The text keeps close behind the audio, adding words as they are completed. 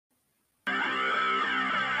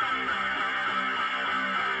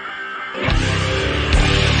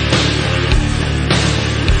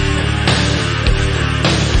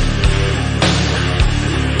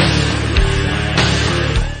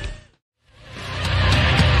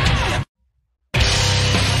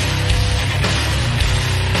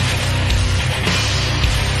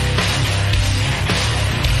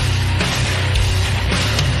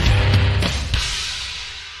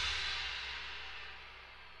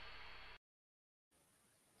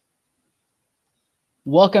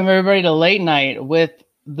Welcome everybody to Late Night with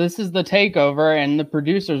this is the takeover and the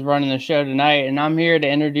producers running the show tonight, and I'm here to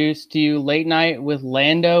introduce to you Late Night with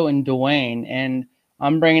Lando and Dwayne, and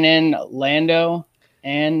I'm bringing in Lando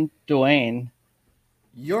and Dwayne.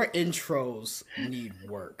 Your intros need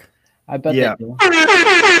work. I bet Yeah. they do. Oh,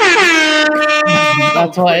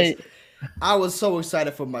 That's why. Chris, I was so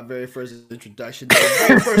excited for my very first introduction. The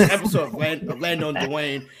very first episode of Lando and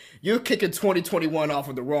Dwayne. You're kicking 2021 off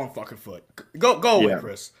of the wrong fucking foot. Go away,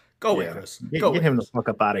 Chris. Go away, Chris. Go Get away, him Chris. the fuck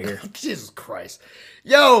up out of here. Jesus Christ.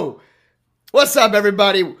 Yo, what's up,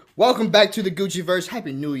 everybody? Welcome back to the Gucciverse.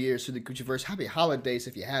 Happy New Year's to the Gucciverse. Happy holidays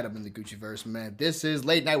if you had them in the Gucciverse, man. This is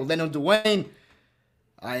Late Night with Lando and Dwayne.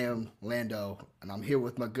 I am Lando, and I'm here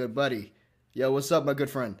with my good buddy. Yo, what's up, my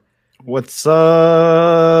good friend? What's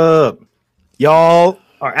up? Y'all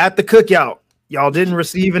are at the cookout. Y'all didn't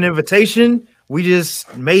receive an invitation. We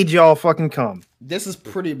just made y'all fucking come. This is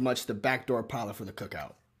pretty much the backdoor pilot for the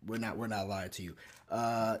cookout. We're not lying to you.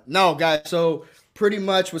 No, guys. So pretty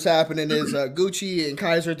much what's happening is Gucci and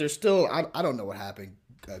Kaiser. They're still. I don't know what happened.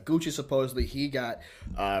 Gucci supposedly he got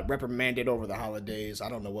reprimanded over the holidays. I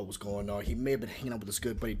don't know what was going on. He may have been hanging out with his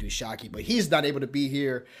good buddy Dushaki, but he's not able to be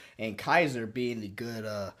here. And Kaiser, being the good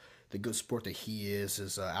sport that he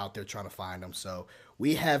is out there trying to find him. So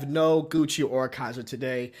we have no Gucci or Kaiser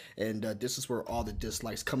today, and this is where all the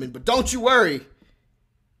dislikes come in. But don't you worry,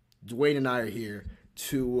 Dwayne and I are here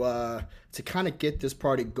to kind of get this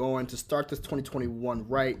party going, to start this 2021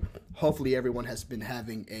 right. Hopefully, everyone has been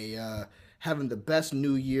having having the best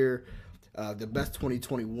New Year, the best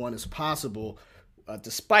 2021 as possible,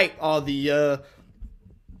 despite all the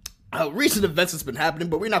recent events that's been happening.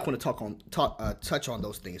 But we're not going to touch on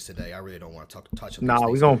those things today. I really don't want to touch on. Nah,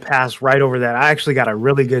 we're gonna pass right over that. I actually got a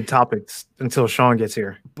really good topic until Sean gets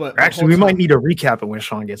here. But actually, we might need to recap it when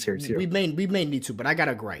Sean gets here too. We may need to, but I got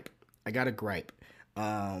a gripe.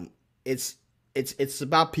 It's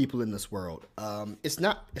about people in this world. It's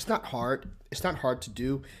not hard. It's not hard to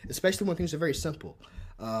do, especially when things are very simple.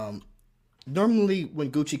 Normally,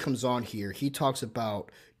 when Gucci comes on here, he talks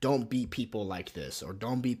about don't be people like this or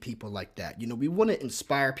don't be people like that. You know, we want to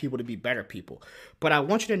inspire people to be better people. But I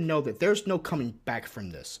want you to know that there's no coming back from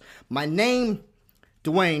this. My name,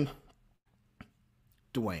 Dwayne.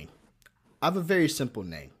 I have a very simple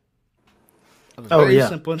name. I have a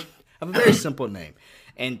very simple name.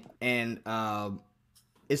 And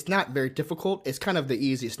it's not very difficult. It's kind of the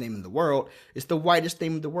easiest name in the world. It's the whitest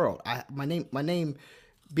name in the world. My name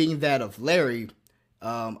being that of Larry.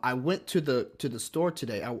 I went to the store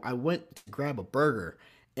today. I went to grab a burger,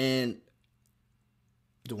 and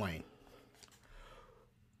Dwayne,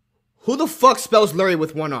 who the fuck spells Larry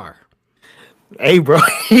with one R? Hey, bro,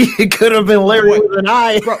 it could have been Larry with an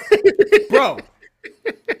I, bro.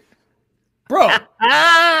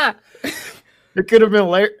 It could have been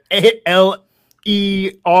Larry Leri.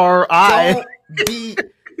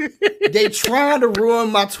 They trying to ruin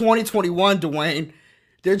my 2021, Dwayne.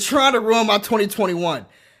 They're trying to ruin my 2021.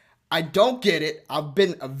 I don't get it. I've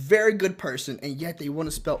been a very good person, and yet they want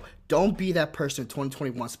to spell. Don't be that person in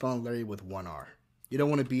 2021 spelling Larry with one R. You don't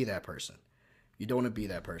want to be that person.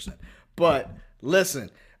 But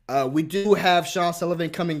listen, we do have Sean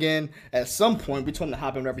Sullivan coming in at some point. We told him to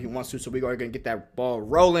hop in whenever he wants to, so we are going to get that ball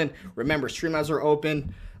rolling. Remember, Streamlabs are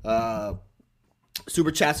open.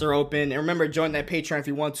 Super chats are open, and remember, join that Patreon if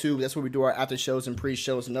you want to. That's where we do our after shows and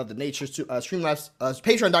pre-shows and other nature. Streamlabs,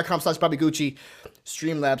 patreon.com/BobbyGucci,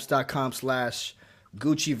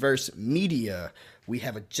 streamlabs.com/GucciVerse Media. We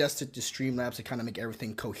have adjusted to Streamlabs to kind of make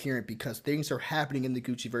everything coherent because things are happening in the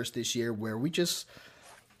Gucciverse this year where we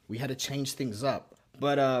had to change things up.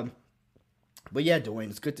 But yeah, Dwayne,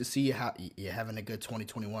 it's good to see you. You're having a good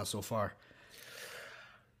 2021 so far.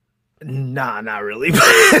 Nah, not really. Bro,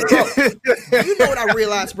 you know what I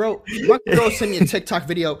realized, bro? My girl sent me a TikTok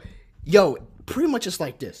video. Yo, pretty much it's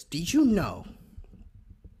like this. Did you know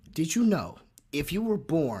if you were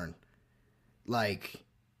born, like,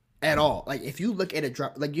 at all, like, if you look at it's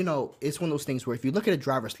one of those things where if you look at a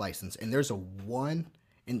driver's license and there's a 1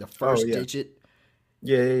 in the first digit,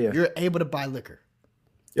 you're able to buy liquor.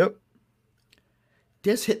 Yep.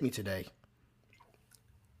 This hit me today.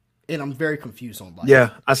 And I'm very confused on life.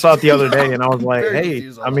 Yeah, I saw it the other day, and I was like, "Hey,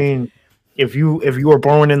 I mean, if you were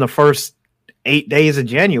born in the first 8 days of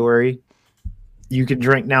January, you can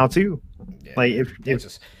drink now too. Yeah, like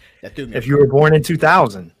if you were born in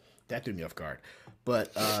 2000, that threw me off guard.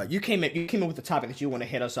 But you came in with the topic that you want to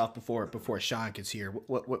hit us off before Sean gets here.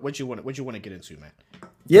 What you want to get into, man?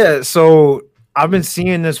 Yeah, so I've been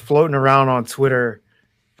seeing this floating around on Twitter.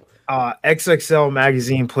 XXL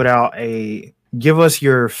magazine put out a give us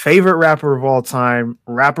your favorite rapper of all time,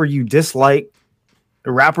 rapper you dislike,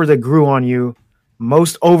 the rapper that grew on you,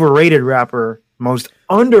 most overrated rapper, most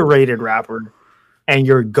underrated rapper, and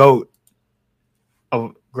your GOAT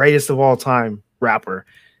of greatest of all time rapper.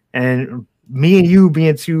 And me and you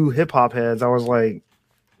being two hip hop heads, I was like,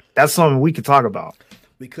 that's something we could talk about.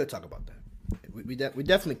 We could talk about that. We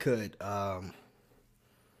definitely could.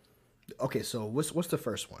 Okay, so what's the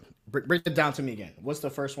first one? Break it down to me again. What's the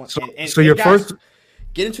first one? So your guys, first.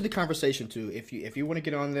 Get into the conversation too. If you want to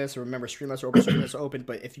get on this, remember Streamlabs are open, Streamlabs are open.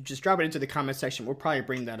 But if you just drop it into the comment section, we'll probably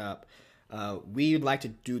bring that up. We'd like to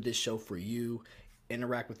do this show for you,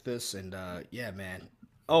 interact with this, and yeah, man.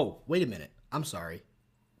 Oh, wait a minute. I'm sorry.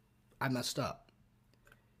 I messed up.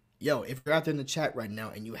 Yo, if you're out there in the chat right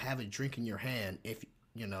now and you have a drink in your hand, if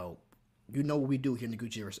you know what we do here in the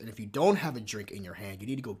Gucciverse, and if you don't have a drink in your hand, you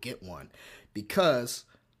need to go get one, because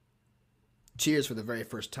cheers for the very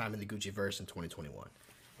first time in the Gucciverse in 2021.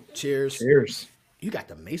 Cheers. Cheers. You got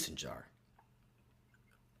the mason jar.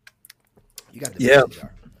 You got the mason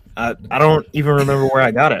jar. I don't even remember where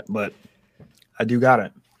I got it, but I do got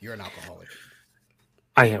it. You're an alcoholic.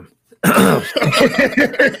 I am.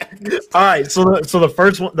 All right, so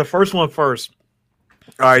the first one first.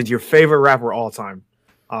 All right, your favorite rapper all time.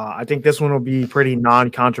 I think this one will be pretty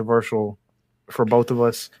non-controversial for both of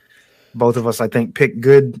us. Both of us, I think, pick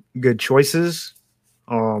good choices.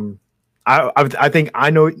 I think I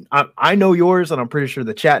know yours, and I'm pretty sure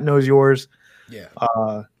the chat knows yours. Yeah.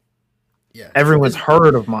 Yeah. Everyone's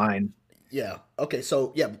heard of mine. Yeah. Okay.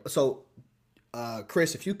 So yeah. So,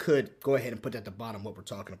 Chris, if you could go ahead and put at the bottom what we're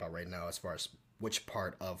talking about right now, as far as which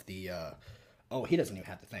part of the. Oh, he doesn't even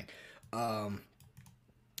have to think.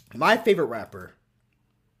 My favorite rapper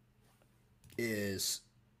is,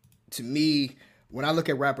 to me, when I look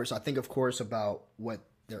at rappers, I think, of course, about what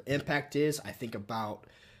their impact is. I think about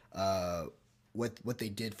what they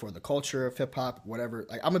did for the culture of hip hop, whatever.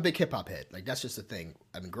 Like, I'm a big hip hop head. Like, that's just the thing.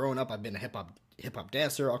 I mean, growing up, I've been a hip hop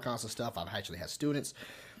dancer, all kinds of stuff. I've actually had students,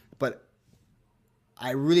 but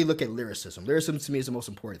I really look at lyricism. Lyricism to me is the most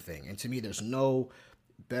important thing, and to me, there's no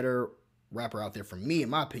better rapper out there, for me, in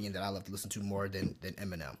my opinion, that I love to listen to more than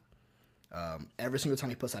Eminem. Every single time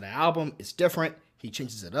he puts out an album, it's different. He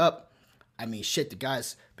changes it up. I mean, shit, the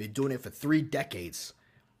guy's been doing it for 3 decades.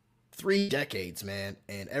 3 decades, man.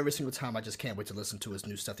 And every single time, I just can't wait to listen to his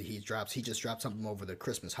new stuff that he drops. He just dropped something over the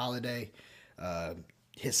Christmas holiday.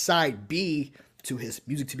 His side B to his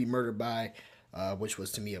Music to Be Murdered By, which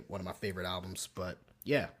was, to me, one of my favorite albums. But,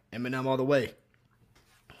 yeah, Eminem all the way.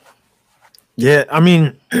 Yeah, I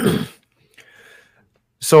mean,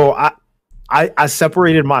 so I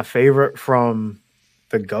separated my favorite from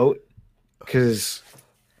the GOAT, because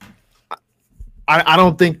I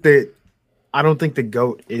don't think the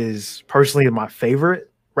GOAT is personally my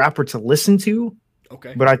favorite rapper to listen to.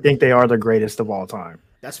 Okay. But I think they are the greatest of all time.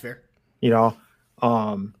 That's fair. You know,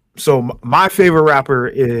 so my favorite rapper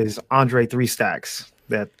is Andre 3 Stacks.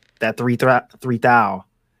 That 3 thou.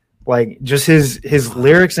 Like, just his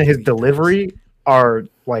lyrics and his delivery are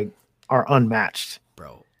unmatched.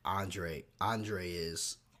 Bro, Andre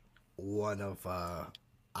is one of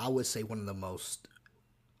I would say one of the most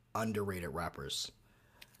underrated rappers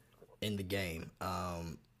in the game.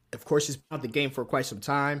 Of course, he's been out the game for quite some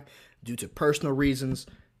time due to personal reasons,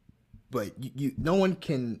 but you no one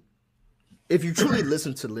can, if you truly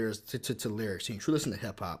listen to lyrics, to lyrics, and you truly listen to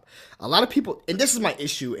hip hop. A lot of people, and this is my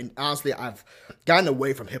issue, and honestly, I've gotten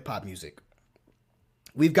away from hip hop music.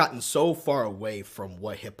 We've gotten so far away from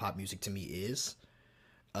what hip hop music to me is.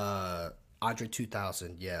 Andre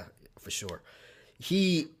 2000, yeah, for sure.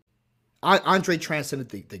 Andre transcended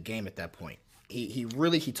the game at that point. He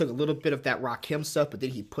took a little bit of that Rakim stuff, but then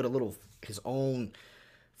he put a little his own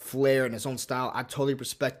flair and his own style. I totally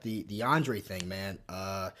respect the Andre thing, man.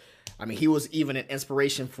 I mean, he was even an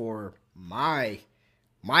inspiration for my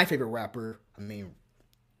favorite rapper. I mean,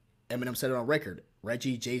 Eminem said it on record.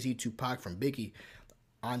 Reggie, Jay-Z, Tupac from Biggie,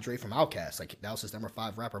 Andre from Outkast. Like, that was his number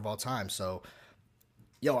 5 rapper of all time. So,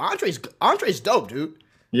 yo, Andre's dope, dude.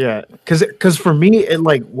 Yeah, because for me, it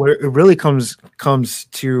like what it really comes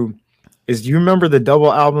to is, do you remember the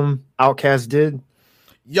double album Outkast did?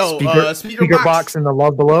 Yo, Speaker Box and the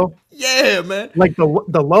Love Below. Yeah, man. Like the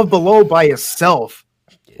Love Below by itself,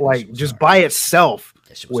 by itself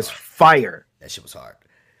was fire. That shit was hard.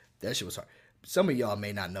 Some of y'all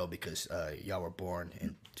may not know because y'all were born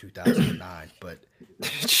in 2009, but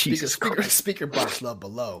Speaker Box Love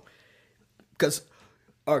Below, because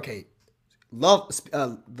okay.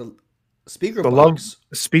 The Speaker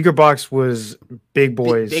Box was Big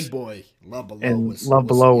Boy's. Big Boy. Love Below and was Love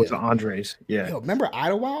Below was Andre's. Yeah. Yo, remember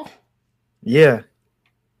Idlewild? Yeah.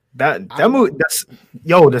 That movie. The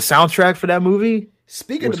soundtrack for that movie.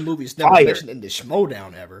 Speaking was of movies never fire. mentioned in the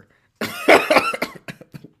Schmodown ever.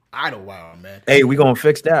 Idlewild, man. Hey, we gonna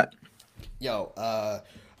fix that. Yo, I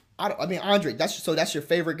mean Andre. That's your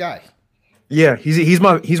favorite guy. Yeah, he's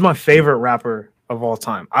my favorite rapper of all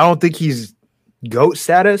time. I don't think he's GOAT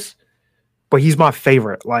status, but he's my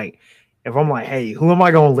favorite. Like, if I'm like, hey, who am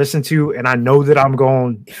I going to listen to, and I know that I'm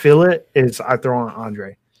going to feel it, is I throw on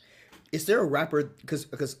Andre. Is there a rapper,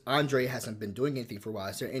 because Andre hasn't been doing anything for a while?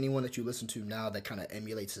 Is there anyone that you listen to now that kind of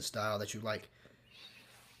emulates his style that you like,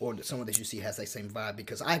 or someone that you see has that same vibe?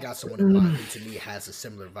 Because I got someone in mind who to me has a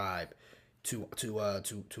similar vibe to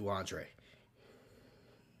Andre.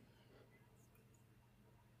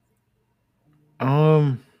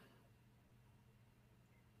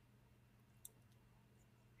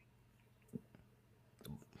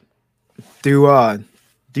 Do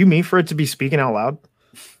you mean for it to be speaking out loud?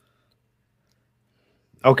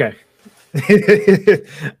 Okay.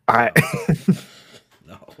 All right.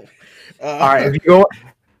 No. All right. If you go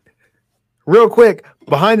real quick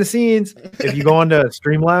behind the scenes, if you go onto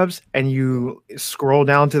Streamlabs and you scroll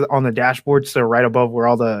down on the dashboard, so right above where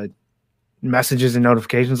all the messages and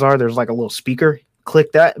notifications are, there's like a little speaker.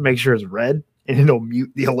 Click that, make sure it's red, and it'll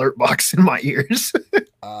mute the alert box in my ears.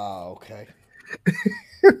 Oh, okay.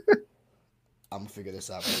 I'm gonna figure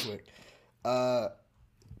this out real quick.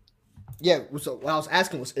 Yeah. So what I was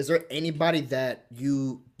asking was, is there anybody that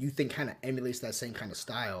you think kind of emulates that same kind of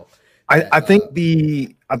style? I think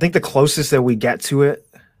the closest that we get to it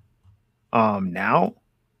now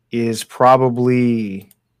is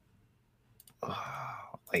probably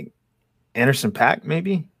like Anderson .Paak,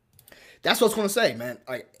 maybe. That's what I was gonna say, man.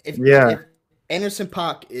 Like if Anderson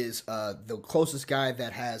 .Paak is the closest guy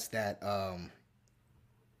that has that I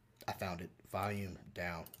found it. Volume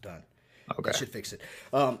down, done. Okay. That should fix it.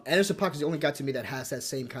 Anderson .Paak is the only guy to me that has that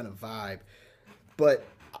same kind of vibe. But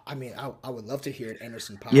I mean, I would love to hear it,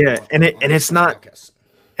 Anderson .Paak. Yeah, it's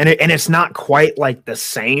not quite like the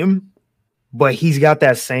same, but he's got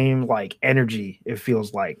that same like energy. It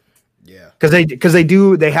feels like, yeah, because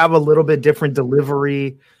they have a little bit different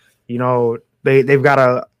delivery. You know, they've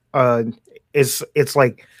got it's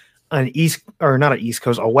like an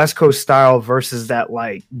a West Coast style versus that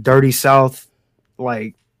like dirty South,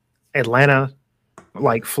 like Atlanta,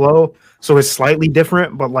 like flow. So it's slightly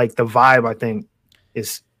different, but like the vibe I think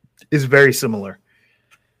is very similar.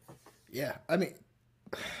 Yeah, I mean,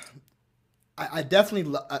 I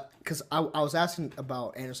definitely because I was asking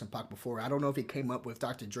about Anderson .Paak before. I don't know if he came up with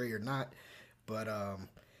Dr. Dre or not, but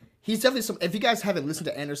he's definitely some. If you guys haven't listened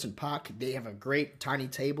to Anderson .Paak, they have a great Tiny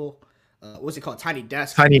Table. What's it called? Tiny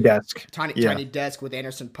Desk. Tiny Desk. Tiny Desk with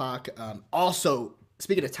Anderson .Paak. Also,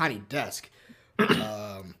 speaking of Tiny Desk,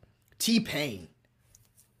 T-Pain.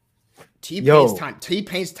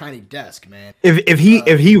 T-Pain's Tiny Desk, man. If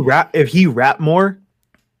he rap more,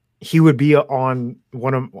 he would be on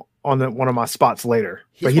one of my spots later.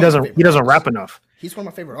 But he doesn't rap enough. He's one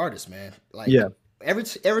of my favorite artists, man. Like, yeah.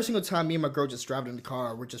 Every single time me and my girl just driving in the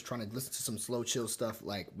car, we're just trying to listen to some slow chill stuff.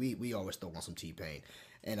 Like we always throw on some T-Pain,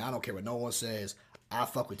 and I don't care what no one says. I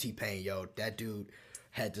fuck with T-Pain, yo. That dude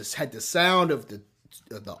had the sound of the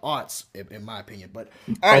arts, in my opinion. But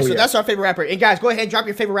all right, so that's our favorite rapper. And guys, go ahead and drop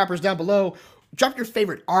your favorite rappers down below. Drop your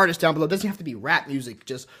favorite artists down below. It doesn't have to be rap music.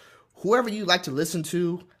 Just whoever you like to listen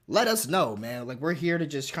to. Let us know, man. Like, we're here to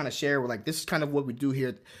just kind of share. We're like, this is kind of what we do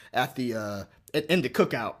here at the in the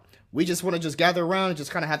cookout. We just want to just gather around and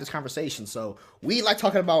just kind of have this conversation. So we like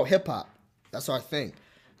talking about hip hop. That's our thing.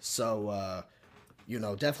 So,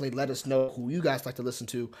 definitely let us know who you guys like to listen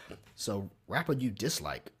to. So, rapper you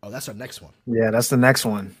dislike. Oh, that's our next one. Yeah, that's the next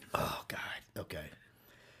one. Oh, God. Okay.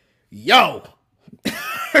 Yo.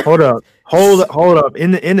 Hold up.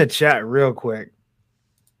 In the chat real quick.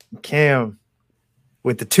 Cam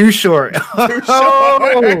with the Too Short.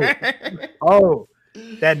 Oh,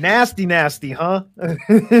 that nasty, huh?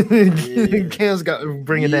 Yeah. Cam's got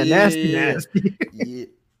bringing that nasty. Yeah.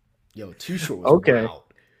 Yo, Too Short was wild.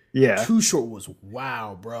 Yeah. Too Short was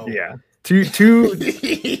wow, bro. Yeah. Too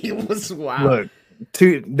he was wild.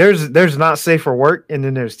 Look, there's not safe for work, and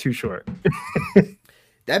then there's Too Short.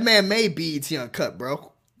 That man made BET Uncut,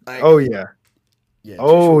 bro. Like, oh yeah.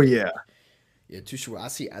 Yeah. Yeah, Too Short. I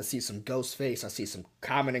see some Ghostface. I see some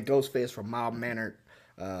Common and Ghostface from Mild Mannered,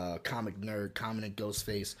 Comic Nerd, Common and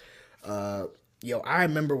Ghostface. I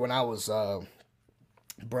remember when I was, I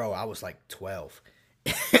was like 12,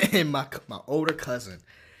 and my older cousin,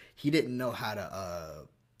 he didn't know how to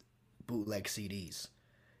bootleg CDs.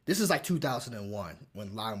 This is like 2001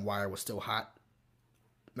 when LimeWire was still hot.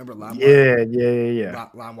 Remember LimeWire? Yeah.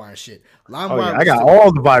 LimeWire and shit. Oh, yeah. I got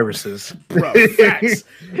all the viruses. Bro, facts.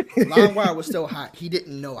 LimeWire was still hot. He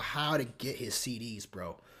didn't know how to get his CDs,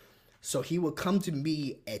 bro. So he would come to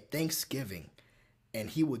me at Thanksgiving, and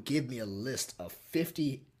he would give me a list of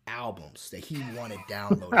 50 albums that he wanted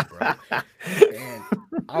downloaded, bro. And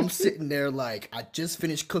I'm sitting there like, I just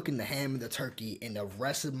finished cooking the ham and the turkey, and the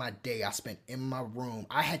rest of my day I spent in my room.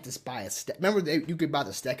 I had to buy a stack. Remember, you could buy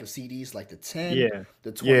the stack of CDs, like the 10,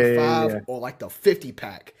 the 25, or like the 50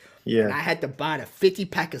 pack. Yeah. And I had to buy the 50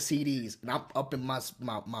 pack of CDs, and I'm up in my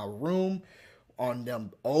room on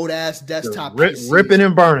them old ass desktop PCs. Ripping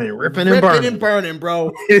and burning, bro. Ripping and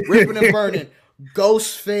burning.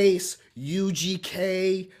 Ghostface,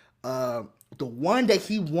 UGK. The one that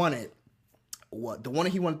he wanted,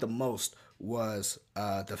 the most was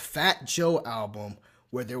the Fat Joe album,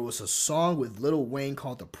 where there was a song with Lil Wayne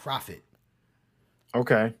called "The Prophet."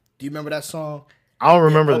 Okay. Do you remember that song? I don't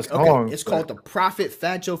remember the song. Okay. It's called "The Prophet."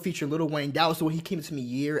 Fat Joe featured Lil Wayne. That was the one he came to me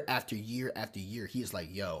year after year after year. He was like,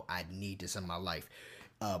 "Yo, I need this in my life."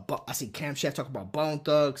 But I see Cam Chef talk about Bone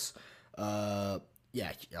Thugs.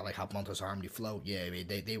 Yeah, I like how Bone Thugs Harmony Flow. Yeah,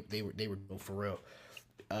 they were for real.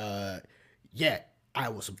 Yeah, I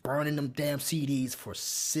was burning them damn CDs for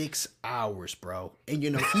 6 hours, bro. And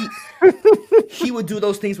you know, he would do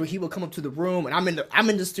those things where he would come up to the room, and I'm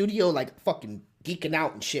in the studio like fucking geeking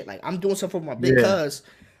out and shit. Like I'm doing something for my big cuz,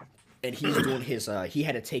 and he's doing his he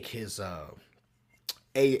had to take his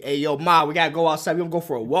hey yo ma, we gotta go outside. We gonna go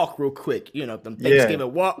for a walk real quick. You know, them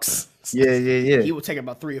Thanksgiving walks. Yeah. He would take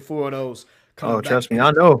about 3 or 4 of those. Trust me,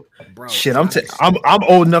 I know. Bro, shit, I'm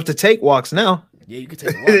old enough to take walks now. Yeah, you can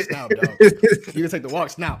take the walks now, dog. You can take the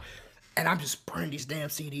walks now. And I'm just burning these damn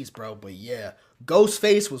CDs, bro. But yeah,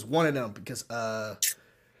 Ghostface was one of them because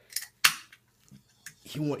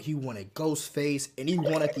he wanted Ghostface, and he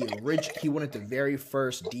wanted the original. He wanted the very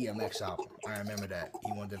first DMX album. I remember that.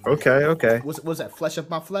 He wanted the okay. Was that Flesh of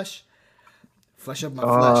My Flesh? Flesh of My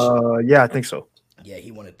Flesh. Yeah, I think so. Yeah,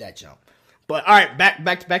 he wanted that jump. But all right,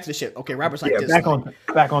 back to the shit. Okay, rappers like this. Back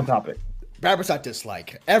on topic. Rappers I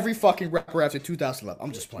dislike. Every fucking rapper after 2011.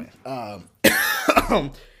 I'm just playing.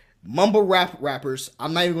 Mumble rappers.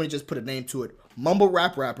 I'm not even going to just put a name to it. Mumble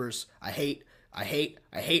rappers. I hate.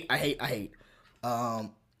 The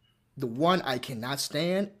one I cannot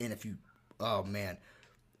stand, and oh man,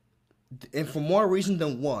 and for more reason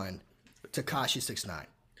than one, Tekashi 6ix9ine.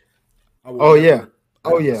 Oh yeah.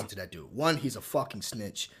 Listen to that dude. 1, he's a fucking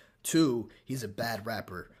snitch. 2, he's a bad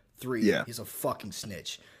rapper. 3, he's a fucking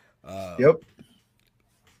snitch. Yep.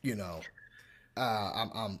 You know,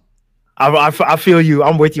 I feel you.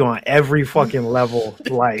 I'm with you on every fucking level,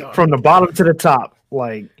 like from the bottom to the top.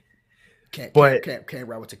 Like, can't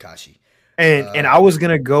rap with Tekashi. And I was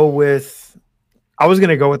gonna go with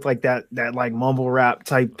like that like mumble rap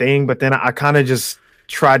type thing, but then I kind of just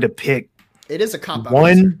tried to pick. It is a cop-out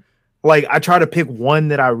one. answer. Like I try to pick one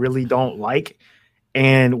that I really don't like.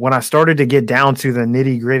 And when I started to get down to the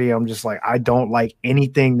nitty gritty, I'm just like, I don't like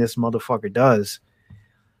anything this motherfucker does.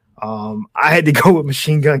 I had to go with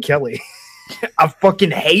Machine Gun Kelly. I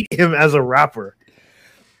fucking hate him as a rapper.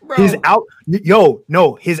 Bro. His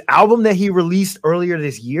album that he released earlier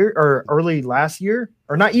this year or early last year,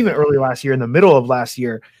 or not even early last year, in the middle of last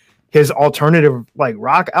year, his alternative like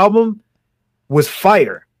rock album was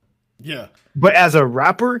fire. Yeah. But as a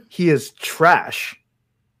rapper, he is trash.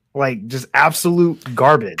 Like just absolute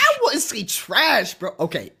garbage. I wouldn't say trash, bro.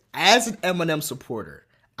 Okay, as an Eminem supporter,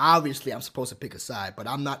 obviously I'm supposed to pick a side, but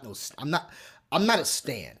I'm not a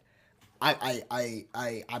stan. I'm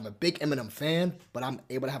a big Eminem fan, but I'm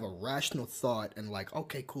able to have a rational thought and like,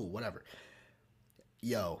 okay, cool, whatever.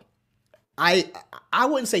 Yo, I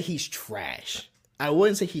wouldn't say he's trash. I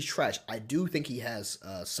do think he has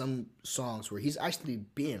some songs where he's actually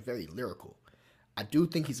being very lyrical. I do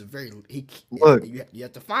think he's you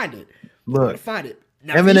have to find it. Look, find it.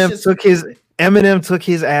 Now, Eminem took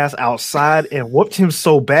his ass outside and whooped him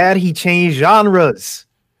so bad he changed genres.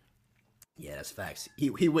 Yeah, that's facts.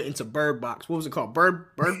 He went into Bird Box. What was it called? Bird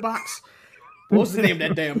Box? What was the name of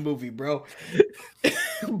that damn movie, bro?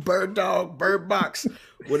 Bird Box.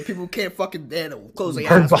 Where the people can't fucking close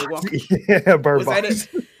their eyes to walk. Yeah, Bird Box.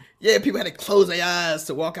 Yeah, people had to close their eyes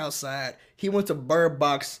to walk outside. He went to Bird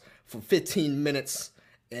Box for 15 minutes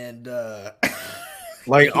and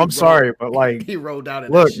like sorry, but like he rolled out.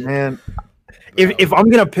 Look, man, if I'm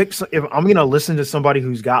gonna listen to somebody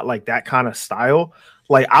who's got like that kind of style,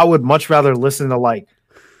 like I would much rather listen to like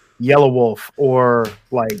Yellow Wolf or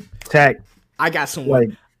like Tech. I got some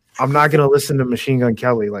like I'm not gonna listen to Machine Gun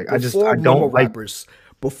Kelly. Like I don't like rappers.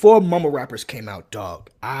 Before mumble rappers came out, dog,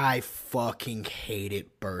 I fucking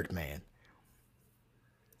hated Birdman.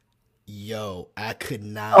 Yo, I could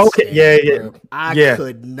not stand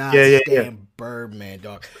could not stand Birdman,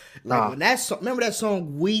 dog. Like when that song, remember that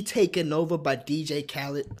song "We Taking Over" by DJ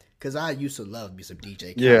Khaled? Because I used to love me some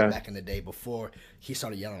DJ Khaled back in the day before he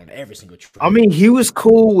started yelling on every single track. I mean, he was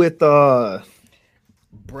cool with oh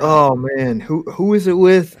man, who is it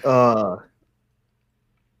with? Oh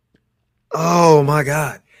my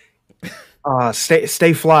god.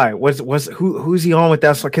 Stay Fly. Who's he on with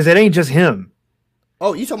that song? Because it ain't just him.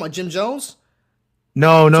 Oh, you talking about Jim Jones?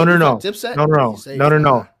 No. Dipset?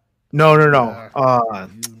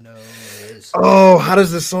 No. How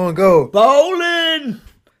does this song go? Bowling.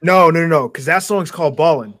 No. Because that song's called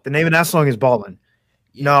Ballin'. The name of that song is Ballin'.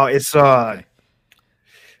 Yeah. No, it's Stay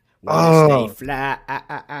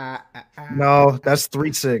Fly. No, that's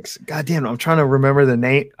 3-6. God damn, I'm trying to remember the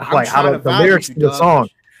name, like how the lyrics to the song.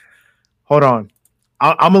 Hold on,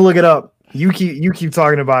 I'm gonna look it up. You keep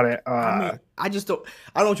talking about it. I don't know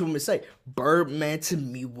what you want me to say. Birdman to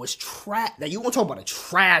me was trash. Now you want to talk about a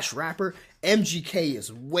trash rapper? MGK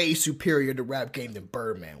is way superior to rap game than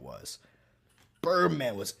Birdman was.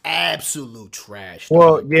 Birdman was absolute trash.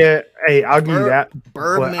 Well, yeah, hey, I'll give you that.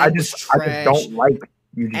 Birdman I just don't like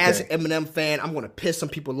UGK. As an Eminem fan, I'm gonna piss some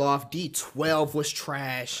people off. D12 was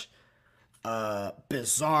trash.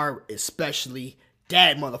 Bizarre especially.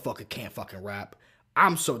 That motherfucker can't fucking rap.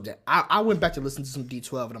 I'm so dead. I went back to listen to some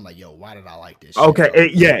D12 and I'm like, yo, why did I like this? Okay,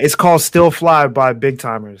 it's called Still Fly by Big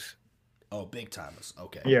Timers. Oh, Big Timers.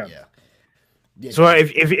 Okay. Yeah. So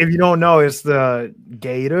if you don't know, it's the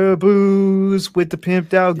Gator boots with the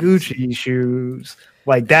pimped out Gucci shoes.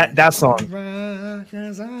 Like that song.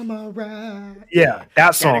 Yeah,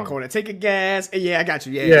 that song. Take a gas. Yeah, I got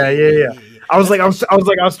you. Yeah. I was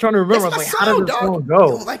trying to remember. I was like, how did the song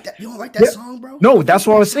go? You don't like that song, bro? No, that's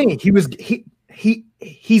what I was saying.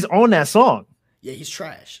 He's on that song. Yeah, he's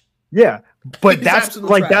trash. Yeah, but that's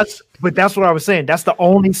what I was saying. That's the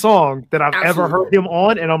only song that I've ever heard him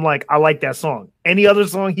on, and I'm like, I like that song. Any other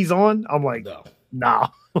song he's on, I'm like, nah.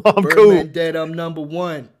 I'm Birdman cool. Dead, I'm number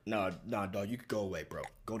one. No, dog, you could go away, bro.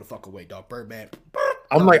 Go the fuck away, dog. Birdman.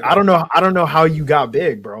 I'm like, I don't know how you got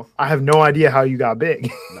big, bro. I have no idea how you got big.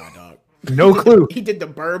 Nah, dog. No clue. He did the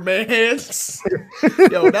Birdman hands.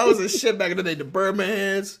 Yo, that was a shit back in the day. The Birdman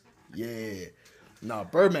hands. Yeah. No,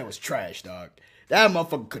 Birdman was trash, dog. That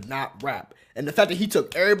motherfucker could not rap. And the fact that he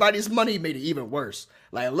took everybody's money made it even worse.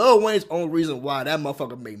 Like, Lil Wayne's only reason why that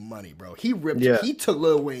motherfucker made money, bro. He took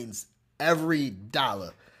Lil Wayne's every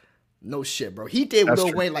dollar. No shit, bro. He did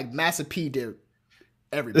Lil Wayne like Master P did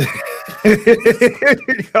everybody.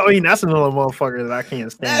 I mean, that's another motherfucker that I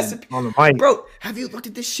can't stand on the mic. Bro, have you looked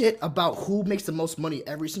at this shit about who makes the most money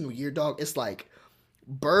every single year, dog? It's like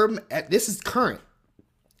Birdman. This is current.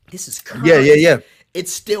 Yeah.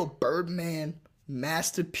 It's still Birdman,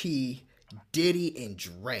 Master P, Diddy, and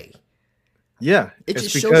Dre. Yeah. It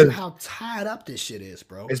just shows you how tied up this shit is,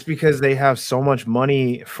 bro. It's because they have so much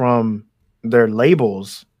money from their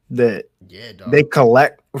labels that they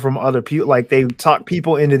collect from other people. Like, they talk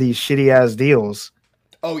people into these shitty ass deals.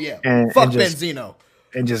 Oh, yeah. Fuck Benzino.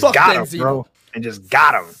 And just got him, bro. And just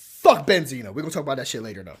got him. Fuck Benzino. We're going to talk about that shit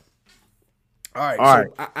later, though. All right.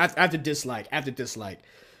 After dislike.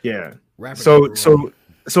 Yeah.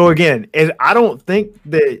 So again, I don't think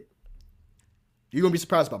that you're gonna be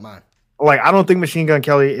surprised about mine. Like, I don't think Machine Gun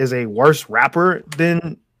Kelly is a worse rapper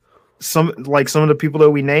than some of the people that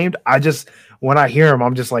we named. When I hear him,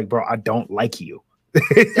 I'm just like, bro, I don't like you.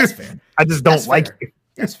 That's fair. I just don't like you.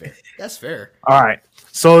 That's fair. All right.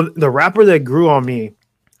 So the rapper that grew on me,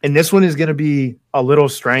 and this one is gonna be a little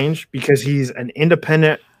strange because he's an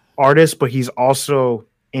independent artist, but he's also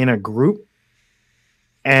in a group.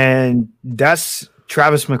 And that's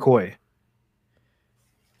Travis McCoy.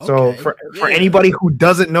 So for anybody who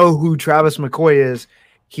doesn't know who Travis McCoy is,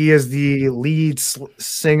 he is the lead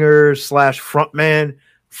singer / frontman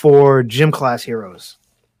for Gym Class Heroes.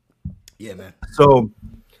 Yeah, man. So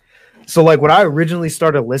like when I originally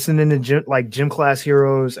started listening to Gym Class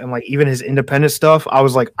Heroes and like even his independent stuff, I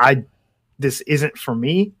was like, this isn't for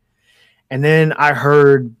me. And then I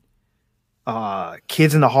heard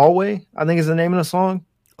Kids in the Hallway, I think is the name of the song.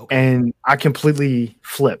 Okay. And I completely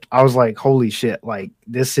flipped. I was like, holy shit, like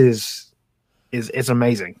this is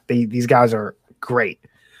amazing. These guys are great.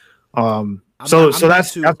 I'm not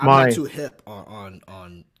too hip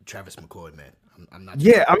on Travis McCoy, man. I'm not.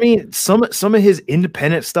 Yeah, I mean, some of his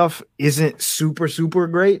independent stuff isn't super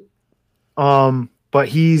great. But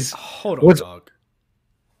he's hold on, dog.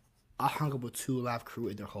 I hung up with 2 Live Crew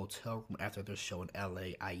in their hotel room after their show in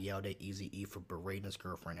LA. I yelled at Eazy-E for berating his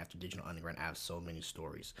girlfriend after Digital Underground. I have so many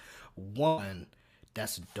stories. 1,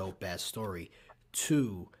 that's a dope ass story.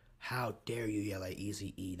 2, How dare you yell at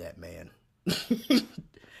Easy E, that man?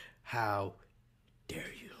 How dare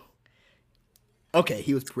you? Okay,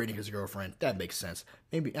 he was parading his girlfriend. That makes sense.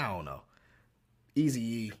 Maybe, I don't know. Easy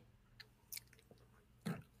E.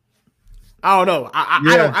 I don't know.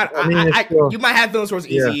 You might have feelings towards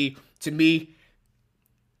Easy E. To me,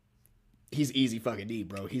 he's easy fucking D,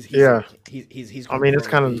 bro. He's I mean, it's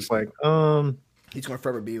kind of just like he's gonna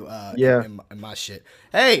forever be in my shit.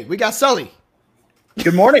 Hey, we got Sully.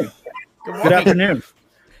 Good morning. Good afternoon.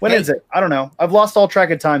 When is it? I don't know. I've lost all track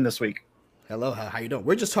of time this week. Hello, how you doing?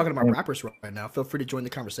 We're just talking about rappers right now. Feel free to join the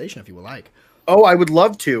conversation if you would like. Oh, I would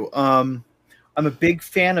love to. I'm a big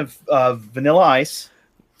fan of Vanilla Ice.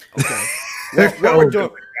 Okay. What we're doing,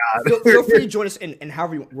 feel free to join us in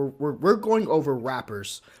however you want. We're going over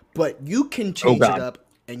rappers, but you can change it up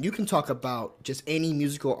and you can talk about just any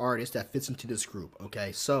musical artist that fits into this group.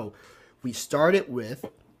 Okay, so we started with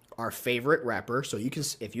our favorite rapper. So you can,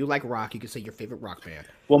 if you like rock, you can say your favorite rock band.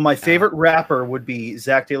 Well, my favorite rapper would be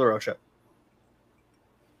Zach De La Rocha.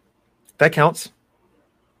 That counts.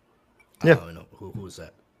 Yeah. Oh, no. Who was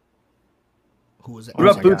that? Who was that? What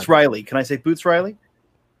about Boots Riley? Can I say Boots Riley?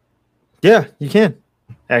 Yeah, you can.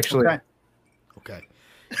 Actually. Okay.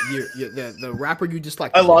 The rapper you just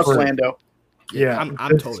like. I lost Lando. Yeah. I'm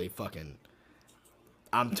totally fucking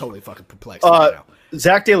perplexed right now.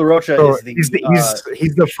 Zach De La Rocha is he's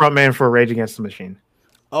the front man for Rage Against the Machine.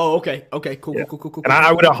 Oh, okay. Cool. And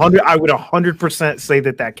I would 100% say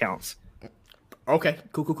that counts. Okay.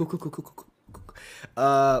 Cool.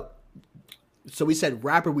 So we said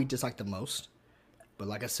rapper we dislike the most, but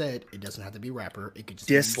like I said, it doesn't have to be rapper. It could just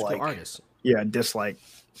dislike be artist. Yeah, dislike.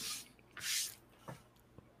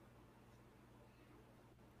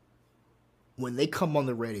 When they come on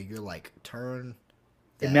the radio, you're like, turn.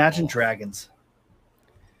 Imagine Dragons.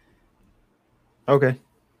 Okay,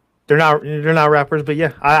 they're not rappers, but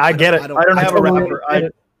yeah, I get it. I don't have a rapper.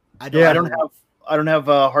 I don't have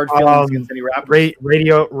hard feelings against any rapper.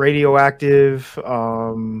 Radioactive.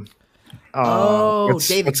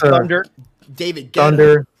 David Thunder. David Guetta.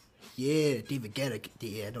 Thunder. Yeah, David Guetta.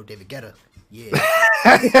 Yeah, I know David Guetta. Yeah.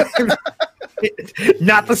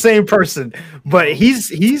 Not the same person, but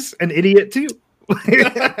he's an idiot too.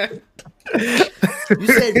 You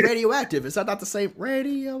said Radioactive. Is that not the same?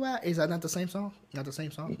 Radioactive. Is that not the same song? Not the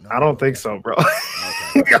same song? No. I don't think so, bro.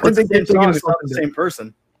 Okay. I don't think it's not the same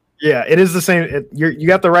person. Yeah, it is the same. You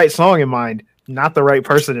got the right song in mind, not the right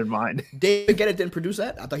person in mind. David Guetta didn't produce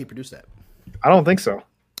that? I thought he produced that. I don't think so.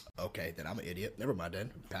 Okay, then I'm an idiot. Never mind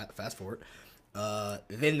then. Fast forward.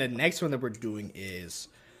 Then the next one that we're doing is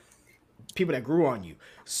people that grew on you.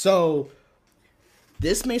 So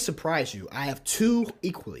this may surprise you. I have two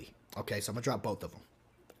equally. Okay, so I'm going to drop both of them.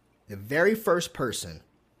 The very first rapper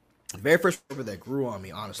that grew on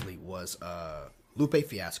me, honestly, was Lupe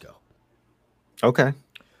Fiasco. Okay.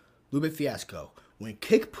 Lupe Fiasco. When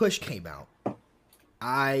Kick Push came out,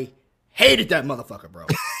 I hated that motherfucker, bro.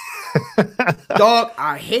 Dog,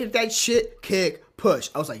 I hated that shit. Kick Push.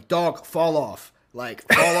 I was like, dog, fall off. Like,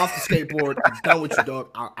 fall off the skateboard. I'm done with you, dog.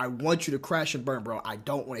 I want you to crash and burn, bro. I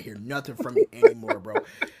don't want to hear nothing from you anymore, bro.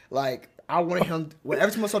 Like, I wanted him.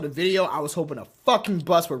 Every time I saw the video, I was hoping a fucking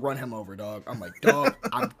bus would run him over, dog. I'm like, dog,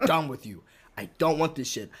 I'm done with you. I don't want this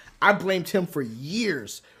shit. I blamed him for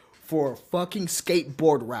years for fucking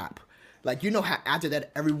skateboard rap. Like, you know how after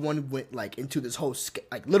that everyone went like into this whole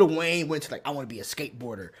like Lil Wayne went to like, I want to be a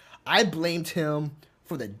skateboarder. I blamed him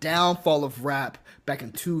for the downfall of rap back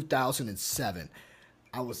in 2007.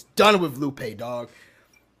 I was done with Lupe, dog.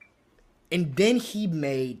 And then he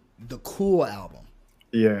made the Cool album.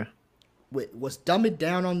 Yeah. Wait, was Dumb It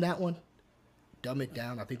Down on that one? Dumb It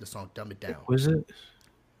Down? I think the song Dumb It Down. Was it?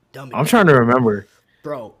 Dumb It I'm trying to remember.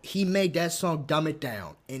 Bro, he made that song Dumb It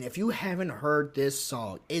Down. And if you haven't heard this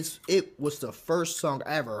song, it was the first song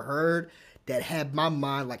I ever heard that had my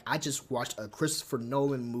mind like I just watched a Christopher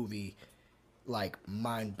Nolan movie, like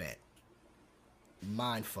mind bent.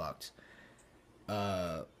 Mind fucked.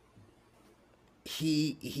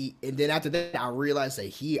 He and then after that I realized that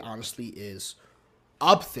he honestly is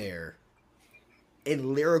up there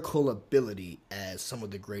in lyrical ability as some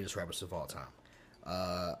of the greatest rappers of all time.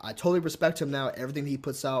 I totally respect him now. Everything he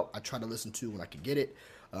puts out, I try to listen to when I can get it.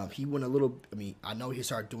 He went a little, I mean, I know he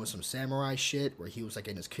started doing some samurai shit where he was like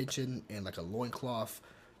in his kitchen in like a loincloth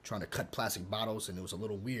trying to cut plastic bottles, and it was a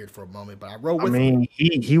little weird for a moment, but I wrote with him.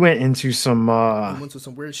 He went into some he went to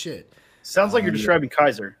some weird shit. Sounds like you're describing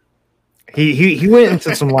Kaiser. He went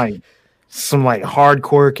into some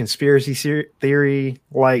hardcore conspiracy theory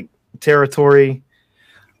like territory.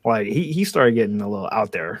 Like he started getting a little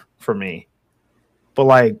out there for me. But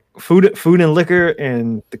like food and liquor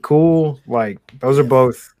and the Cool, like those are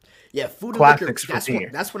both Yeah, Food and classics Liquor. for me.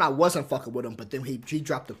 That's when I wasn't fucking with him, but then he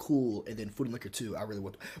dropped the Cool, and then Food and Liquor 2. I really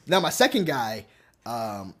would. Now my second guy,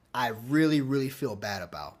 I really feel bad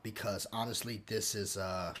about because honestly, this is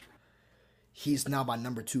he's now my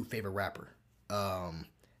number 2 favorite rapper, and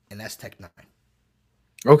that's Tech Nine.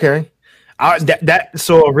 Okay,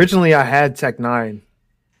 so originally I had Tech Nine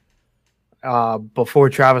before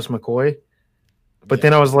Travis McCoy, but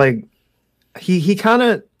then I was like, he kind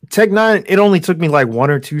of Tech Nine. It only took me like 1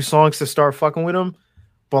 or 2 songs to start fucking with him,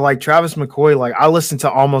 but like Travis McCoy, like I listened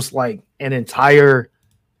to almost like an entire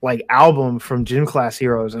like album from Gym Class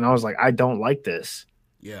Heroes, and I was like, I don't like this.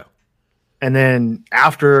 Yeah. And then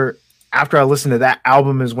after I listened to that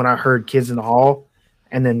album is when I heard Kids in the Hall,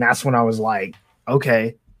 and then that's when I was like,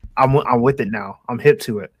 okay, I'm with it now. I'm hip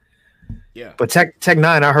to it. Yeah. But Tech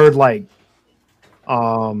Nine, I heard like,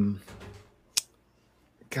 God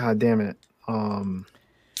damn it,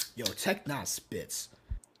 Yo, Tech Nine spits.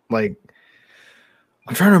 like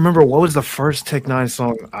I'm trying to remember what was the first Tech Nine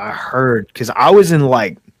song I heard because I was in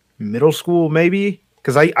like middle school maybe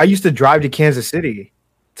because I used to drive to Kansas City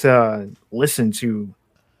to listen to,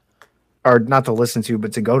 or not to listen to,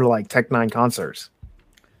 but to go to like Tech Nine concerts.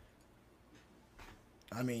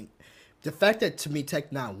 I mean, the fact that to me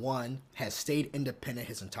Tech Nine has stayed independent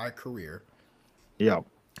his entire career. Yeah.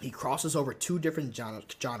 He crosses over 2 different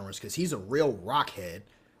genres because he's a real rock head.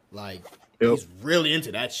 Like, he's really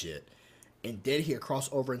into that shit. And then he'll cross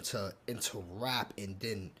over into rap. And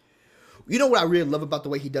then, you know what I really love about the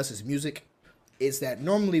way he does his music? Is that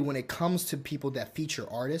normally when it comes to people that feature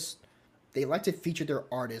artists, they like to feature their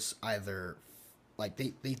artists either, like,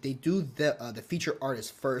 they do the feature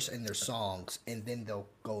artist first in their songs, and then they'll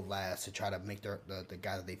go last to try to make the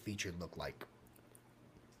guy that they featured look like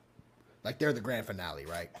they're the grand finale,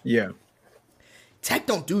 right? Yeah. Tech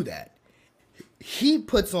don't do that. He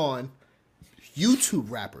puts on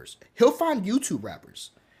YouTube rappers. He'll find YouTube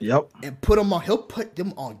rappers. Yep. And put them on. He'll put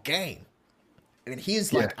them on game. And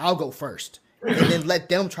he's like, I'll go first. And then let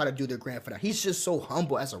them try to do their grand finale. He's just so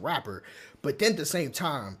humble as a rapper. But then at the same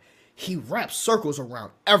time, he wraps circles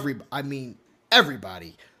around everybody.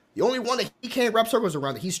 The only one that he can't wrap circles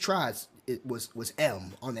around that he's tried was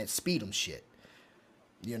M on that Speed 'em shit.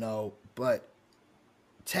 You know, but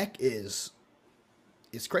Tech it's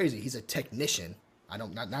crazy. He's a technician.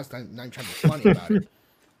 Not even trying to be funny about it.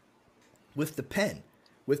 With the pen.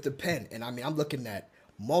 And I mean, I'm looking at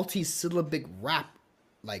multi-syllabic rap,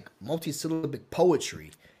 like multi-syllabic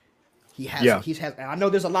poetry. He has, and I know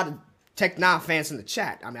there's a lot of Tech Nine fans in the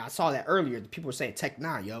chat. I mean, I saw that earlier. People were saying Tech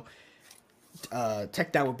Nine, yo.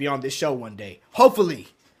 Tech Nine will be on this show one day. Hopefully.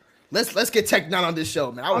 Let's get Tech Nine on this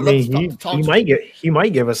show, man. I would love to talk to him. He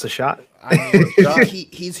might give us a shot. I mean,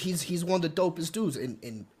 he's one of the dopest dudes,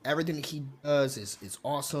 and everything that he does is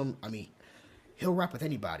awesome. I mean, he'll rap with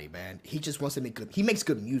anybody, man. He just wants to make good. He makes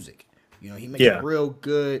good music. You know, he makes real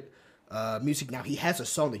good music. Now he has a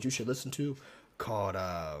song that you should listen to called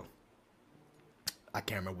I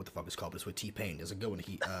can't remember what the fuck it's called, but it's with T-Pain. There's a good one.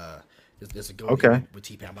 There's a good one with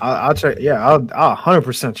T-Pain. I'll check. Yeah, I'll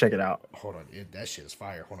 100% check it out. Hold on, that shit is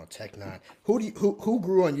fire. Hold on, Tech Nine. Who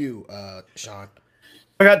grew on you, Sean?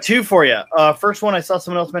 I got 2 for you. First one, I saw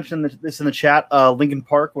someone else mention this in the chat. Linkin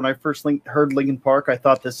Park. When I first heard Linkin Park, I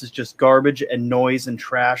thought this is just garbage and noise and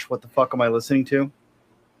trash. What the fuck am I listening to?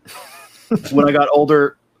 When I got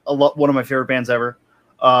older, one of my favorite bands ever.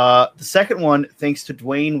 The second one, thanks to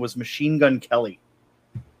Dwayne, was Machine Gun Kelly.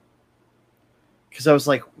 Because I was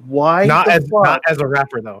like, why? Not as a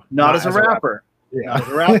rapper, though. Not as a rapper. Yeah, as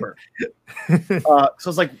a rapper. So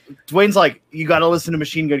it's like, Dwayne's like, you got to listen to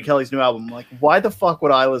Machine Gun Kelly's new album. I'm like, why the fuck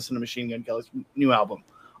would I listen to Machine Gun Kelly's new album?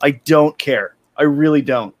 I don't care. I really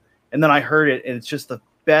don't. And then I heard it, and it's just the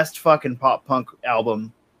best fucking pop punk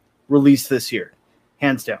album released this year.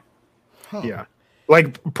 Hands down. Huh. Yeah.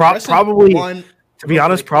 Like, probably, to be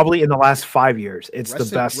honest, probably in the last 5 years, it's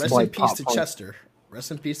the best. Rest in peace to Chester.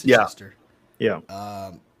 Rest in peace to Chester. Yeah.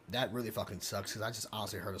 That really fucking sucks because I just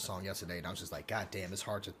honestly heard a song yesterday and I was just like, God damn, it's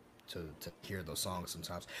hard to hear those songs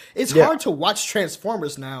sometimes. It's hard to watch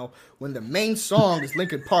Transformers now when the main song is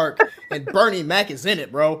Linkin Park and Bernie Mac is in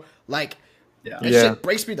it, bro. Like, that shit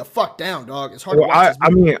breaks me the fuck down, dog. It's hard to watch. I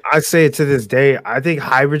mean, I say it to this day. I think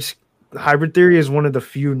Hybrid Theory is one of the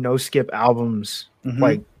few no skip albums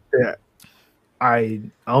like that I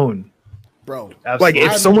own, bro. Like,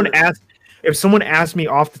 if someone asked me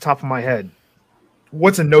off the top of my head,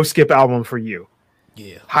 what's a no skip album for you?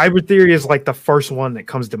 Yeah. Hybrid Theory is like the first one that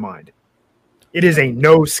comes to mind. It is a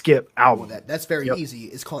no skip album. Well, that's very easy.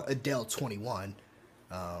 It's called Adele 21.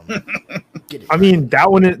 Get it. I mean, that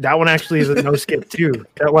one actually is a no skip too.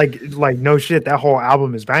 That like no shit, that whole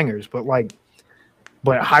album is bangers, but like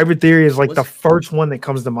But Hybrid Theory is like Was- the first one that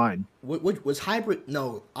comes to mind. What was Hybrid?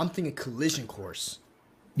 No, I'm thinking Collision Course.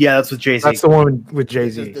 Yeah, that's with Jay-Z. That's the one with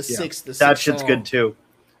Jay-Z. The sixth That shit's song. good too.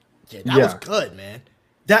 Yeah, that was good, man.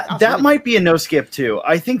 That really might be a no skip too.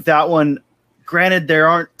 I think that one, granted, there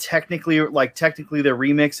aren't technically they're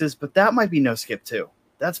remixes, but that might be no skip too.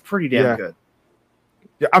 That's pretty damn good.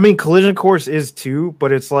 Yeah, I mean, Collision Course is too,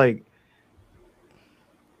 but it's like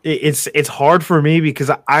it's hard for me because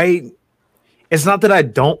it's not that I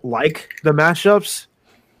don't like the mashups.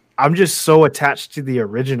 I'm just so attached to the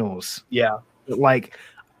originals. Yeah. Like,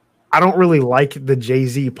 I don't really like the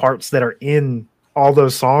Jay-Z parts that are in all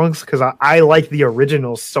those songs because I like the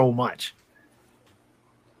originals so much.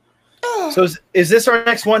 So is this our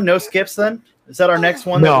next one? No skips then? Is that our next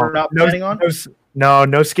one that we're not planning on?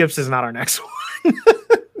 No skips is not our next one.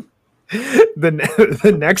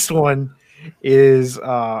 The next one is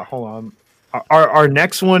hold on. Our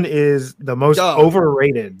next one is the most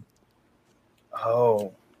overrated.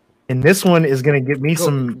 Oh. And this one is gonna get me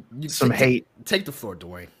some hate. Take the floor,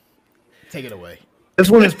 Dwayne. Take it away. This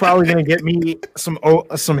one is probably gonna get me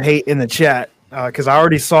some hate in the chat because I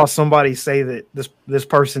already saw somebody say that this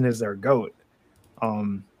person is their GOAT.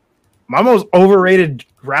 My most overrated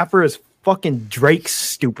rapper is fucking Drake's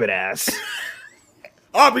stupid ass.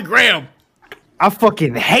 Aubrey Graham. I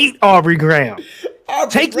fucking hate Aubrey Graham.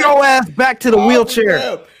 Take your ass back to the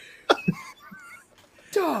wheelchair.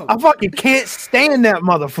 I fucking can't stand that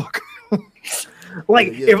motherfucker. Like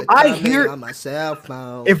if I hear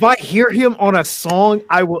him on a song,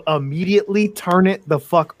 I will immediately turn it the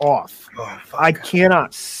fuck off. I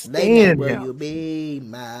cannot stand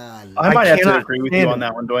him. I might have to agree with you on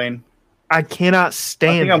that one, Dwayne. I cannot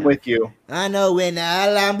stand. I think I'm with you. I know when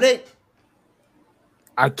I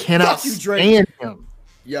cannot stand him.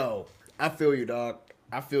 Yo, I feel you, dog.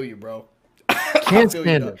 I feel you, bro. Can't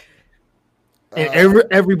stand him. And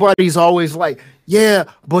everybody's always like, yeah,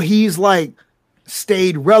 but he's like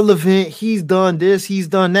stayed relevant. He's done this. He's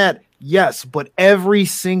done that. Yes, but every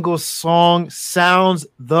single song sounds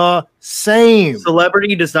the same.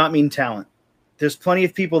 Celebrity does not mean talent. There's plenty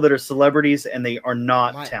of people that are celebrities and they are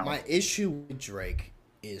not talent. My issue with Drake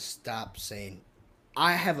is stop saying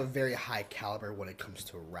I have a very high caliber when it comes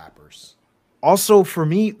to rappers. Also, for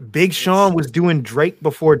me, Big Sean was doing Drake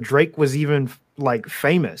before Drake was even like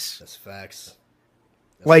famous. That's facts.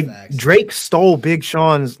 Drake stole Big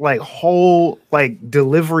Sean's like whole like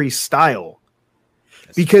delivery style.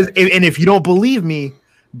 Because if you don't believe me,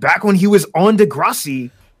 back when he was on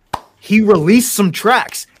Degrassi, he released some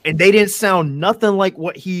tracks and they didn't sound nothing like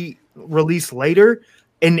what he released later,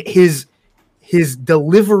 and his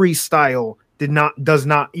delivery style does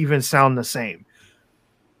not even sound the same.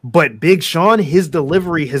 But Big Sean, his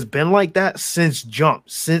delivery has been like that since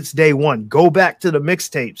day one. Go back to the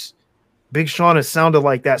mixtapes. Big Sean has sounded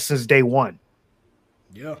like that since day one.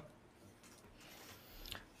 Yeah.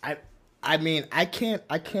 I mean, I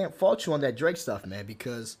can't fault you on that Drake stuff, man,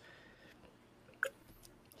 because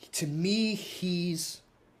to me, he's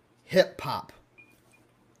hip hop.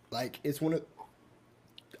 Like, it's one of,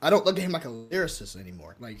 I don't look at him like a lyricist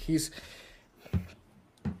anymore. Like, it's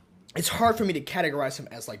hard for me to categorize him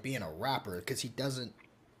as like being a rapper because he doesn't.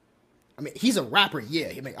 I mean, he's a rapper,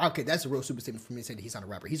 yeah. I mean, okay, that's a real super statement for me to say that he's not a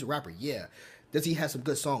rapper. He's a rapper, yeah. Does he have some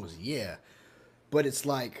good songs? Yeah. But it's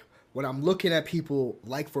like when I'm looking at people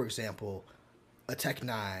like, for example, a Tech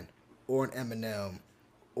Nine or an Eminem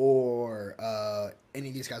or any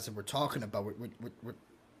of these guys that we're talking about,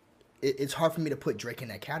 it's hard for me to put Drake in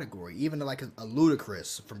that category, even like a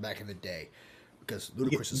Ludacris from back in the day, because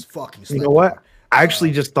Ludacris is fucking. You know what? I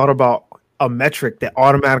actually just thought about a metric that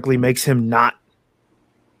automatically makes him not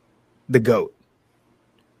the GOAT.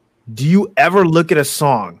 Do you ever look at a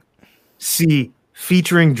song, see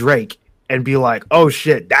featuring Drake, and be like, "Oh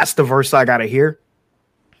shit, that's the verse I gotta hear"?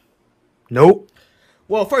 Nope.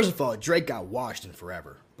 Well, first of all, Drake got washed in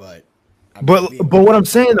Forever, but what I'm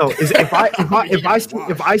saying though is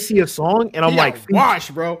if I see a song and I'm like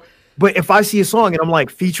washed, bro. But if I see a song and I'm like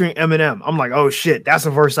featuring Eminem, I'm like, "Oh shit, that's a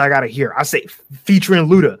verse I gotta hear." I say featuring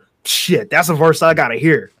Luda, shit, that's a verse I gotta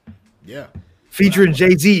hear. Yeah. Featuring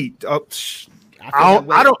Jay-Z, I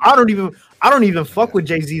don't even fuck with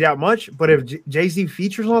Jay-Z that much. But if Jay-Z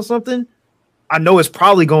features on something, I know it's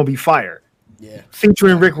probably gonna be fire. Yeah.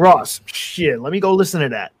 Featuring Rick Ross, shit, let me go listen to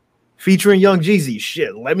that. Featuring Young Jeezy,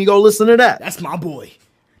 shit, let me go listen to that. That's my boy.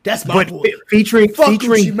 That's my boy. Featuring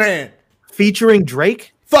Gucci, man. Featuring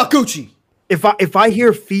Drake. Fuck Gucci. If I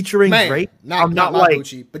hear featuring Drake, I'm not like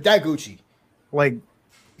Gucci, but that Gucci. Like,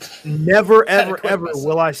 never ever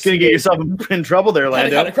will I see. Gonna get yourself in trouble there,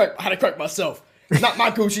 Lando. I had to correct myself. Not my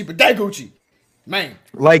Gucci, but that Gucci. Man,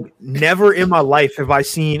 Like, never in my life have I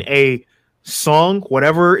seen a song,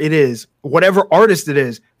 whatever it is, whatever artist it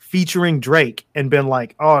is, featuring Drake and been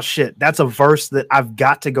like, oh shit, that's a verse that I've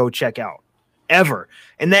got to go check out. Ever.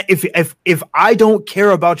 And that if I don't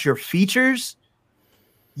care about your features,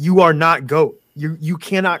 you are not GOAT. You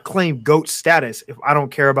cannot claim GOAT status if I don't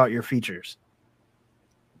care about your features.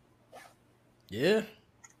 yeah.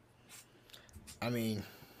 I mean,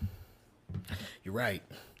 you're right.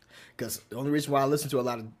 Because the only reason why I listen to a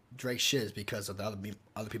lot of Drake shit is because of the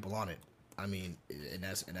other people on it. I mean, and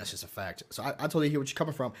that's just a fact. So I totally hear what you're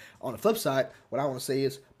coming from. On the flip side, what I want to say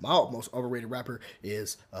is my most overrated rapper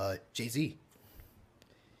is Jay-Z.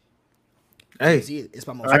 Hey, Jay-Z is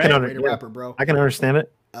my most overrated rapper, bro. I can understand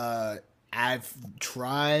it. I've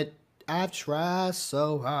tried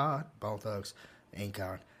so hard. Bone Thugs, ain't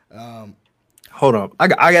kind. Hold up, I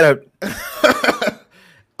gotta.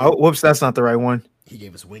 Oh, whoops, that's not the right one. He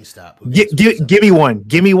gave us Wingstop. Give me one.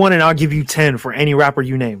 Give me one, and I'll give you 10 for any rapper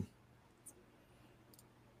you name.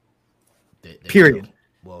 Period.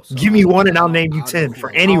 Well, so give me one, and I'll name you 10 for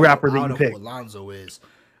any rapper that you pick. Who Alonzo is.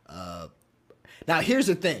 Now, here's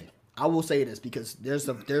the thing. I will say this because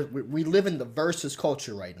we live in the versus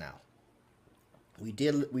culture right now. We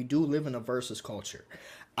do live in a versus culture.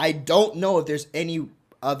 I don't know if there's any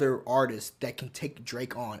other artist that can take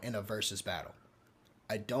Drake on in a versus battle.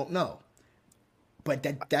 I don't know. But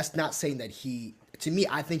that's not saying that to me,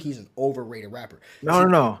 I think he's an overrated rapper.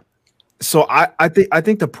 No. So I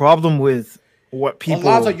think the problem with what people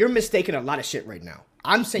Alonzo, you're mistaking a lot of shit right now.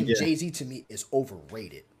 I'm saying Jay-Z to me is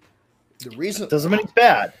overrated. The reason doesn't mean he's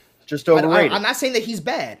bad, just overrated. I'm not saying that he's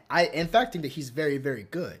bad. I in fact think that he's very, very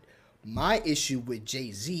good. My issue with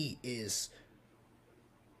Jay-Z is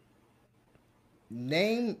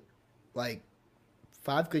name like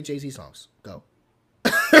 5 good Jay-Z songs. Go.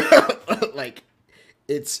 Like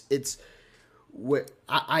it's what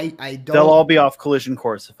I don't. They'll all be off Collision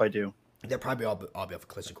Course if I do. They'll probably all be off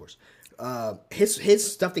Collision Course.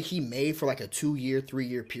 His stuff that he made for like a 2-year,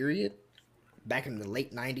 3-year period back in the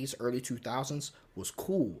late 90s, early 2000s was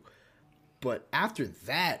cool. But after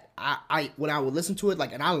that, I when I would listen to it,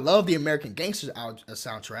 like, and I love the American Gangster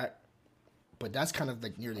soundtrack, but that's kind of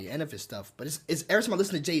like near the end of his stuff. But it's every time I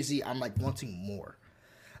listen to Jay-Z, I'm like wanting more.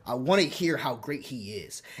 I want to hear how great he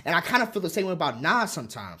is. And I kind of feel the same way about Nas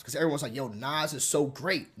sometimes, because everyone's like, yo, Nas is so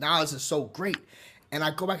great. Nas is so great. And I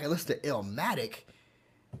go back and listen to Illmatic,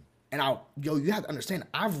 and you have to understand,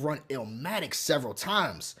 I've run Illmatic several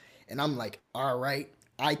times, and I'm like, all right,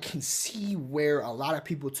 I can see where a lot of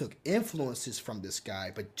people took influences from this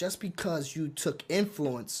guy, but just because you took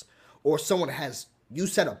influence or someone you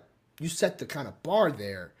set the kind of bar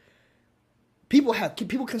there, people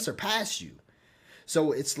can surpass you.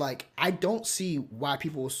 So it's like, I don't see why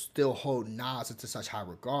people still hold Nas into such high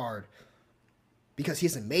regard because he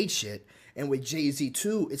hasn't made shit. And with Jay-Z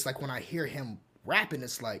too, it's like when I hear him rapping,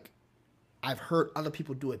 it's like I've heard other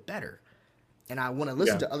people do it better. And I want to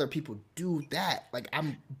listen to other people do that. Like,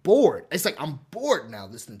 I'm bored. It's like I'm bored now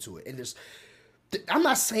listening to it. And I'm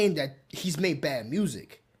not saying that he's made bad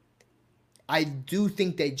music. I do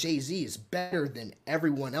think that Jay-Z is better than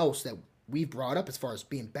everyone else that we've brought up as far as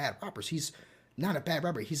being bad rappers. He's not a bad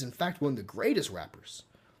rapper. He's, in fact, one of the greatest rappers.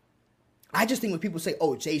 I just think when people say,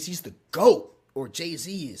 oh, Jay-Z's the GOAT, or Jay-Z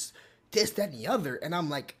is this, that, and the other, and I'm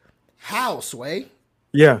like, how, Sway?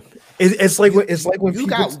 Yeah, it's like when you people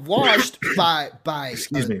got washed by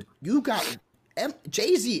excuse me. You got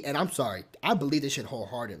Jay-Z, and I'm sorry, I believe this shit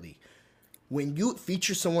wholeheartedly. When you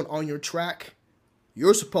feature someone on your track,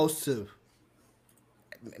 you're supposed to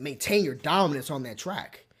maintain your dominance on that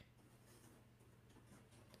track.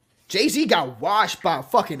 Jay-Z got washed by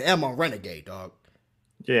fucking M on Renegade, dog.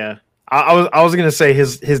 Yeah, I was gonna say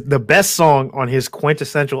the best song on his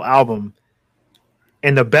quintessential album.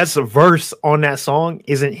 And the best verse on that song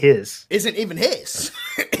isn't his. Isn't even his.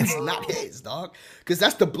 It's not his, dog. Because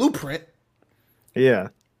that's the blueprint. Yeah.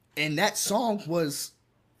 And that song was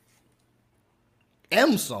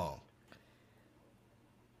M's song.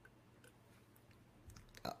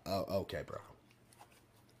 Okay, bro.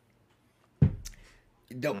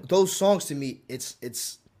 Those songs to me,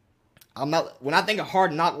 it's. I'm not. When I think of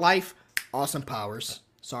Hard Knock Life, Austin Powers.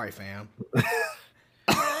 Sorry, fam.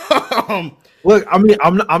 Look, I mean,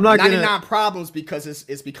 I'm not 99 gonna... Problems because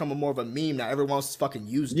it's become more of a meme now. Everyone's fucking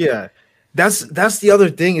using it. Yeah, that's the other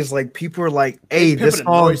thing is like people are like, hey, this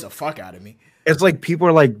song annoys the fuck out of me. It's like people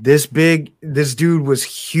are like, this dude was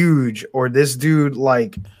huge, or this dude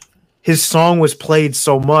like his song was played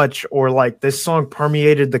so much, or like this song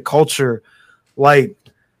permeated the culture. Like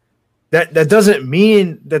that doesn't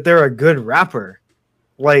mean that they're a good rapper.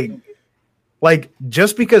 Like like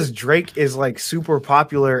just because Drake is like super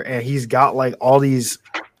popular and he's got like all these,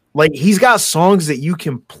 like he's got songs that you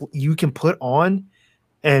can put on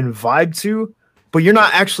and vibe to, but you're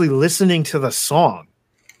not actually listening to the song.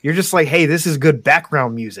 You're just like, hey, this is good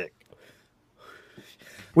background music.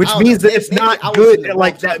 Which means that it's not good.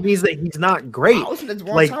 Like that means that he's not great.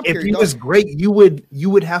 Like if he was great, you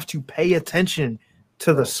would have to pay attention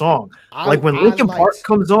to the song. Like when Linkin Park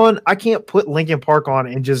comes on, I can't put Linkin Park on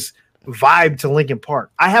and just vibe to Linkin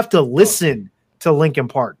Park. I have to listen to Linkin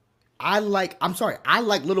Park. I like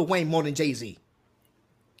Lil Wayne more than Jay-Z.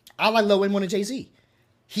 I like Lil Wayne more than Jay-Z.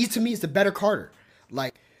 He to me is the better Carter.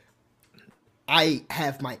 Like I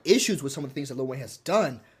have my issues with some of the things that Lil Wayne has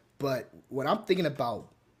done, but when I'm thinking about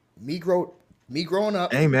me growing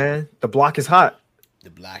up, hey man, the block is hot.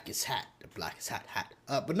 The block is hot. The block is hot.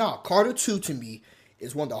 But no, Carter 2 to me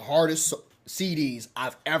is one of the hardest CDs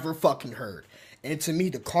I've ever fucking heard. And to me,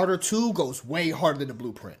 the Carter 2 goes way harder than the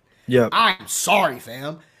Blueprint. Yeah. I'm sorry,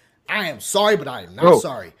 fam. I am sorry, but I am not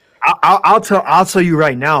sorry. I'll tell you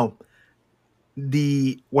right now.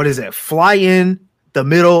 What is it? Fly in, the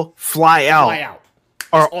middle, fly out. Fly out.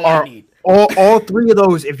 That's all I need. All three of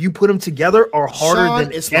those, if you put them together, are harder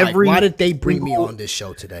than every. Why did they bring me on this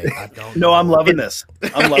show today? I don't know. No, I'm loving this.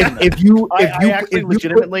 I'm loving this. I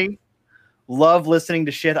legitimately love listening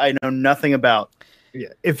to shit I know nothing about. Yeah.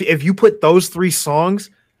 If you put those three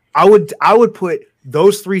songs, I would put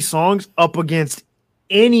those three songs up against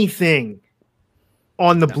anything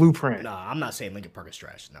on the Blueprint. No, I'm not saying Linkin Park is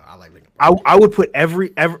trash. No, I like Linkin Park. I would put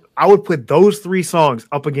I would put those three songs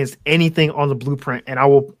up against anything on the Blueprint, and I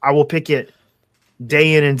will pick it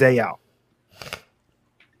day in and day out.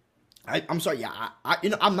 I'm sorry. Yeah,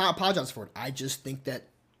 I'm not apologizing for it. I just think that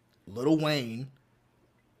Lil Wayne,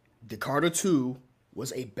 the Carter 2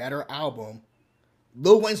 was a better album.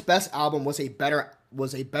 Lil Wayne's best album was a better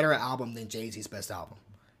album than Jay-Z's best album,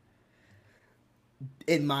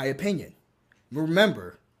 in my opinion.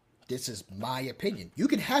 Remember, this is my opinion. You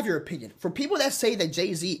can have your opinion. For people that say that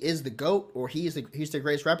Jay-Z is the GOAT or he's the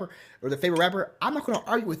greatest rapper or the favorite rapper, I'm not going to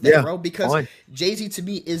argue with that, bro. Because Jay-Z to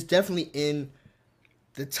me is definitely in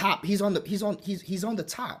the top. He's on the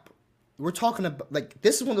top. We're talking about, like,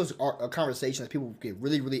 this is one of those conversations that people get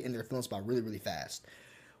really, really in their feelings about really, really fast.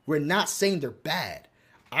 We're not saying they're bad.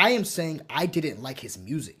 I am saying I didn't like his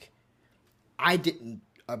music. I didn't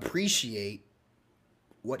appreciate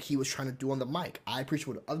what he was trying to do on the mic. I appreciate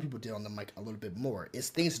what other people did on the mic a little bit more. It's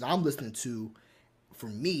things that I'm listening to, for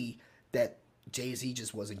me, that Jay-Z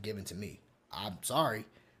just wasn't giving to me. I'm sorry.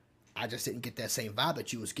 I just didn't get that same vibe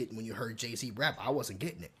that you was getting when you heard Jay-Z rap. I wasn't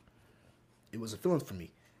getting it. It was a feeling for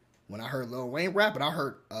me. When I heard Lil Wayne rap and I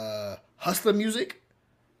heard Hustler music,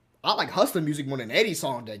 I like Hustler music more than any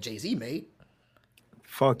song that Jay-Z made.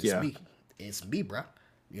 Fuck yeah. It's me, bro.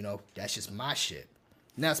 You know, that's just my shit.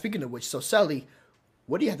 Now, speaking of which, so Sully,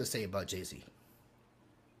 what do you have to say about Jay-Z?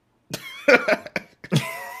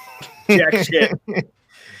 Jack shit.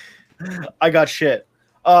 I got shit.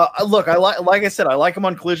 Look, like I said, I like him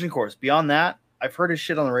on Collision Course. Beyond that, I've heard his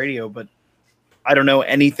shit on the radio, but I don't know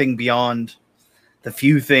anything beyond the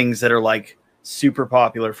few things that are like super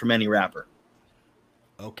popular from any rapper.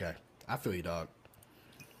 Okay, I feel you, dog.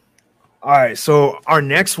 All right, so our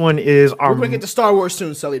next one is we're gonna get to Star Wars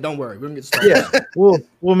soon, Sully. Don't worry, we're gonna get to Star Wars. Yeah,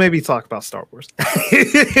 we'll maybe talk about Star Wars.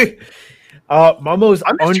 My most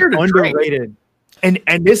underrated, and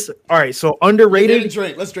this. All right, so underrated.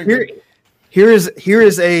 Let's drink.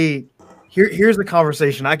 Here's a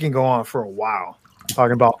conversation I can go on for a while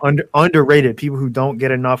talking about underrated people who don't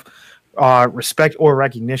get enough respect or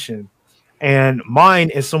recognition, and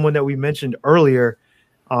mine is someone that we mentioned earlier,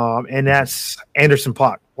 and that's Anderson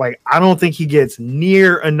 .Paak. Like, I don't think he gets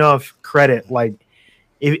near enough credit. Like,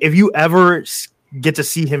 if you ever get to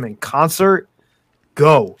see him in concert,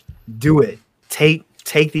 go do it. Take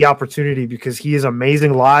the opportunity because he is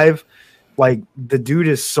amazing live. Like, the dude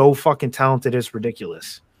is so fucking talented, it's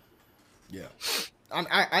ridiculous. Yeah,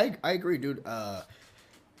 I agree, dude. I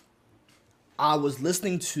was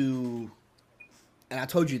listening to, and I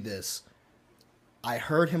told you this. I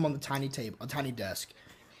heard him on the tiny desk.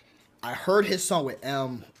 I heard his song with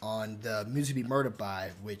M on the Music Be Murdered By,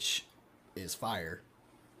 which is fire.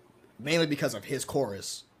 Mainly because of his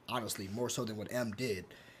chorus, honestly, more so than what M did.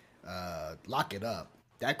 Lock It Up.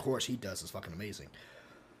 That chorus he does is fucking amazing.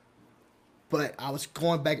 But I was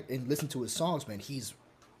going back and listening to his songs, man. He's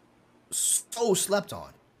so slept on.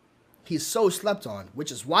 He's so slept on,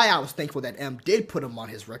 which is why I was thankful that M did put him on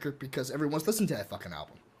his record, because everyone's listening to that fucking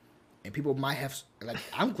album. And people might have, like,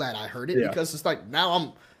 I'm glad I heard it, because it's like, now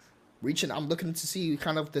I'm looking to see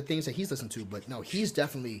kind of the things that he's listened to. But no, he's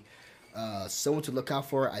definitely someone to look out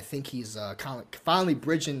for. I think he's finally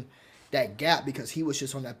bridging that gap because he was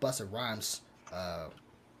just on that Busta Rhymes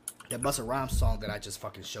song that I just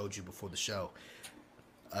fucking showed you before the show.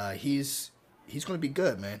 He's gonna be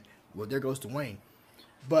good, man. Well, there goes Dwayne.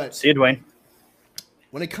 But see you, Dwayne.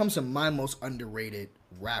 When it comes to my most underrated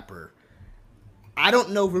rapper, I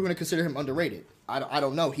don't know if we're gonna consider him underrated. I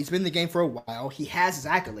don't know. He's been in the game for a while. He has his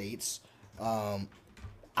accolades.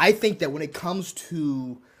 I think that when it comes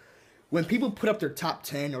to when people put up their top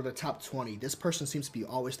 10 or their top 20, this person seems to be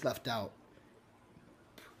always left out.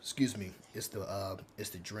 Excuse me. It's the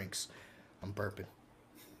drinks. I'm burping.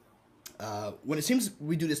 When it seems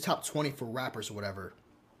we do this top 20 for rappers or whatever,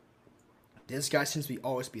 this guy seems to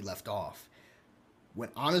always be left off. When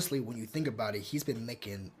honestly, when you think about it, he's been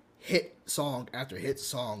making hit song after hit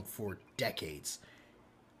song for decades.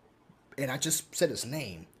 And I just said his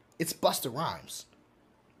name. It's Busta Rhymes.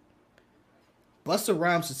 Busta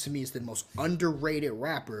Rhymes, to me, is the most underrated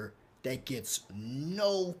rapper that gets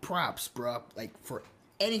no props, bro. Like, for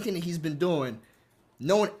anything that he's been doing,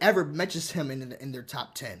 no one ever mentions him in their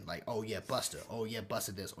top 10. Like, oh, yeah, Busta. Oh, yeah,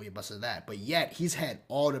 Busta this. Oh, yeah, Busta that. But yet, he's had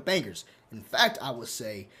all the bangers. In fact, I would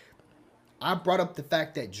say, I brought up the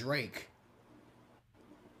fact that Drake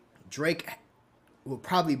will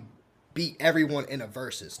probably beat everyone in a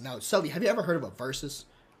versus. Now, Sully, have you ever heard of a versus?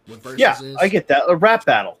 What versus is? I get that. A rap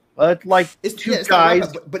battle. It's two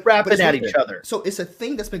guys rapping at each other. So it's a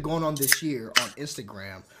thing that's been going on this year on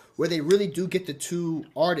Instagram where they really do get the two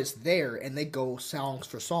artists there and they go song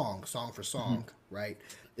for song, right?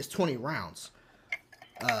 It's 20 rounds.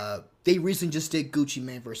 They recently just did Gucci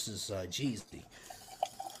Mane versus Jeezy.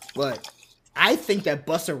 But I think that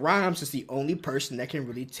Busta Rhymes is the only person that can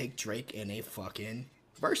really take Drake in a fucking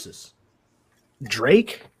versus.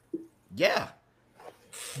 Drake? Yeah.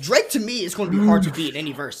 Drake, to me, is going to be hard to beat in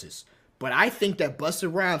any verses. But I think that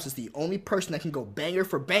Busta Rhymes is the only person that can go banger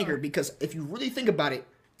for banger because if you really think about it,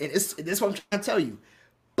 and this is what I'm trying to tell you,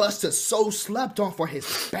 Busta's so slept on for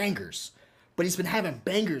his bangers. But he's been having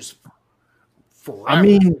bangers forever.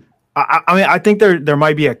 I think there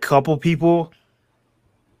might be a couple people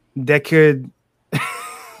that could.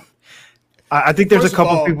 I think there's a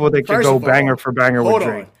couple people that could go banger for banger with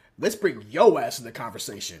Drake. Let's bring your ass in the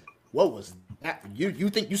conversation. What was that? You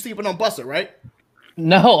think you sleeping on Busta, right?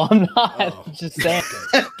 No, I'm not. Just saying.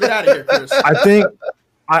 Get out of here, Chris.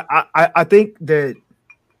 I think that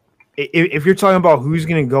if you're talking about who's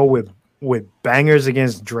gonna go with bangers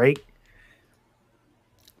against Drake,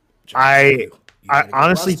 I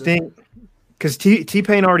honestly think because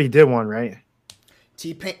T-Pain already did one, right?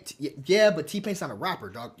 T-Pain, yeah, but T-Pain's not a rapper,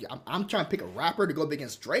 dog. I'm trying to pick a rapper to go up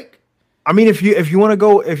against Drake. I mean, if you want to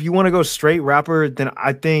go straight rapper, then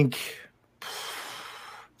I think,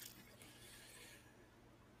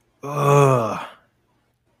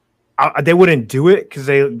 they wouldn't do it because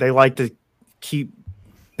they like to keep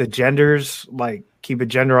the genders, like keep it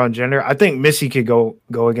gender on gender. I think Missy could go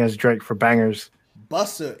against Drake for bangers.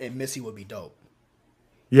 Busta and Missy would be dope.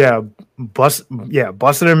 Yeah,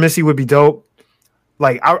 Busta and Missy would be dope.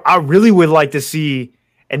 Like I really would like to see,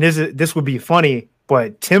 and this would be funny.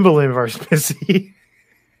 But Timbaland versus Missy,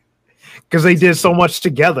 because they did so much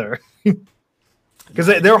together. Because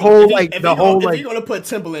their whole if you're gonna put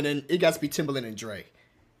Timbaland in, it got to be Timbaland and Drake.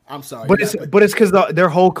 I'm sorry, but it's because their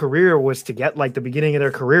whole career was to get like the beginning of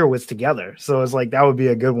their career was together. So it's like that would be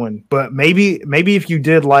a good one. But maybe if you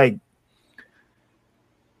did like,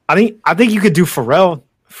 I think you could do Pharrell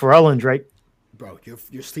and Drake. Bro,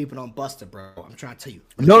 you're sleeping on Busta, bro. I'm trying to tell you.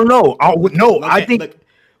 No.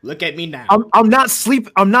 Look at me now. I'm not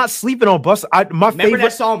sleeping on Busta. Remember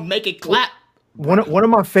that song "Make It Clap"? One of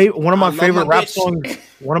my favorite rap songs.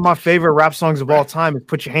 One of my favorite rap songs of all time is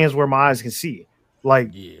 "Put Your Hands Where My Eyes Can See."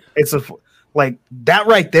 It's that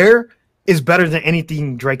right there is better than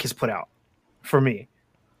anything Drake has put out for me.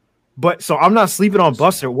 But so I'm not sleeping on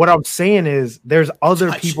Busta. What I'm saying is there's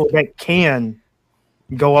other people that can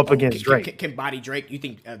go up against Drake. Can body Drake? You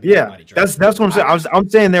think? Yeah, body Drake. that's what I'm saying. I'm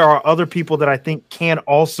saying there are other people that I think can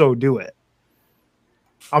also do it.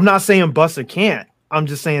 I'm not saying Busta can't. I'm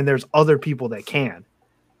just saying there's other people that can.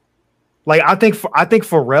 Like I think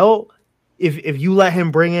Pharrell, if you let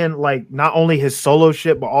him bring in like not only his solo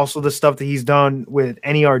shit but also the stuff that he's done with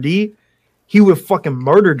NERD, he would fucking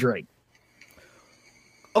murder Drake.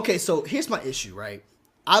 Okay, so here's my issue, right?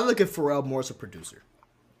 I look at Pharrell more as a producer.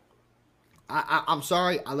 I'm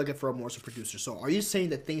sorry, I look at Pharrell more as a producer. So are you saying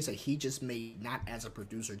the things that he just made, not as a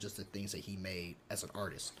producer, just the things that he made as an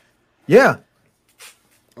artist? Yeah.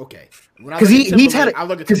 Okay. Because he's had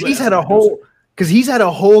a because he's had a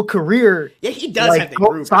whole career. Yeah, he does like have the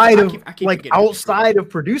group. outside of I keep like forgetting outside of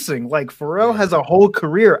producing. Like Pharrell has a whole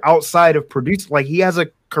career outside of producing. Like he has a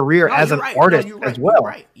career as an artist as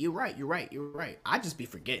well. You're right. I just be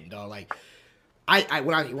forgetting, dog. Like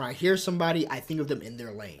when I hear somebody, I think of them in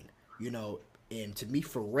their lane, you know. And to me,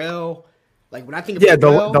 Pharrell, like when I think of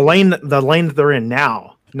Pharrell, the lane that they're in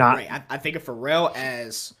now. Not right. I think of Pharrell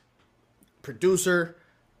as producer.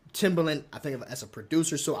 Timbaland, I think of it as a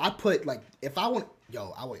producer. So I put like if I want,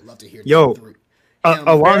 I would love to hear.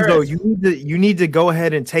 Alonzo, you need to go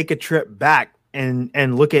ahead and take a trip back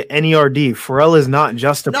and look at NERD. Pharrell is not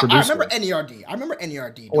just a producer. I remember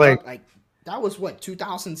NERD. Like that was what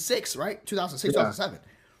 2006, right? 2006, 2007.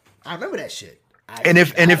 I remember that shit. And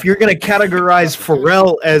if you're gonna categorize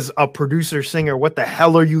Pharrell as a producer singer, what the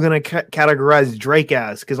hell are you gonna categorize Drake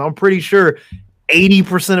as? Because I'm pretty sure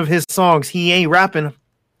 80% of his songs he ain't rapping.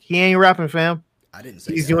 He ain't rapping, fam. I didn't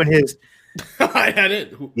say he's doing his. I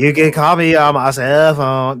didn't. You can call me on my cell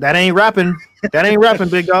phone. That ain't rapping. That ain't rapping,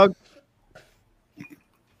 big dog.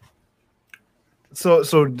 So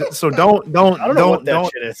don't I don't know what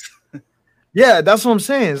that shit is. Yeah, that's what I'm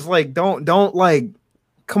saying. It's like don't like.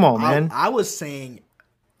 Come on, man. I was saying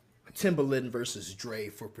Timbaland versus Dre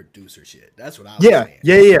for producer shit. That's what I was saying.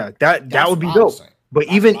 Yeah. That would be dope. But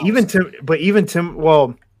even Tim.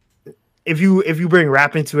 Well, if you bring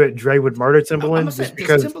rap into it, Dre would murder Timbaland just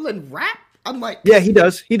because Timbaland rap. I'm like, yeah, he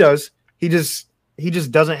does. He just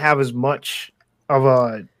doesn't have as much of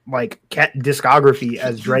a discography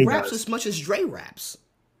as Dre raps does. As much as Dre raps.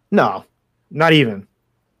 No, not even.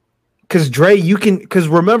 Because Dre, because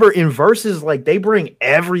remember in verses, like they bring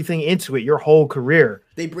everything into it. Your whole career,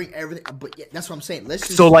 they bring everything. But yeah, that's what I'm saying.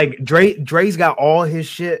 So like Dre's got all his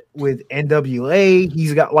shit with NWA.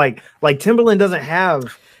 He's got like Timbaland doesn't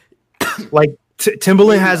have like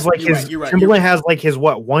Timbaland has like Timbaland has like his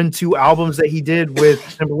 1-2 albums that he did with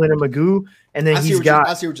Timbaland and Magoo, and then he's got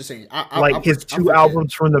I see what you're saying. His 2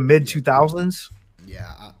 albums from the mid 2000s.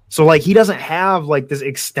 Yeah. So like he doesn't have like this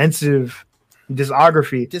extensive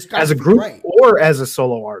discography as a group or as a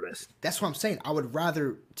solo artist. That's what I'm saying. I would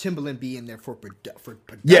rather Timbaland be in there for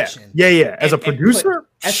production. Yeah. As a producer,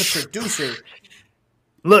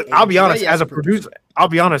 look, I'll be honest. As a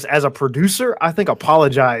producer, I think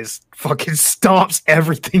Apologize fucking stomps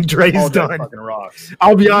everything Dre's done. Fucking rocks.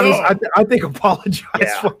 I'll be honest. I think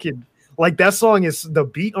Apologize fucking like that song is the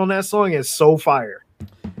beat on that song is so fire.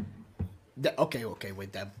 Okay,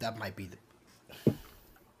 wait, that might be the.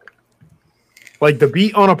 Like the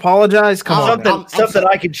beat on Apologize, something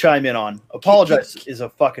I can chime in on. Apologize is a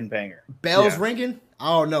fucking banger. Bells ringing? I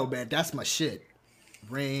don't know, man. That's my shit.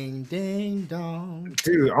 Ring ding dong.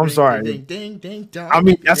 Dude, I'm sorry. Ding ding ding dong. I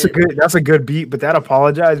mean, that's a good beat, but that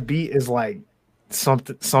Apologize beat is like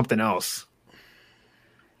something else.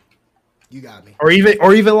 You got me. Or even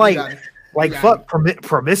like fuck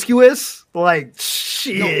Promiscuous. Like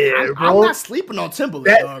shit, bro. I'm not sleeping on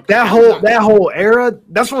Timbaland. That whole era.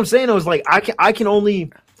 That's what I'm saying. It was like I can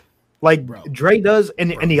only like Dre does,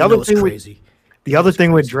 and the other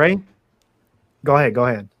thing with Dre. Go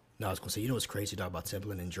ahead. No, I was gonna say, you know what's crazy dog about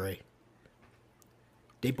Timbaland and Dre?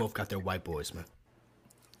 They both got their white boys, man.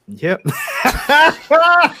 Yep. You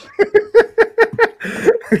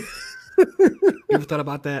ever thought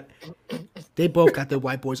about that? They both got their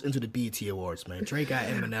white boys into the BET Awards, man. Dre got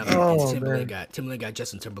Eminem, and Timbaland got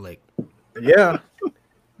Justin Timberlake. Yeah.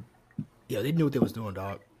 Yeah, they knew what they was doing,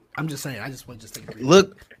 dog. I'm just saying. I just want to take a break.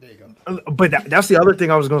 Look, there you go. But that's the other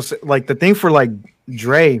thing I was gonna say. Like the thing for like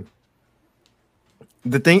Dre.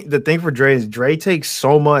 The thing for Dre is Dre takes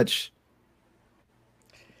so much.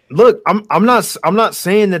 Look, I'm not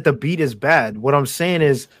saying that the beat is bad. What I'm saying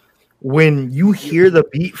is when you hear the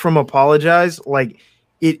beat from Apologize, like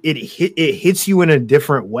it hits you in a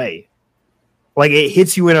different way. Like it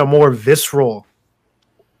hits you in a more visceral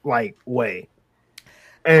like way.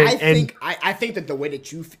 And I think that the way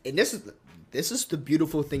that you and this is the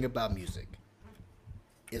beautiful thing about music.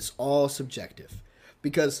 It's all subjective.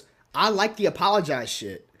 Because I like the Apologize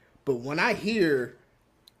shit, but when I hear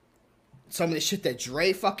some of the shit that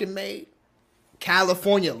Dre fucking made,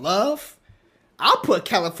 California Love, I'll put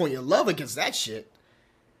California Love against that shit.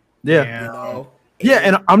 Yeah. You know?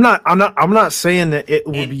 And I'm not saying that it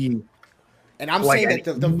would be. And I'm saying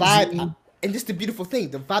that the vibe, and this is the beautiful thing,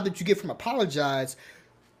 the vibe that you get from Apologize,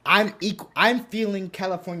 I'm feeling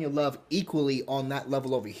California Love equally on that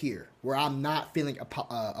level over here, where I'm not feeling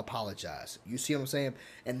Apologize. You see what I'm saying?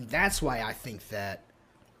 And that's why I think that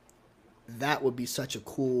would be such a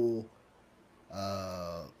cool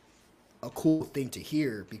thing to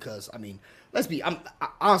hear. Because I mean,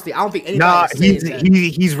 honestly, I don't think anybody. Nah,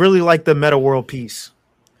 he's really like the Meta World Peace.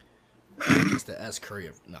 It's the S Curry.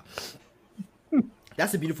 No,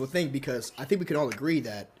 that's a beautiful thing because I think we can all agree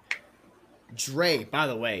that Dre. By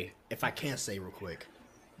the way, if I can say real quick,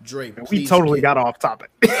 Dre, We totally got off topic.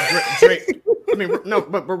 Dre. I mean, no,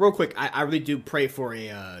 but real quick, I really do pray for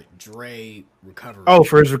a Dre recovery. Oh,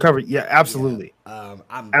 for his recovery, yeah, absolutely. Yeah.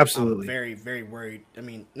 I'm very, very worried. I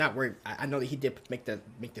mean, not worried. I know that he did make the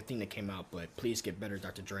thing that came out, but please get better,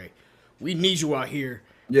 Dr. Dre. We need you out here.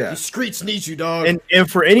 Yeah, the streets need you, dog. And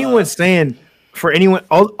for anyone for anyone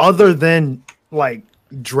other than like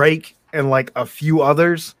Drake and like a few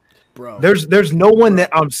others, bro, there's no one that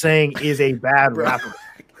I'm saying is a bad rapper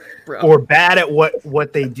or bad at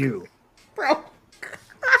what they do. Bro.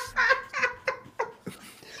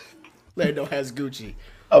 Lando has Gucci.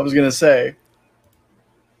 I was gonna say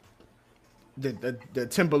the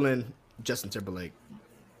Timberland Justin Timberlake.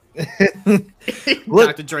 Look,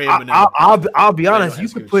 Dr. Dre Eminem. I'll be honest.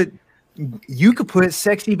 Lando You could put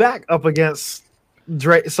 "Sexy Back" up against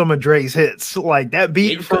Dre, some of Dre's hits, like that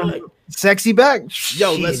beat from "Sexy Back." Yo,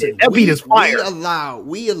 shit, listen, that beat is fire.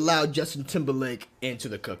 We allow Justin Timberlake into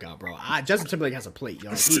the cookout, bro. Justin Timberlake has a plate,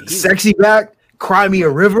 yo. Sexy Back, Cry Me a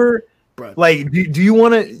River, bro. Like, do you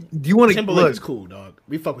want to Timberlake look, is cool, dog.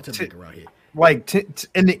 We fuck with Timberlake around here. Like,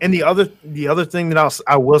 and the other thing that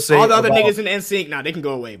I will say, all the other niggas in NSYNC, nah, they can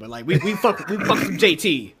go away. But like, we fuck with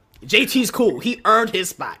JT. JT's cool. He earned his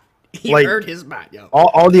spot. He earned his spot, yo.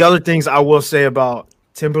 All the other things I will say about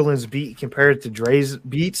Timberland's beat compared to Dre's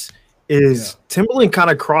beats is Timberland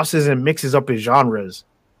kind of crosses and mixes up his genres.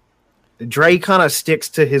 Dre kind of sticks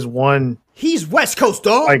to his one. He's West Coast,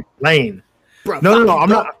 dog. Like lane. Bro, no, I'm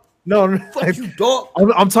not. No, fuck you, dog.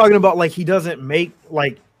 I'm talking about like he doesn't make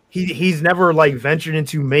like he's never like ventured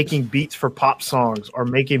into making beats for pop songs or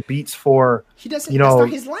making beats for he doesn't. That's not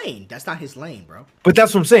his lane. That's not his lane, bro. But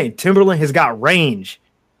that's what I'm saying. Timberland has got range.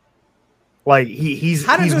 Like he's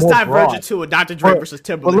how does this diverge into a Dr. Dre versus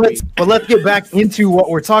Timberland? But let's get back into what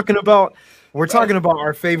we're talking about. We're talking about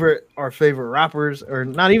our favorite rappers, or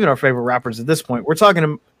not even our favorite rappers at this point. We're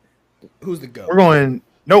talking. Who's the GOAT?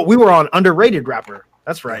 We were on underrated rapper.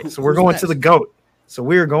 That's right. So we're going next? to the GOAT. So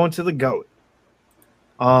we're going to the GOAT.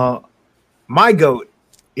 My GOAT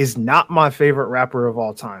is not my favorite rapper of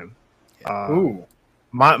all time.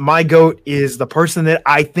 My GOAT is the person that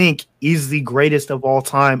I think is the greatest of all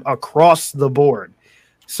time across the board.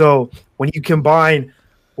 So when you combine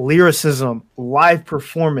lyricism, live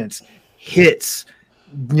performance, hits,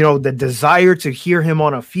 the desire to hear him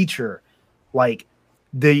on a feature, like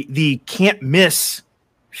the can't miss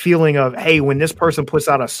feeling of, hey, when this person puts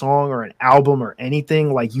out a song or an album or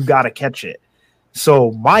anything, like you got to catch it.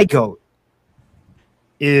 So my GOAT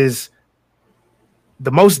is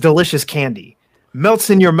the most delicious candy. Melts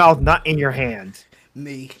in your mouth, not in your hand.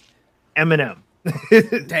 Me. Eminem.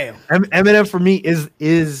 Damn. Eminem for me is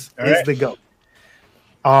the GOAT.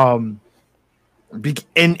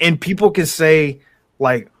 And people can say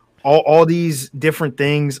like all these different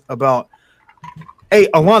things about, hey,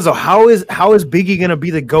 Alonzo, how is Biggie gonna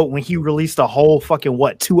be the GOAT when he released a whole fucking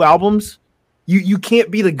 2 albums? You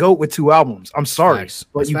can't be the GOAT with 2 albums. I'm sorry,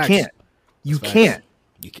 but you can't. You can't.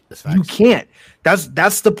 You can't.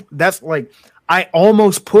 That's like I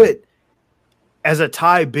almost put as a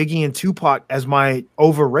tie Biggie and Tupac as my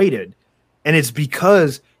overrated, and it's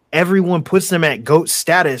because everyone puts them at GOAT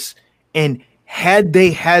status, and had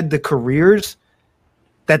they had the careers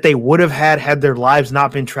that they would have had their lives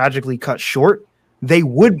not been tragically cut short, they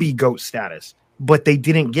would be GOAT status, but they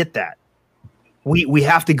didn't get that. We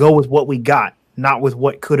have to go with what we got, not with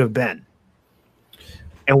what could have been.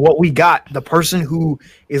 And what we got, the person who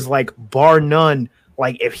is like bar none,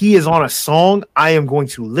 like if he is on a song, I am going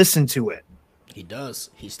to listen to it. He does.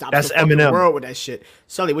 He stops That's the fucking Eminem. world with that shit.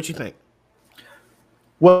 Sully, what you think?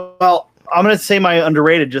 Well, I'm going to say my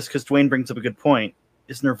underrated just because Dwayne brings up a good point,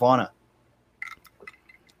 is Nirvana.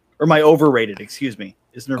 Or my overrated, excuse me,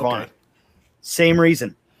 is Nirvana. Okay. Same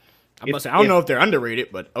reason. I don't know if they're underrated,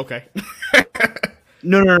 but okay.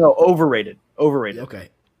 No, overrated. Overrated. Okay.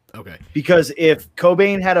 Because if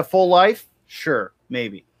Cobain had a full life, sure,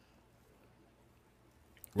 maybe.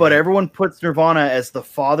 But everyone puts Nirvana as the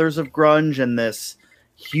fathers of grunge and this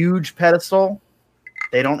huge pedestal.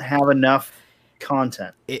 They don't have enough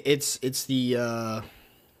content. It's the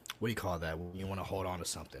what do you call that when you want to hold on to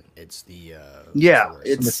something? It's the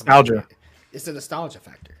it's nostalgia. It's the nostalgia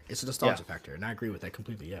factor. It's a nostalgia factor, and I agree with that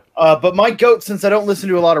completely. Yeah. But my GOAT, since I don't listen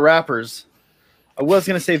to a lot of rappers, I was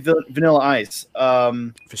gonna say Vanilla Ice.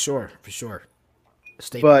 For sure.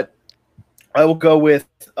 But I will go with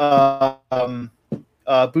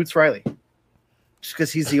Boots Riley, just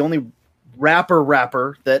because he's the only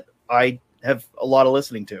rapper that I have a lot of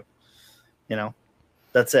listening to.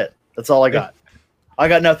 That's it. That's all I got. I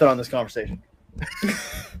got nothing on this conversation.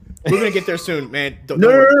 We're gonna get there soon, man.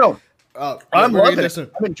 No. I'm we're gonna loving get it. there soon.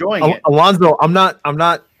 I'm enjoying it. Alonzo, I'm not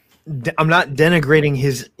denigrating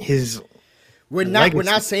his. We're legacy.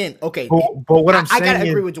 not saying okay. But what I'm saying, I gotta is,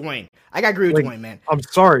 agree with Dwayne. I gotta agree with Dwayne, man. I'm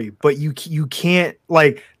sorry, but you can't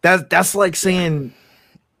like that. That's like saying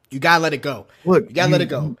you gotta let it go. Look, you gotta let it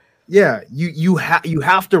go. Yeah, you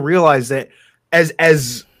have to realize that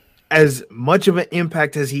as much of an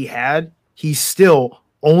impact as he had, he still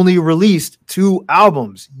only released 2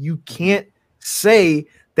 albums. You can't say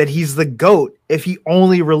that he's the GOAT if he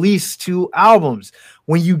only released 2 albums.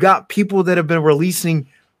 When you got people that have been releasing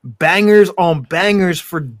bangers on bangers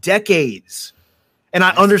for decades. And I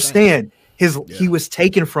understand he was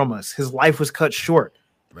taken from us. His life was cut short.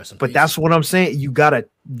 But that's what I'm saying. You gotta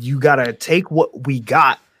take what we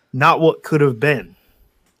got, not what could have been.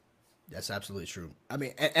 That's absolutely true. I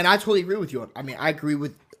mean, and I totally agree with you. I mean, I agree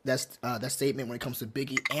with that statement when it comes to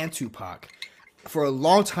Biggie and Tupac. For a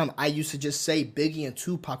long time, I used to just say Biggie and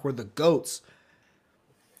Tupac were the GOATs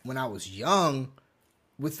when I was young,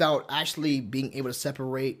 without actually being able to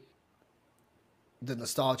separate the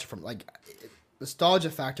nostalgia from nostalgia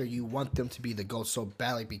factor. You want them to be the GOATs so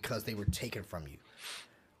badly because they were taken from you.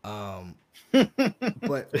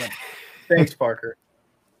 But Thanks, Parker.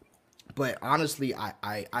 But honestly,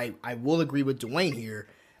 I will agree with Dwayne here,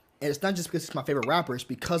 and it's not just because he's my favorite rapper; it's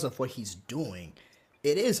because of what he's doing.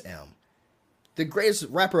 It is M, the greatest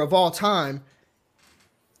rapper of all time.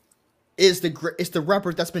 It's the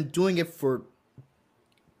rapper that's been doing it for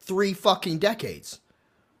 3 fucking decades,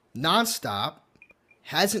 nonstop.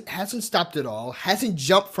 Hasn't stopped at all. Hasn't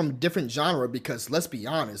jumped from different genre, because let's be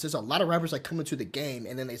honest, there's a lot of rappers that come into the game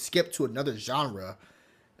and then they skip to another genre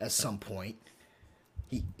at some point.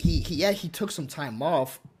 He took some time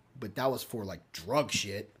off, but that was for like drug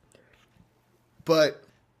shit. But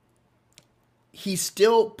he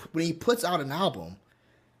still, when he puts out an album,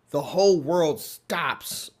 the whole world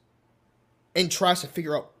stops and tries to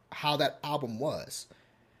figure out how that album was.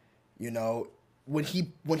 You know, when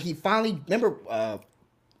he finally, remember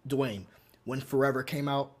Dwayne, when Forever came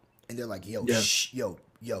out and they're like, yo,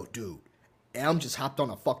 dude, M just hopped on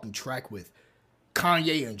a fucking track with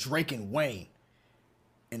Kanye and Drake and Wayne.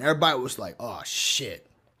 And everybody was like, oh shit,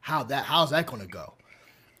 how's that gonna go?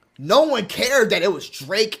 No one cared that it was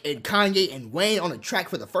Drake and Kanye and Wayne on the track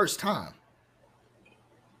for the first time.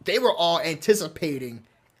 They were all anticipating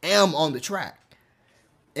M on the track.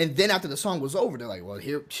 And then after the song was over, they're like, well,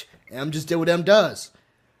 here, M just did what M does.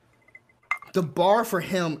 The bar for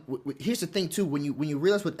him, here's the thing too, when you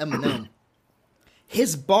realize with Eminem,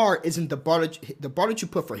 his bar isn't the bar that you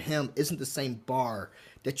put for him isn't the same bar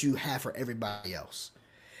that you have for everybody else.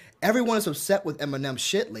 Everyone is upset with Eminem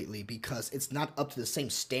shit lately because it's not up to the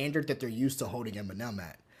same standard that they're used to holding Eminem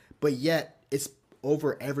at. But yet, it's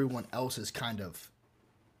over everyone else's kind of...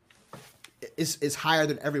 It's higher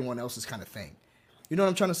than everyone else's kind of thing. You know what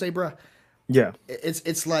I'm trying to say, bruh? Yeah.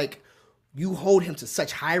 It's like you hold him to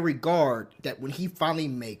such high regard that when he finally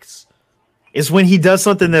makes... It's when he does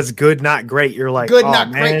something that's good, not great. You're like, good, oh,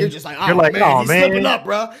 not man. great. You're just like, oh, you're like, man, oh, he's man. slipping up,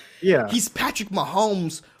 bruh. Yeah. He's Patrick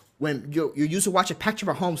Mahomes... When you're used to watching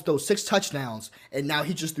Patrick Mahomes throw 6 touchdowns, and now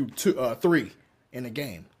he just threw 3 in a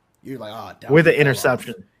game. You're like, oh, with an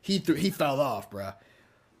interception. He fell off, bro.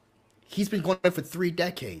 He's been going there for 3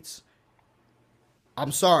 decades.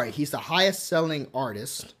 I'm sorry, he's the highest selling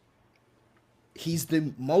artist. He's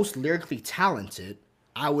the most lyrically talented.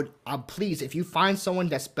 I'm pleased if you find someone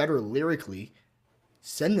that's better lyrically,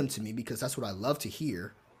 send them to me because that's what I love to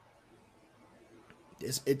hear.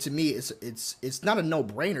 To me, it's not a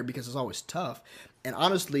no-brainer because it's always tough. And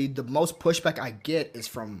honestly, the most pushback I get is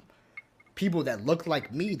from people that look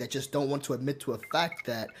like me that just don't want to admit to a fact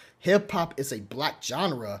that hip-hop is a black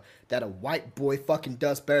genre that a white boy fucking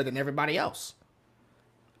does better than everybody else.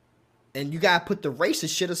 And you gotta put the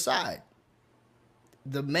racist shit aside.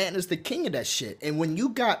 The man is the king of that shit. And when you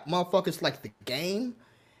got motherfuckers like The Game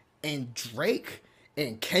and Drake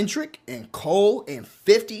and Kendrick and Cole and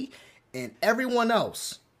 50... and everyone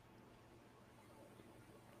else,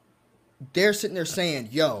 they're sitting there saying,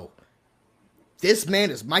 yo, this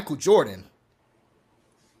man is Michael Jordan.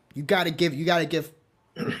 You gotta give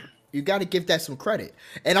that some credit.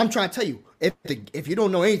 And I'm trying to tell you, if you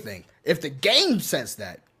don't know anything, if The Game says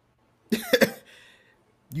that,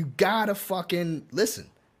 you gotta fucking listen.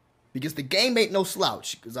 Because The Game ain't no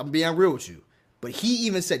slouch, because I'm being real with you. But he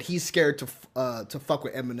even said he's scared to fuck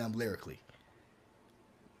with Eminem lyrically.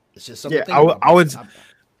 It's just something. Yeah,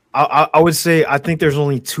 I would say I think there's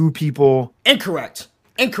only 2 people. Incorrect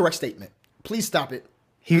statement. Please stop it.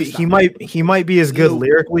 He might be as good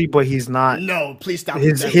lyrically, but he's not. No, please stop.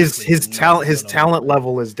 His talent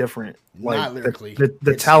level is different. Like not lyrically.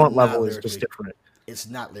 The talent level is just different. It's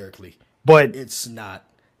not lyrically. But it's not.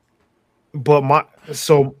 But my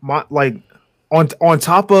like on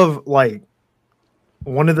top of like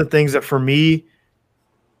one of the things that for me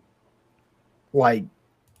like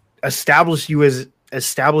establishes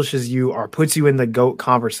you or puts you in the GOAT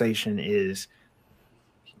conversation is,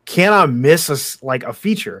 can I miss a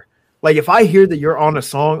feature? Like if I hear that you're on a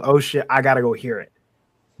song, oh shit, I gotta go hear it.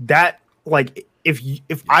 That like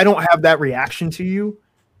if I don't have that reaction to you,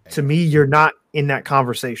 to me, you're not in that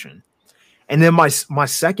conversation. And then my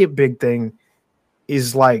second big thing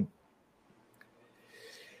is like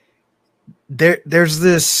there's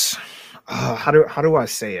this how do I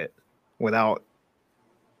say it without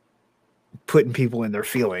putting people in their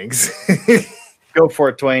feelings? Go for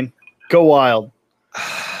it, Twain. Go wild.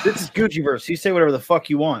 This is Gucciverse. You say whatever the fuck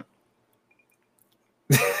you want.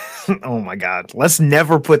 Oh my God. Let's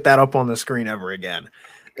never put that up on the screen ever again.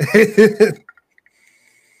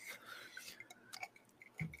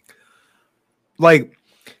 Like,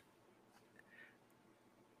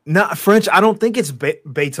 not French. I don't think it's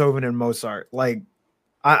Beethoven and Mozart. Like,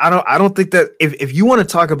 I don't think that if you want to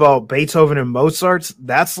talk about Beethoven and Mozart's,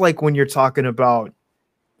 that's like when you're talking about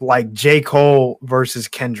like J. Cole versus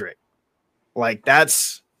Kendrick. Like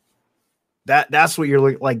that's what you're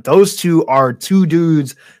looking like. Those two are two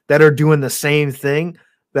dudes that are doing the same thing,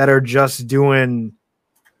 that are just doing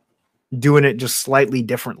it just slightly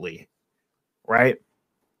differently, right?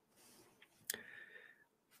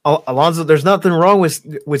 Alonzo, there's nothing wrong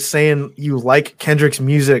with saying you like Kendrick's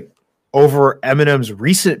music over Eminem's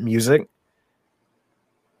recent music,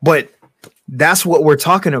 but that's what we're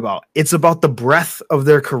talking about. It's about the breadth of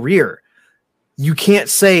their career. You can't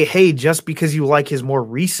say, hey, just because you like his more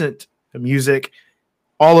recent music,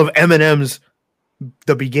 all of Eminem's,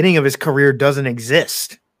 the beginning of his career doesn't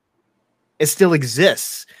exist. It still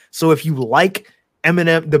exists. So if you like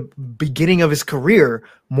Eminem, the beginning of his career,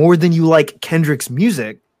 more than you like Kendrick's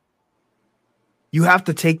music, you have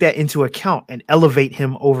to take that into account and elevate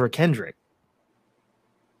him over Kendrick.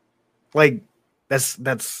 Like that's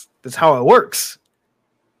how it works.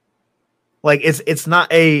 Like it's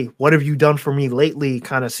not a what have you done for me lately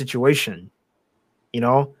kind of situation, you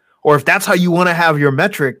know? Or if that's how you want to have your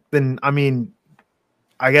metric, then I mean,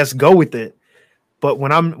 I guess go with it. But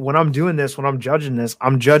when I'm doing this, when I'm judging this,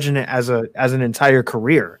 I'm judging it as an entire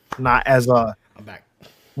career, not as a I'm back.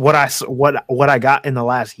 What I got in the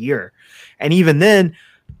last year. And even then,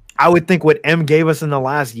 I would think what M gave us in the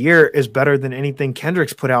last year is better than anything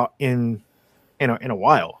Kendrick's put out in a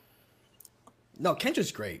while. No, Kendrick's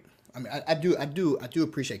great. I mean, I do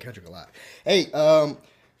appreciate Kendrick a lot. Hey,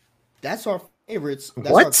 that's our favorites.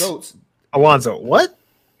 That's our GOATs. Alonzo, what?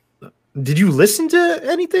 Did you listen to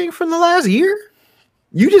anything from the last year?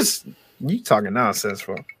 You talking nonsense,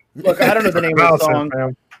 bro. Look, I don't know the name of the song.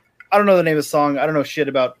 I don't know the name of the song. I don't know shit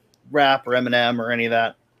about rap or Eminem or any of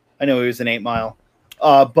that. I know he was in 8 Mile.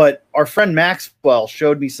 But our friend Maxwell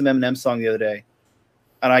showed me some Eminem song the other day.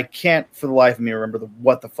 And I can't for the life of me remember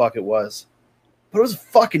what the fuck it was. But it was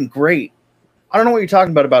fucking great. I don't know what you're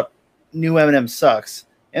talking about new Eminem sucks.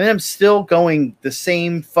 Eminem's still going the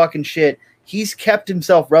same fucking shit. He's kept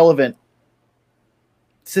himself relevant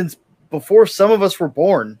since before some of us were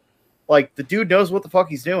born. Like, the dude knows what the fuck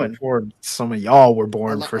he's doing. Before some of y'all were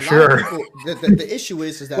born, for sure. People, the issue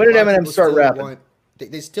is that when did Eminem start rapping?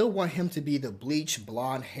 They still want him to be the bleach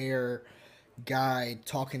blonde hair guy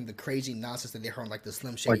talking the crazy nonsense that they heard on like the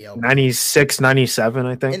Slim Shady album. 96, 97,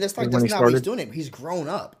 I think. And that's not what he's doing. He's grown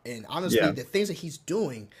up. And honestly, the things that he's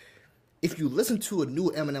doing, if you listen to a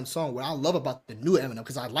new Eminem song, what I love about the new Eminem,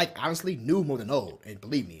 because I like, honestly, new more than old. And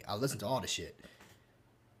believe me, I listen to all the shit.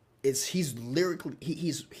 He's lyrically,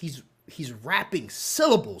 he's rapping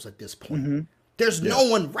syllables at this point. Mm-hmm. There's no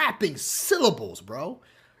one rapping syllables, bro.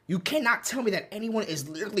 You cannot tell me that anyone is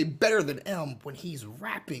lyrically better than M when he's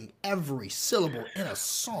rapping every syllable in a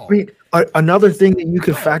song. I mean, another thing that you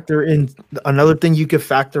could factor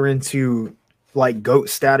into like GOAT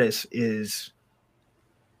status is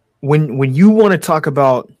when you want to talk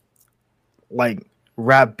about like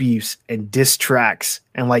rap beefs and diss tracks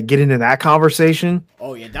and like get into that conversation.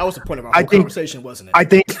 Oh yeah, that was the point of our whole conversation, wasn't it? I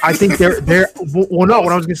think there well no,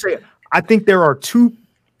 what I was gonna say, I think there are two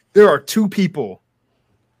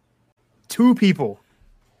people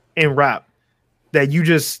in rap that you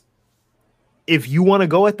just, if you want to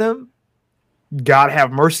go at them, God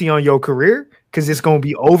have mercy on your career, because it's gonna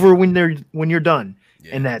be over when you're done.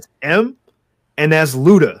 Yeah. And that's M and that's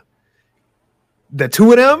Luda. The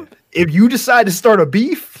two of them, if you decide to start a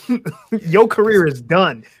beef, Your career is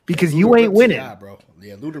done because you Luda ain't ripped winning. T.I., bro.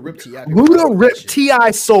 Yeah, Luda ripped T.I. Luda ripped T.I.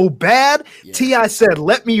 so bad. Yeah. T.I. said,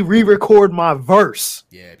 "Let me re-record my verse."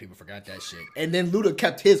 Yeah, people forgot that shit. And then Luda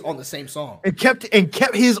kept his on the same song. And kept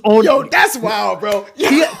his own. Yo, that's wild, bro.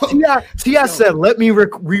 T.I. said, "Let me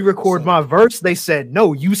re-record my verse." They said,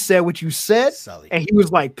 "No, you said what you said." Sully. And he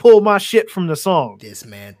was like, "Pull my shit from the song." This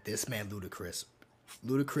man, Ludacris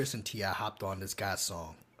and T.I. hopped on this guy's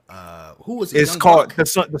song. Who was it? It's called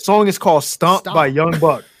the song is called "Stomp" by Young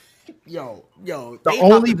Buck. Yo, the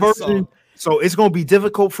only version. So it's gonna be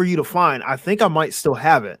difficult for you to find. I think I might still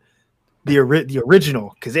have it, the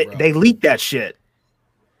original, because they leaked that shit.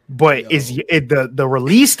 But the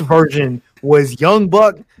released version was Young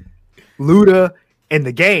Buck, Luda, and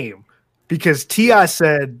The Game, because T.I.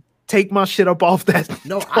 said, "Take my shit up off that."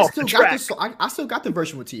 No, I still got this. I still got the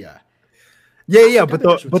version with T.I. Yeah, but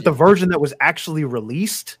the version that was actually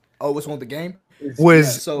released. Oh, which one? The Game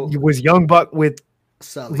was Young Buck with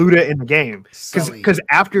Sully. Luda in The Game, because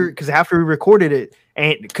after we recorded it,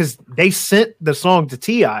 and because they sent the song to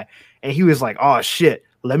T.I. and he was like, "Oh shit,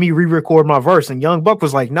 let me re-record my verse," and Young Buck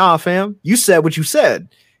was like, "Nah, fam, you said what you said,"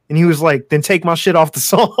 and he was like, "Then take my shit off the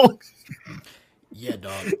song." Yeah,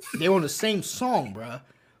 dog, they were on the same song, bruh.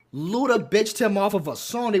 Luda bitched him off of a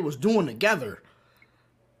song they was doing together.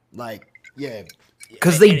 Like, yeah.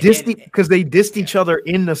 Because they dissed each other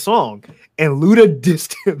in the song, and Luda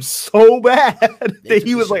dissed him so bad that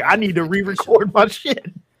he was like, "I need to re-record my shit."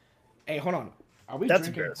 Hey, hold on. Are we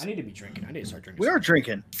drinking? I need to be drinking. I need to start drinking. We are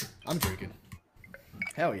drinking. I'm drinking.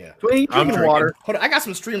 Hell yeah. Dwayne, I'm drinking water. Hold on, I got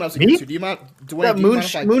some Streamlabs to get to. Do you mind?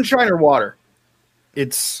 Dwayne, moonshine or water?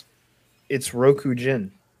 It's Roku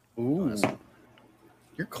Gin. Ooh,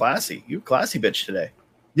 you're classy. You classy bitch today.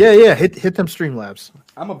 Yeah. Hit them Streamlabs.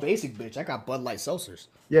 I'm a basic bitch. I got Bud Light seltzers.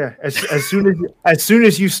 Yeah. As soon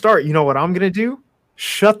as you start, you know what I'm gonna do?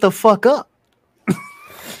 Shut the fuck up.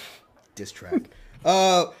 Diss track.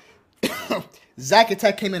 Zach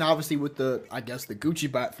Attack came in obviously with the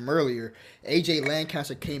Gucci bot from earlier. AJ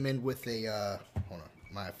Lancaster came in with a hold on,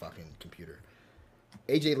 my fucking computer.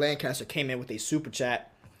 AJ Lancaster came in with a super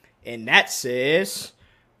chat, and that says,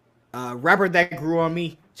 rapper that grew on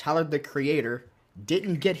me, Tyler the Creator,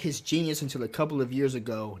 didn't get his genius until a couple of years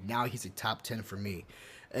ago. Now he's a top 10 for me.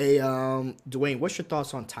 Hey, Dwayne, what's your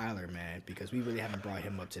thoughts on Tyler, man? Because we really haven't brought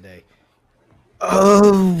him up today.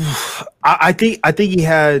 I think he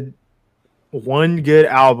had one good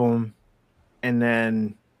album, and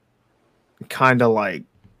then kind of like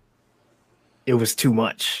it was too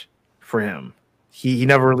much for him. He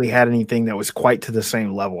never really had anything that was quite to the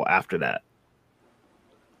same level after that.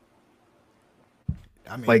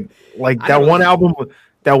 I mean, like that one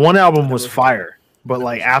album was fire, but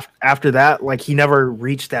like after that, like he never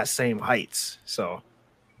reached that same heights. So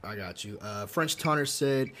I got you. French Tanner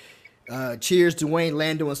said, cheers, Dwayne,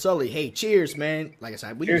 Lando, and Sully. Hey, cheers, man. Like I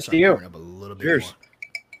said, we need to start up a little bit more.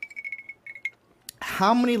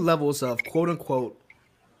 How many levels of quote unquote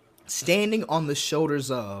standing on the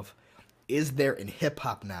shoulders of is there in hip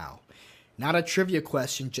hop now? Not a trivia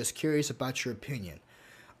question, just curious about your opinion.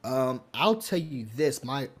 I'll tell you this,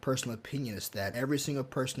 my personal opinion is that every single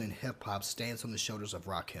person in hip hop stands on the shoulders of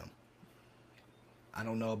Rakim. I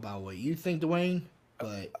don't know about what you think, Dwayne,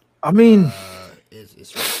 but I mean, it's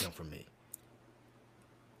Rakim for me.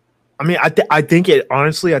 I mean, I think it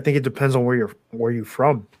honestly, I think it depends on where you're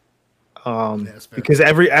from. Because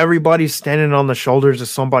everybody's standing on the shoulders of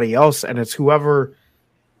somebody else, and it's whoever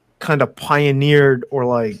kind of pioneered or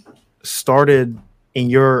like started in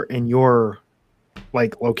your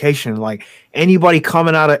like location. Like anybody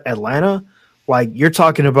coming out of Atlanta, like you're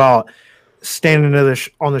talking about standing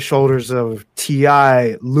on the shoulders of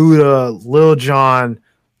T.I., Luda, Lil Jon,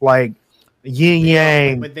 like Yin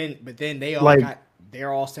Yang. But then they all like,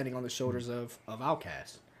 they're all standing on the shoulders of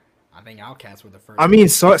Outkast. I think Outkast were the first. I mean,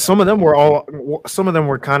 some of them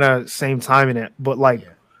were kind of same time in it, but like,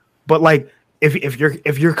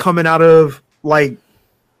 if you're coming out of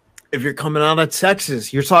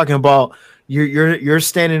Texas, you're talking about you're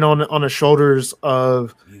standing on the shoulders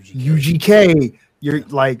of UGK. You're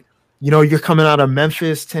like, you're coming out of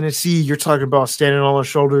Memphis, Tennessee. You're talking about standing on the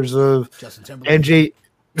shoulders of Justin Timberlake. MJ.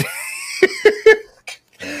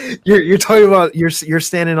 You're talking about you're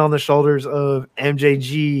standing on the shoulders of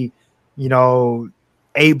MJG,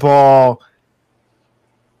 8 Ball,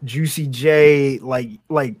 Juicy J, like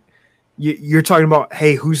you're talking about,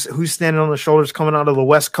 hey, who's standing on the shoulders coming out of the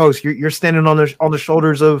West Coast? You're standing on the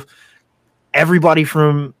shoulders of everybody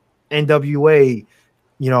from NWA,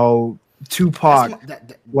 Tupac,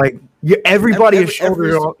 everybody is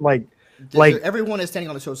shouldered on, like everyone is standing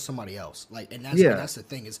on the shoulders of somebody else. Like, and that's the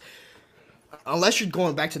thing is, unless you're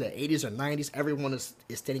going back to the 80s or 90s, everyone is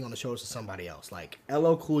standing on the shoulders of somebody else. Like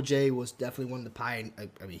LL Cool J was definitely one of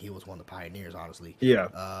the he was one of the pioneers, honestly.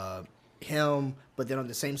 Yeah. Him, but then on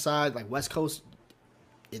the same side, like West Coast,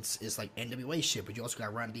 it's like NWA shit, but you also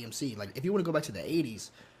got Run DMC. Like if you want to go back to the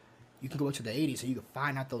 80s, you can go back to the 80s and you can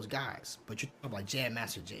find out those guys. But you're talking about Jam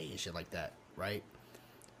Master Jay and shit like that, right?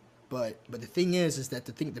 But the thing is that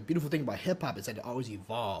the beautiful thing about hip hop is that it always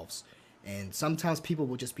evolves. And sometimes people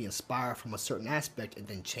will just be inspired from a certain aspect and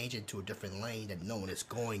then change it to a different lane that no one is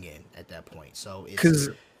going in at that point. So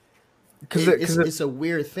it's a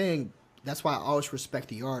weird thing. That's why I always respect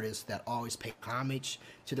the artists that always pay homage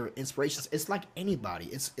to their inspirations. It's like anybody.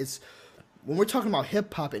 It's when we're talking about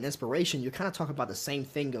hip hop and inspiration, you're kind of talking about the same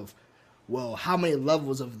thing of, well, how many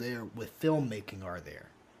levels of there with filmmaking are there?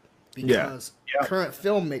 Because current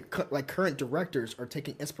current directors are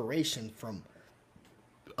taking inspiration from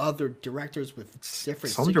other directors with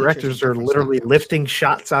different. Some directors are literally lifting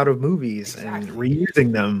shots out of movies and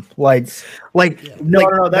reusing them.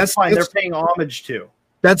 No, that's fine. They're paying homage to.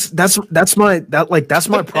 That's my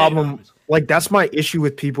problem. Like that's my issue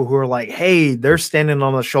with people who are like, hey, they're standing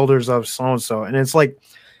on the shoulders of so and so, and it's like,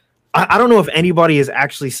 I don't know if anybody is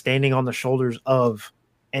actually standing on the shoulders of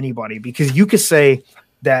anybody, because you could say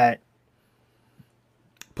that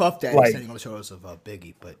Puff Daddy is standing on the shoulders of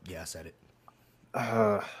Biggie, but yeah, I said it.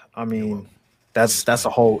 I mean, that's a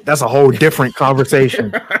whole different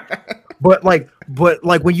conversation. But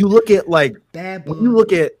when you look at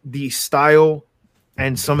the style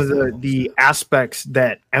and some of the aspects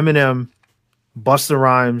that Eminem, Busta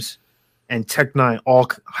Rhymes, and Tech Nine all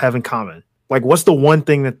have in common, like what's the one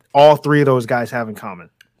thing that all three of those guys have in common?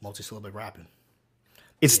 Multi-syllabic rapping.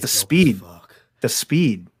 It's the speed. The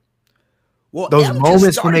speed. Well, those M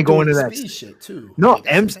moments when they go into that speed shit too. No,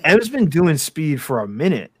 M's been doing speed for a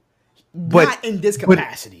minute, but not in this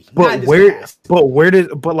capacity. But where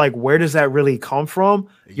does that really come from?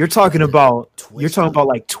 You're talking about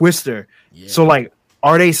like Twister. Yeah. So like,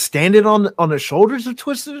 are they standing on the shoulders of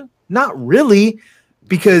Twister? Not really,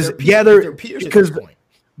 because they're peers at this point.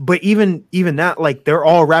 But even that, like, they're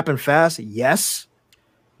all rapping fast, yes,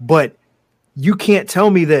 but you can't tell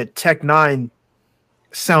me that Tech Nine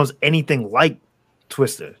sounds anything like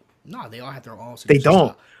Twister. No, they all have their own. They don't.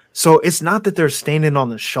 Style. So it's not that they're standing on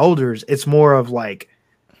the shoulders. It's more of like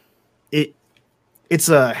it's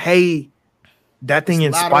a, hey, that thing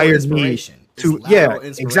inspired me to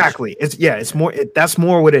exactly. It's more that's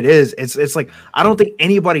more what it is. It's like, I don't think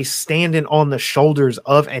anybody's standing on the shoulders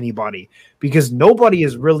of anybody, because nobody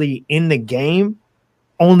is really in the game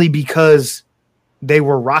only because they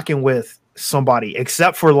were rocking with somebody,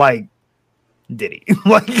 except for like Diddy.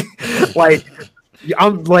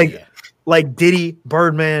 like Diddy,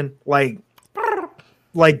 Birdman, like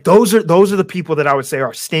those are the people that I would say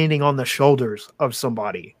are standing on the shoulders of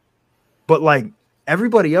somebody. But like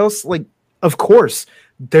everybody else, like, of course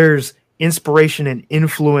there's inspiration and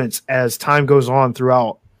influence as time goes on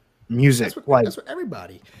throughout music. That's what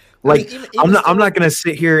everybody. Like, I'm not gonna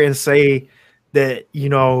sit here and say that, you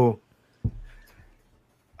know,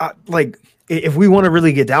 like, if we want to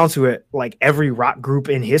really get down to it, like every rock group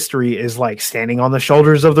in history is like standing on the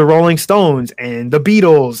shoulders of the Rolling Stones and the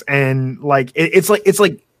Beatles, and like it's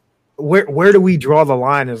like where do we draw the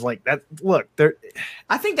line? Is like that. Look, there.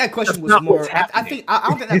 I think that question was more. I don't think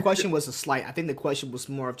that question was a slight. I think the question was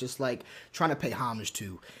more of just like trying to pay homage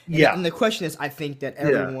to. And the question is, I think that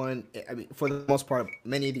everyone, I mean, for the most part,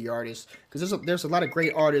 many of the artists, because there's a lot of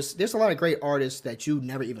great artists. There's a lot of great artists that you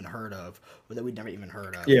never even heard of, or that we never even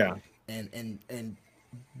heard of. Yeah. And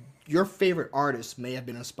your favorite artist may have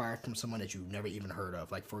been inspired from someone that you've never even heard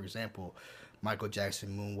of. Like, for example, Michael Jackson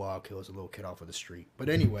moonwalk, kills a little kid off of the street. But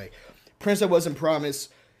anyway, Prince That Wasn't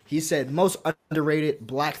Promised, he said most underrated,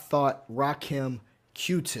 Black Thought, Rakim,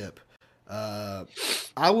 Q-Tip. I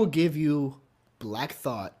will give you Black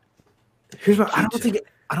Thought. Here's what I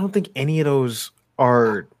don't think any of those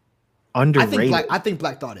are underrated. I think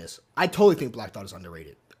Black Thought is. I totally think Black Thought is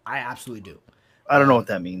underrated. I absolutely do. I don't know what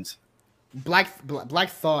that means. Black Thought. Black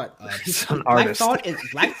Thought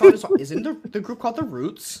is in the group called The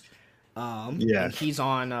Roots. And he's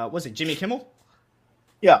on. Was it Jimmy Kimmel?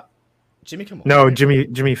 Yeah, Jimmy Kimmel. No, Jimmy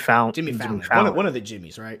Fallon. Jimmy Fallon. One of the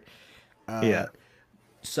Jimmys, right?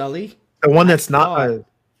 Sully. The one that's not.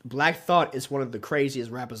 Black Thought is one of the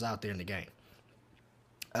craziest rappers out there in the game.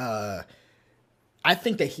 I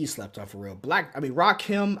think that he slept on for real.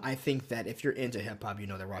 Rakim, I think that if you're into hip hop, you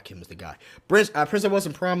know that Rakim is the guy. Prince That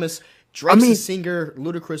Wasn't Promised. Drake's a singer.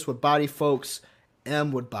 Ludacris with Body Folks.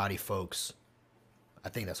 M with Body Folks. I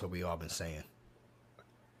think that's what we all been saying.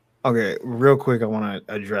 Okay, real quick, I want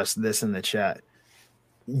to address this in the chat.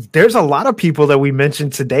 there's a lot of people that we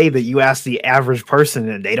mentioned today that you ask the average person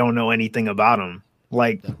and they don't know anything about them.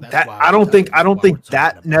 Like that, I don't think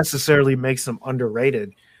that necessarily makes them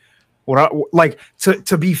underrated.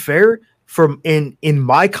 To be fair, from in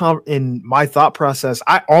my thought process,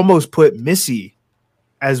 I almost put Missy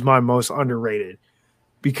as my most underrated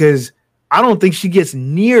because I don't think she gets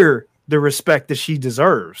near the respect that she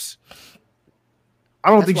deserves. I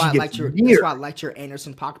don't think she gets near. That's why I liked your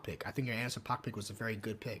Anderson Paak pick. I think your Anderson Paak pick was a very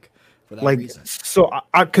good pick for that reason. So,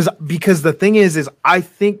 because the thing is I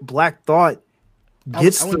think Black Thought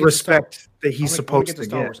gets the respect that he's supposed to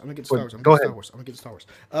get. I'm gonna get to Star Wars. Go ahead. I'm gonna get to Star Wars.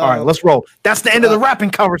 All right, let's roll. That's the end of the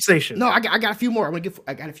rapping conversation. No, I got a few more.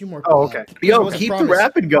 I got a few more. Oh, okay. Yo, keep the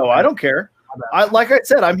rap and go. I don't care. Like I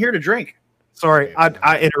said, I'm here to drink. Sorry,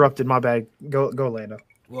 I interrupted. My bad. Go, Lando.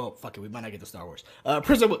 Well, fuck it. We might not get to Star Wars.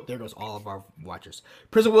 There goes all of our watchers.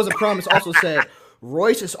 Prison Was a Promise also said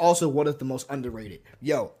Royce is also one of the most underrated.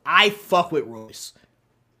 Yo, I fuck with Royce.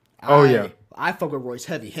 I fuck with Royce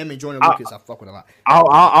heavy. Him and Jordan Lucas, I fuck with a lot.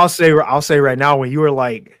 I'll say right now, when you were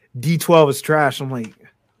like D12 is trash, I'm like,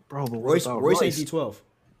 bro, Royce ain't D12.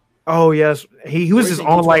 Oh yes, he was just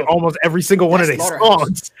on D12. Like almost every single one of their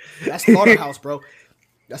songs. That's Slaughterhouse, bro.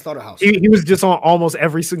 That's Slaughterhouse. He was just on almost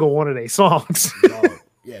every single one of their songs.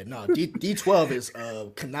 Yeah, no. D12 is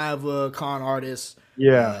Conniva, Con Artist.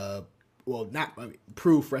 Yeah.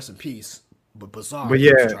 Proof, rest in peace. But Bizarre. But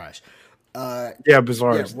yeah, trash.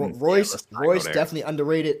 Bizarre. Yeah, Royce definitely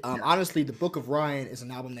underrated. Honestly, The Book of Ryan is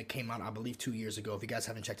an album that came out, I believe, 2 years ago. If you guys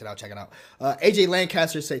haven't checked it out, check it out. AJ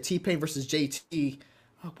Lancaster said T-Pain versus JT.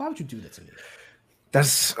 Oh, why would you do that to me?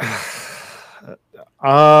 That's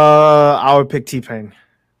I would pick T-Pain.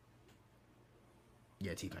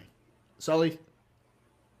 Yeah, T-Pain. Sully.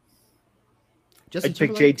 I'd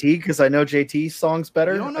pick JT because I know JT's songs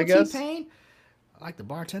better. You don't know I guess. T-Pain? I like the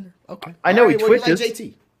bartender. Okay. I know he twitches. Like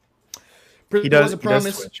JT. He does.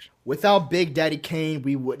 Twitch. Without Big Daddy Kane,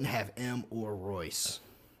 we wouldn't have M or Royce.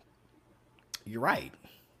 You're right.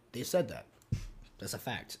 They said that. That's a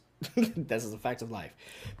fact. That's a fact of life.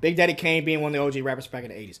 Big Daddy Kane being one of the OG rappers back in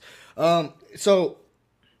the 80s. So,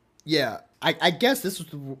 yeah, I guess this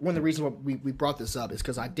was one of the reasons why we brought this up is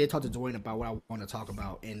because I did talk to Dwayne about what I want to talk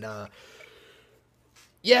about. And,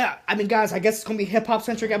 yeah, I mean, guys, I guess it's going to be a hip-hop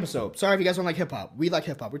centric episode. Sorry if you guys don't like hip-hop. We like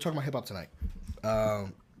hip-hop. We're talking about hip-hop tonight.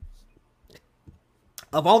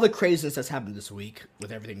 Of all the craziness that's happened this week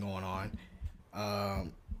with everything going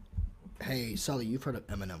on, hey, Sully, you've heard of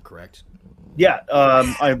Eminem, correct? Yeah,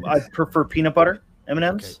 I prefer peanut butter M&Ms.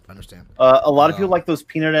 Okay, I understand. A lot of people like those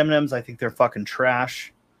peanut M&Ms. I think they're fucking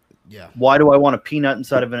trash. Yeah. Why do I want a peanut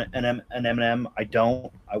inside of an M&M? I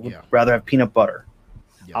don't. I would rather have peanut butter.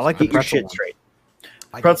 Yes, I like the pretzel shit ones. Straight.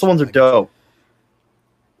 Pretzel ones are dope.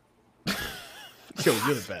 Yo,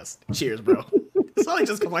 you're the best. Cheers, bro. Sully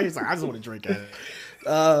just come out. He's like, I just want to drink it.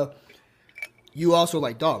 You also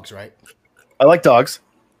like dogs, right? I like dogs.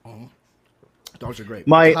 Uh-huh. Dogs are great.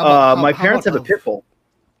 My parents have a pit bull.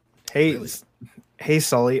 Hey, really? Hey,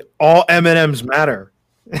 Sully. All M&Ms matter.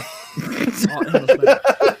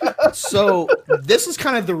 So this is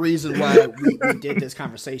kind of the reason why we did this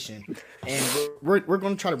conversation, and we're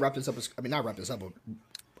going to try to wrap this up. Not wrap this up, but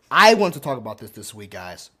I want to talk about this week,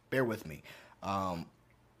 guys. Bear with me.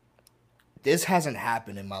 This hasn't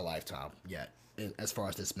happened in my lifetime yet, as far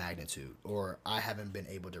as this magnitude, or I haven't been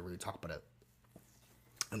able to really talk about it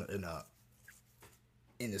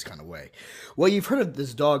in this kind of way. Well, you've heard of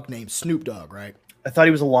this dog named Snoop Dogg, right? I thought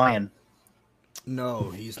he was a lion. No,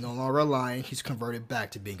 he's no longer a lion. He's converted back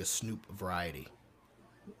to being a Snoop variety.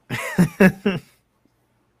 Man.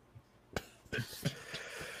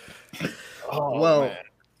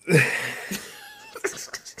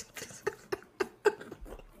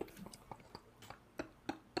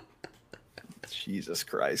 Jesus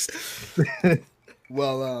Christ.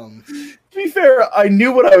 Well, to be fair, I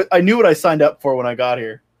knew what I signed up for when I got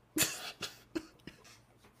here.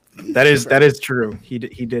 That is true. He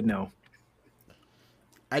did know.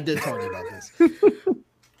 I did talk to you about this.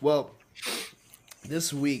 Well,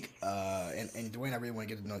 this week, and Dwayne, I really want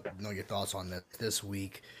to get to know your thoughts on this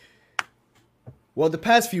week. Well, the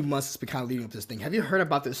past few months, it's been kind of leading up to this thing. Have you heard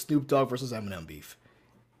about this Snoop Dogg versus Eminem beef?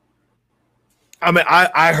 I mean,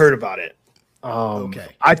 I heard about it. Okay.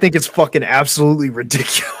 I think it's fucking absolutely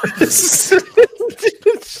ridiculous. So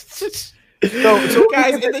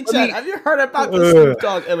guys in the chat, have you heard about the Snoop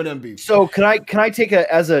Dogg Eminem beef? So can I take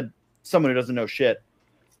someone who doesn't know shit?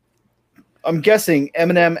 I'm guessing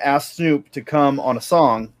Eminem asked Snoop to come on a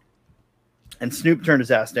song, and Snoop turned his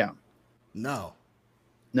ass down. No.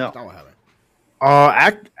 That's not what happened.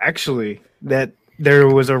 Actually, that there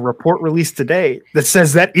was a report released today that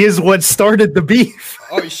says that is what started the beef.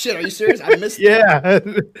 Oh shit, are you serious? I missed Yeah.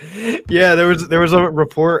 Yeah, there was a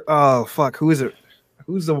report. Oh fuck, who is it?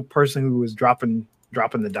 Who's the person who was dropping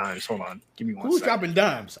the dimes? Hold on. Give me one Who's second. dropping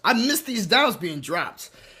dimes? I missed these dimes being dropped.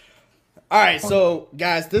 All right, so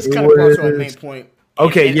guys, this kind of parts our main point.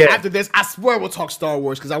 Okay, and yeah. After this, I swear we'll talk Star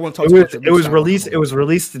Wars because I want to talk. It was released. It was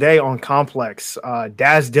released today on Complex.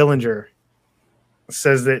 Daz Dillinger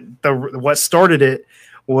says that what started it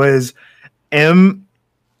was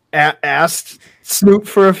asked Snoop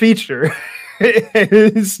for a feature,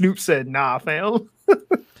 and Snoop said, "Nah, fam."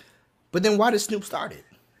 But then, why did Snoop start it?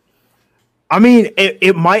 I mean,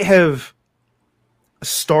 it might have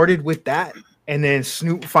started with that, and then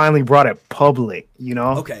Snoop finally brought it public. You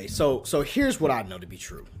know? Okay, so here's what I know to be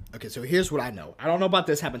true. Okay, so here's what I know. I don't know about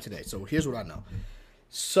this happened today. So here's what I know.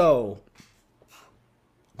 So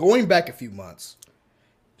going back a few months,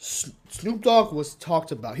 Snoop Dogg was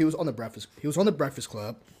talked about. He was on the Breakfast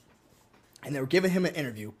Club, and they were giving him an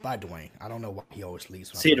interview by Dwayne. I don't know why he always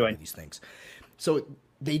leaves. See you, Dwayne. These things. So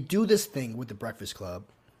they do this thing with the Breakfast Club,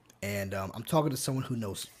 and I'm talking to someone who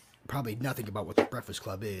knows probably nothing about what the Breakfast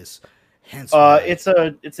Club is. Hence, it's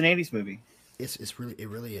an '80s movie. It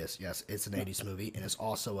really is. Yes, it's an '80s movie, and it's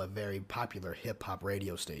also a very popular hip hop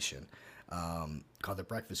radio station called the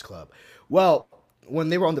Breakfast Club. Well, when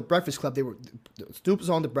they were on the Breakfast Club, Snoop was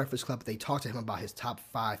on the Breakfast Club. They talked to him about his top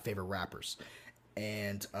 5 favorite rappers,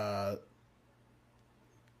 and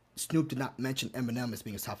Snoop did not mention Eminem as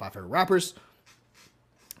being his top 5 favorite rappers.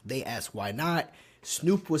 They asked why not.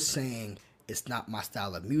 Snoop was saying, it's not my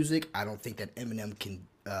style of music. I don't think that Eminem can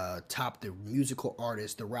top the musical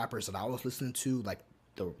artists, the rappers that I was listening to, like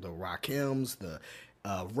the Rakims, the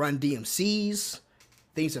Run DMCs,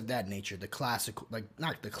 things of that nature. The classic, like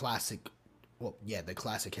not the classic, well, yeah, the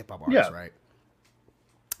classic hip hop artists, right?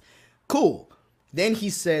 Cool. Then he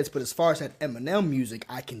says, but as far as that Eminem music,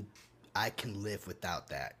 I can live without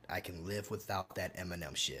that. I can live without that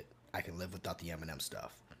Eminem shit. I can live without the Eminem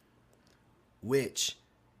stuff. Which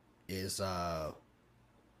is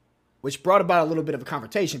which brought about a little bit of a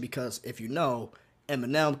confrontation because if you know,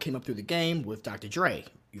 Eminem came up through the game with Dr. Dre.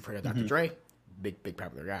 You've heard of Dr. Dre? Big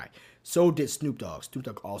popular guy. So did Snoop Dogg. Snoop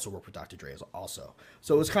Dogg also worked with Dr. Dre also.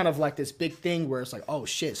 So it's kind of like this big thing where it's like, oh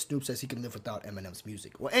shit, Snoop says he can live without Eminem's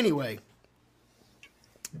music. Well, anyway,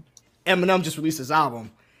 Eminem just released his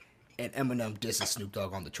album, and Eminem disses Snoop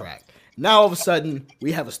Dogg on the track. Now all of a sudden,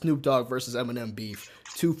 we have a Snoop Dogg versus Eminem beef.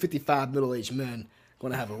 2 55 middle-aged men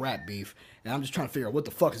going to have a rap beef. And I'm just trying to figure out what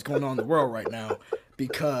the fuck is going on in the world right now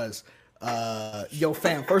because, yo,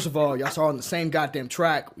 fam, first of all, y'all saw on the same goddamn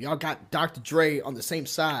track. Y'all got Dr. Dre on the same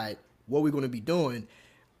side. What are we going to be doing?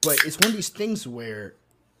 But it's one of these things where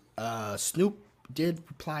Snoop did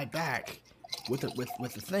reply back with the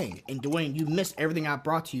thing. And Dwayne, you missed everything I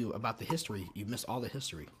brought to you about the history. You missed all the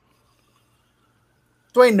history.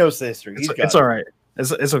 Dwayne knows the history. It's all right.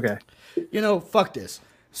 It's okay. You know, fuck this.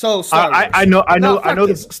 So I know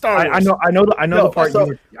the part.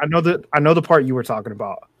 So, I know the part you were talking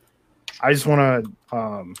about. I just want to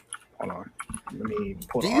hold on. Let me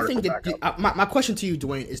pull. Do you think that my question to you,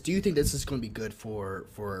 Dwayne, is: do you think this is going to be good for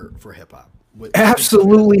hip hop?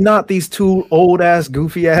 Absolutely not. These two old ass,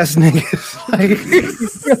 goofy ass niggas.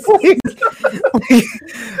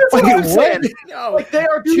 What? No, like they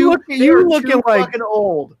are too. You looking like fucking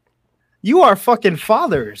old. You are fucking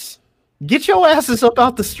fathers. Get your asses up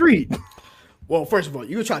out the street. Well, first of all,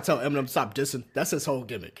 you were trying to tell Eminem to stop dissing. That's his whole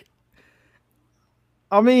gimmick.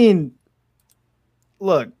 I mean,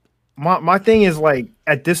 look, my thing is like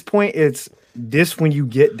at this point, it's diss when you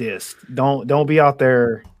get dissed. Don't be out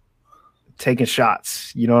there taking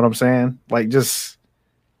shots. You know what I'm saying? Like just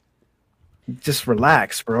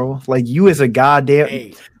relax, bro. Like you as a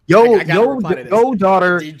goddamn your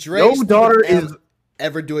daughter is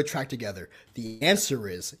ever do a track together? The answer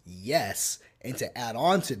is yes. And to add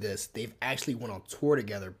on to this, they've actually went on tour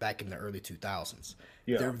together back in the early 2000s.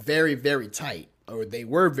 Yeah. They're very, very tight, or they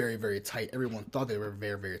were very, very tight. Everyone thought they were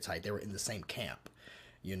very, very tight. They were in the same camp.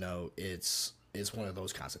 You know, it's one of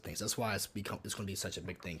those kinds of things. That's why it's going to be such a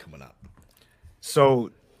big thing coming up.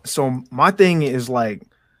 So my thing is like,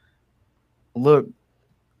 look,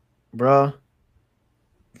 bruh,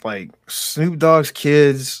 like Snoop Dogg's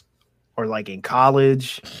kids are like in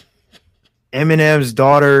college. Eminem's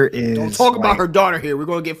daughter is. Don't talk about her daughter here. We're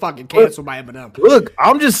gonna get fucking canceled by Eminem. Look,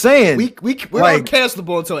 I'm just saying we're like,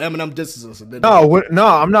 uncancelable until Eminem disses us. And then no,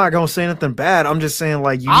 I'm not gonna say nothing bad. I'm just saying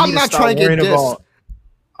like I'm not trying to get dissed.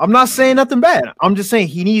 I'm not saying nothing bad. I'm just saying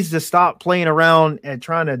he needs to stop playing around and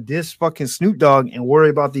trying to diss fucking Snoop Dogg and worry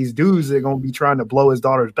about these dudes that are gonna be trying to blow his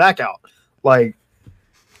daughter's back out. Like,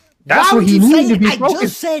 That's what he needs to be focused. I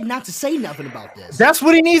just said not to say nothing about this. That's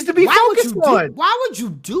what he needs to be focused on. Why would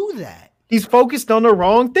you do that? He's focused on the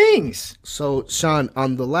wrong things. So, Sean,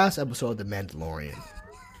 on the last episode of The Mandalorian,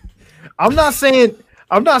 I'm not saying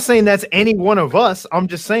that's any one of us. I'm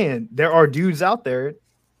just saying there are dudes out there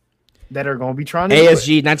that are going to be trying to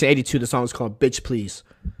ASG 1982. The song is called "Bitch Please."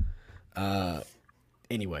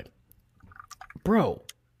 Anyway, bro.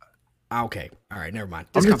 Okay, all right, never mind.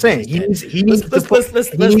 I'm just saying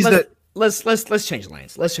let's change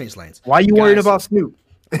lanes. Let's change lanes. Why are you worried about Snoop?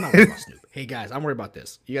 I'm not worried about Snoop. Hey guys, I'm worried about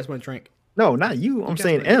this. You guys want to drink? No, not you. I'm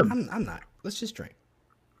saying M. I'm not. Let's just drink.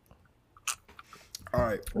 All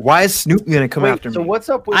right. Why is Snoop gonna come after me? So what's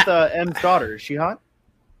up with M's daughter? Is she hot?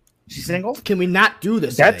 She's single? Can we not do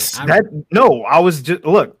this? No, I was just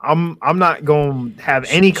I'm not going to have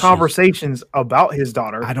any conversations about his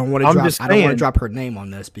daughter. I don't want to drop her name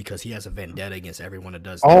on this because he has a vendetta against everyone that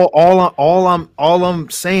does that. All I'm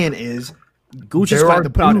saying is Gucci's going to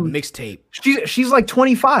put out a mixtape. She's like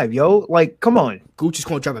 25, yo. Like, come on. Gucci's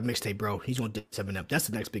going to drop a mixtape, bro. He's going to do 7up. That's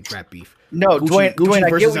the next big rap beef. No, Dwayne, I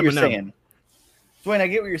get what you're saying. Dwayne, I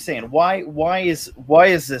get what you're saying. Why is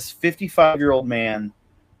this 55-year-old man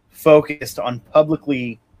focused on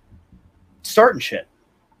publicly starting shit?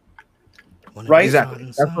 Right? Exactly.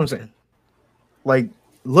 That's what I'm saying. Like,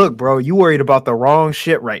 look, bro, you worried about the wrong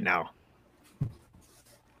shit right now.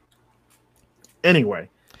 Anyway,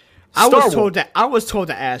 I was told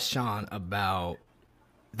to ask Sean about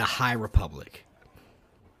the High Republic.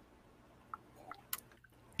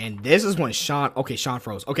 And this is when Sean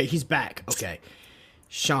froze. Okay, he's back. Okay.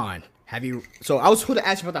 Sean, so I was told to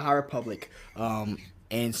ask you about the High Republic.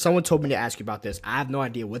 And someone told me to ask you about this. I have no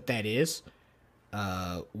idea what that is.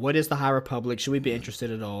 What is the High Republic? Should we be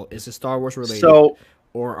interested at all? Is it Star Wars related?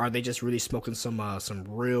 Or are they just really smoking some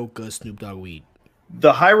real good Snoop Dogg weed?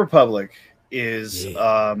 The High Republic is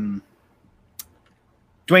Dwayne,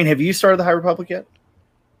 have you started the High Republic yet?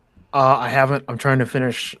 I haven't. I'm trying to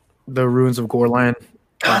finish the Ruins of Gorlan.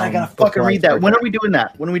 God, I gotta fucking read that. When are we doing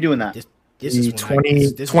that? This is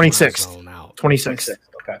 26. 26.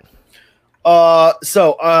 Okay.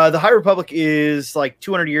 So the High Republic is like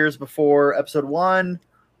 200 years before Episode 1.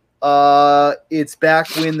 It's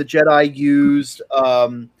back when the Jedi used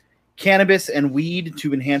cannabis and weed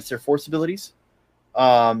to enhance their force abilities.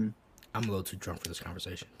 I'm a little too drunk for this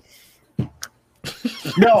conversation.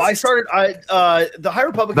 No, I started. The High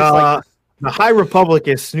Republic is like the High Republic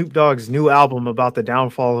is Snoop Dogg's new album about the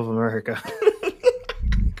downfall of America.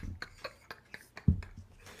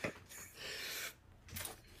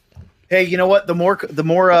 Hey, you know what? The more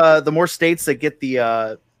states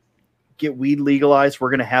that get weed legalized, we're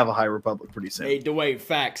gonna have a High Republic pretty soon. Hey, Dwayne,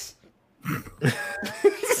 facts.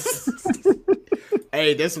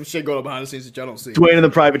 Hey, there's some shit going on behind the scenes that y'all don't see. Dwayne in the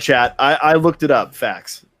private chat. I looked it up.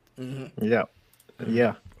 Facts. Mm-hmm. Yeah.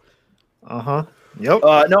 Yep. No,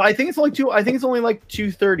 I think it's only two. I think it's only like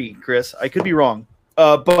 2:30, Chris. I could be wrong.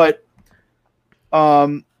 But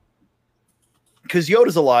because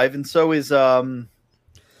Yoda's alive, and so is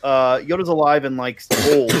Yoda's alive and like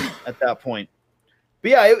old at that point.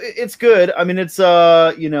 But yeah, it's good. I mean, it's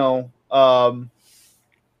yeah,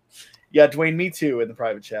 Dwayne, me too in the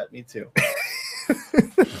private chat. Me too.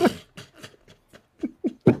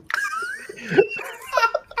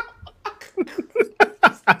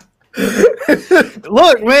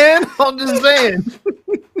 Look, man, I'm just saying.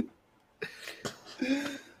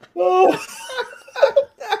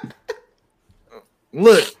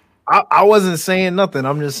 Look, I wasn't saying nothing.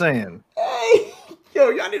 I'm just saying. Hey, yo,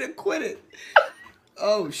 y'all need to quit it.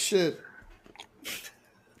 Oh shit,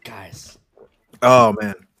 guys. Oh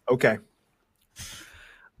man. Okay.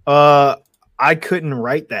 I couldn't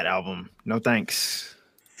write that album. No thanks.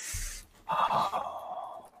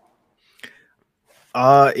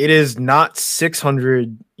 It is not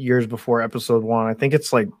 600 years before Episode 1. I think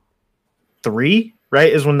it's like 3,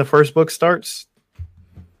 right? Is when the first book starts.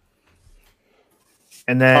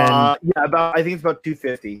 And then I think it's about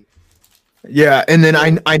 250. Yeah, and then I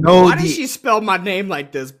know. Why did she spell my name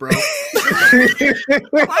like this, bro?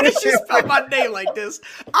 Why did she spell my name like this?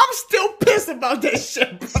 I'm still pissed about that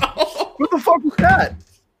shit, bro. What the fuck was that?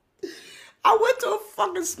 I went to a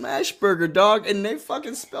fucking Smash Burger, dog, and they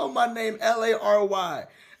fucking spelled my name Lary.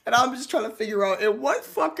 And I'm just trying to figure out in what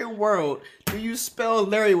fucking world do you spell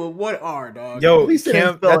Larry with what R, dog? Yo,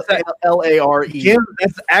 Kim, that's Lare. Kim,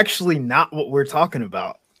 that's actually not what we're talking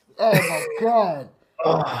about. Oh my god.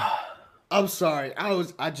 I'm sorry.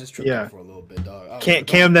 I just tripped out for a little bit, dog.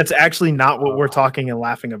 Cam, that's actually not what we're talking and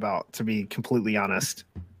laughing about, to be completely honest.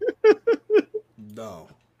 No.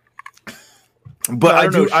 But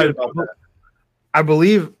I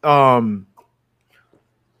believe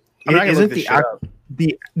I'm not gonna isn't look this shit up.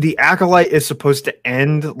 the Acolyte is supposed to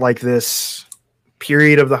end like this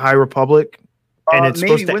period of the High Republic, and it's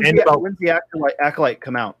Maybe. supposed to end about When's the Acolyte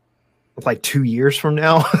come out? like 2 years from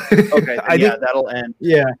now. Okay, I think that'll end.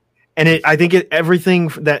 yeah. And I think everything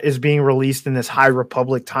that is being released in this High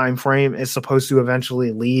Republic time frame is supposed to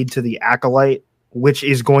eventually lead to the Acolyte, which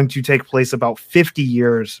is going to take place about 50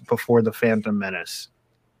 years before the Phantom Menace.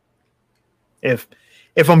 If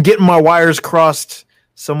I'm getting my wires crossed,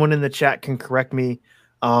 someone in the chat can correct me.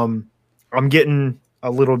 I'm getting a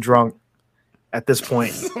little drunk at this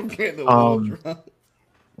point. I'm getting a little drunk.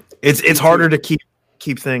 It's harder to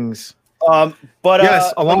keep things. But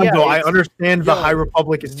yes, Alonzo, yeah, I understand the High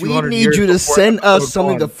Republic is 200 We years need you to send us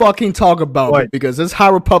something to fucking talk about But- because this High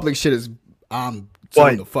Republic shit is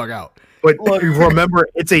zoning the fuck out. But remember,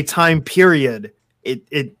 it's a time period.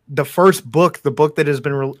 The first book,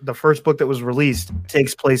 the first book that was released,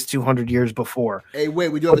 takes place 200 years before. Hey, wait,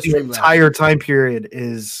 we do have a The stream entire time period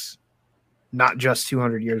is not just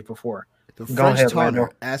 200 years before. The Go French ahead, Tartar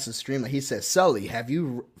Lando. asked the streamer. He said, "Sully, have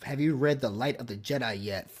you read The Light of the Jedi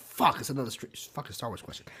yet?" Fuck, it's another fucking Star Wars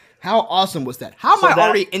question. How awesome was that? How am I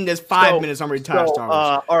already in this 5 minutes? I'm retired Star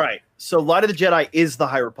Wars. All right. So Light of the Jedi is the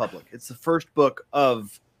High Republic. It's the first book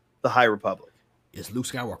of the High Republic. Is Luke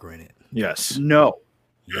Skywalker in it? Yes. No.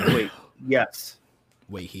 Yeah. Wait. Yes.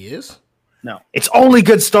 Wait, he is? No. It's only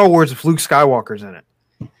good Star Wars if Luke Skywalker's in it.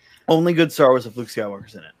 Only good Star Wars if Luke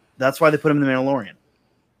Skywalker's in it. That's why they put him in the Mandalorian.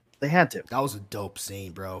 They had to. That was a dope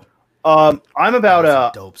scene, bro. I'm about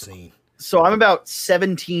a dope scene. So I'm about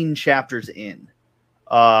 17 chapters in.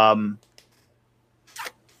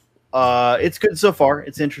 It's good so far.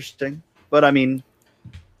 It's interesting, but I mean,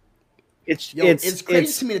 it's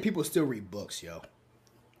crazy to me that people still read books, yo.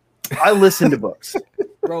 I listen to books,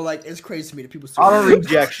 bro. Like it's crazy to me that people still. I don't read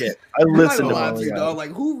jack shit. I listen to books, dog.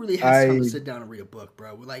 Like who really has time to sit down and read a book,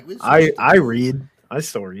 bro? Like I read. I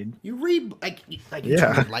still read. You read like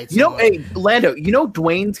yeah. Lights you know, hey Lando, you know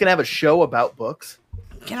Dwayne's gonna have a show about books.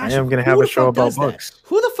 I am gonna have a show about books.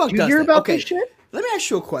 Who the fuck do you does hear that? about this shit? Let me ask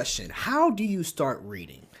you a question. How do you start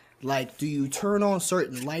reading? Like, do you turn on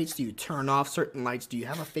certain lights? Do you turn off certain lights? Do you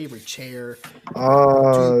have a favorite chair?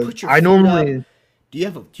 I normally. Up? Do you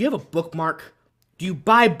have a bookmark? Do you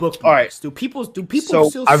buy bookmarks? All right. Do people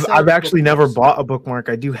still? I've actually never bought a bookmark.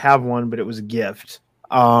 I do have one, but it was a gift.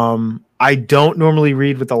 I don't normally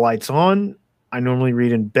read with the lights on. I normally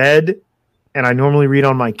read in bed, and I normally read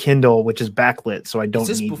on my Kindle, which is backlit, so I don't need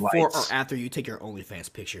lights. Is this before or after you take your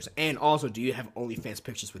OnlyFans pictures? And also, do you have OnlyFans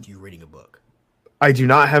pictures with you reading a book? I do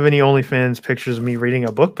not have any OnlyFans pictures of me reading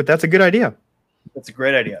a book, but that's a good idea. That's a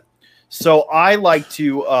great idea. So I like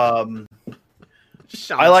to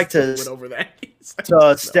step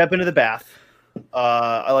into the bath.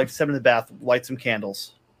 I like to step into the bath, light some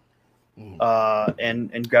candles,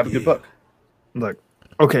 and grab a good book. Look,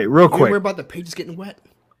 okay, real quick. Worry about the pages getting wet.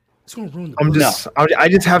 It's gonna ruin the book. I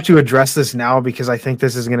just have to address this now because I think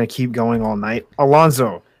this is gonna keep going all night.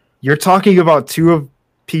 Alonzo, you're talking about two of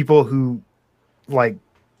people who, like,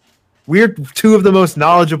 we're two of the most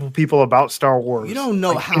knowledgeable people about Star Wars. You don't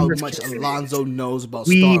know how much Alonzo knows about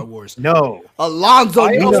Star Wars. No, Alonzo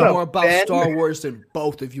knows more about Star Wars than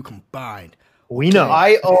both of you combined. We know.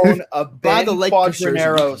 I own a Ben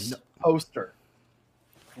Quadraneros poster.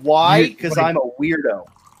 Why? Because I'm a weirdo.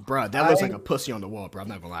 Bro, that looks like a pussy on the wall, bro. I'm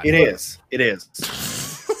not gonna lie. It is.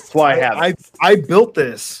 That's why I have it. I built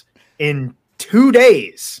this in 2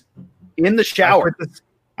 days. In the shower.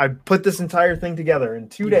 I put this entire thing together in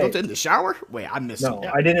 2 days. Built it in the shower? Wait, I missed it. No,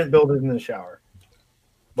 I didn't build it in the shower.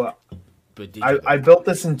 But I built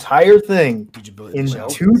this entire thing in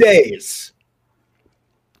 2 days.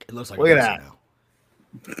 It looks like look at that. Now.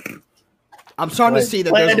 I'm starting to see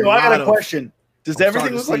that there's I got a question. Does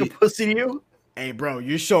everything look like a pussy to you? Hey, bro,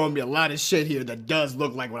 you're showing me a lot of shit here that does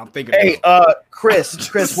look like what I'm thinking. Hey, Chris,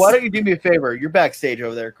 why don't you do me a favor? You're backstage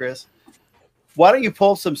over there, Chris. Why don't you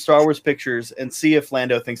pull some Star Wars pictures and see if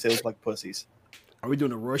Lando thinks they look like pussies? Are we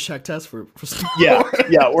doing a Rorschach test for Star Wars?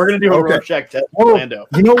 Yeah, we're gonna do a Rorschach test for Lando.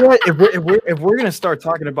 You know what? If we're gonna start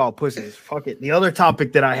talking about pussies, fuck it. The other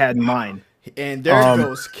topic that I had in mind, and there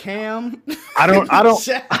goes Cam. I don't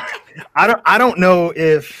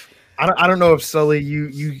know if Sully,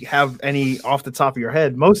 you have any off the top of your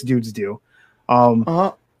head. Most dudes do.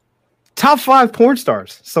 Top 5 porn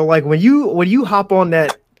stars. So like when you hop on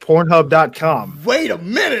that Pornhub.com. Wait a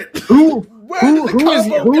minute. Who are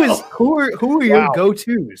your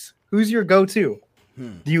go-tos? Who's your go-to?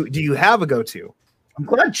 Do you have a go-to? I'm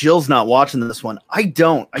glad Jill's not watching this one. I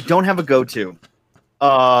don't have a go-to.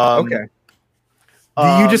 Okay. Do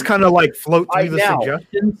you just kind of like float through the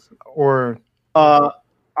suggestions, or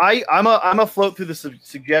I'm a float through the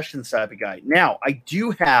suggestions type of guy. Now I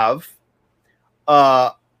do have,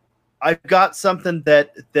 I've got something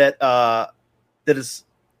that is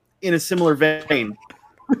in a similar vein.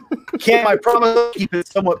 I promise to keep it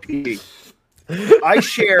somewhat PG. I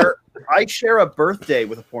share a birthday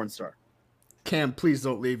with a porn star. Cam, please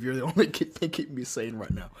don't leave. You're the only thing keeping me sane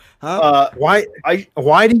right now. Huh?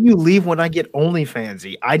 Why do you leave when I get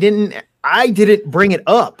OnlyFansy? I didn't bring it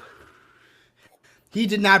up. He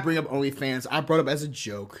did not bring up OnlyFans. I brought it up as a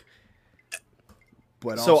joke.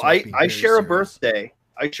 But so also I share a serious. birthday.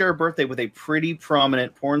 I share a birthday with a pretty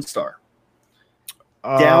prominent porn star.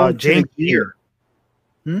 James Dean.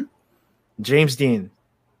 James Dean.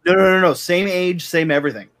 No. Same age, same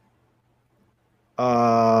everything.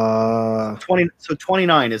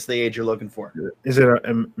 29 is the age you're looking for. Is it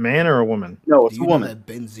a man or a woman? No, it's Do a you woman. know that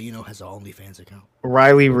Benzino has an OnlyFans account?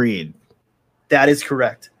 Riley Reid. That is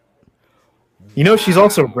correct. You know she's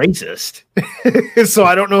also racist, so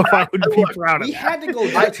I don't know if I would be proud of We that. had to go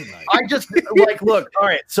there tonight. I just look. All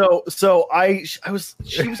right, so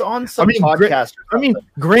she was on some podcast.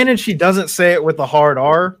 Granted, she doesn't say it with a hard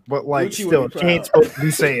R, but like Gucci still, would be she ain't proud. supposed to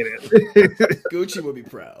be saying it. Gucci would be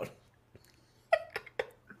proud.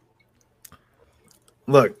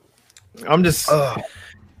 Look, I'm just. I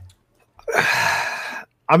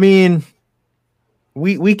mean,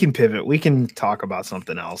 we can pivot. We can talk about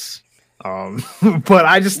something else. But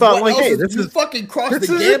I just thought, What like, hey, else this you is fucking crossed the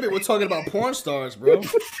gambit. We're talking about porn stars, bro.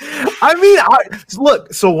 I mean,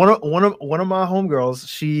 look. So one of my homegirls,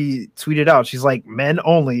 she tweeted out, she's like, "Men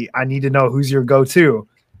only. I need to know who's your go-to,"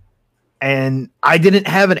 and I didn't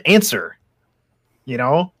have an answer. You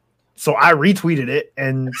know, so I retweeted it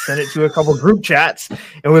and sent it to a couple group chats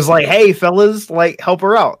and was like, "Hey, fellas, like, help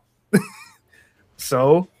her out."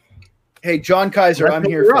 So, hey, John Kaiser, I'm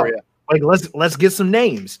here for you. Like, let's get some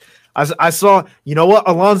names. I saw, you know what,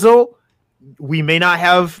 Alonzo, we may not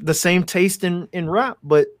have the same taste in rap,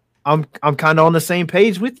 but I'm kind of on the same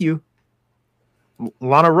page with you.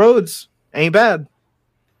 Lana Rhodes ain't bad.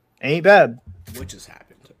 What just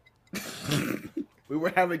happened? We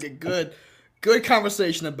were having a good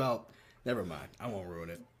conversation about. Never mind. I won't ruin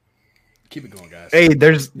it. Keep it going, guys. Hey,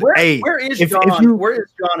 where is John? Where is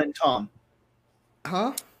John and Tom?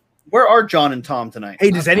 Huh? Where are John and Tom tonight? Hey,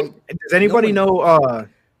 does anybody know?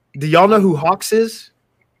 Do y'all know who Hawks is?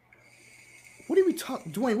 What are we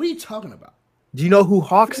talking, Dwayne? What are you talking about? Do you know who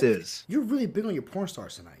Hawks is? You're really big on your porn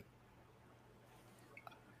stars tonight.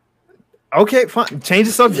 Okay, fine. Change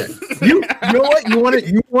the subject. You know what? You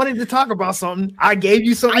wanted to talk about something. I gave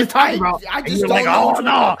you something to talk about. I And just you're don't like, know. oh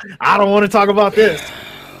no, I don't want to talk about this.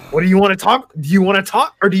 What do you want to talk? Do you want to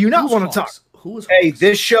talk or do you not want to talk? Who is Hey, Hawks?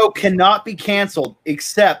 this show cannot be canceled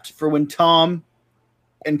except for when Tom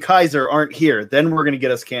and Kaiser aren't here. Then we're gonna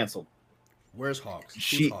get us canceled. Where's Hawks? Who's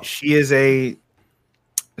She Hawks?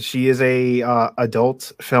 is a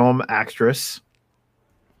adult film actress.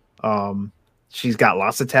 She's got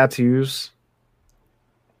lots of tattoos,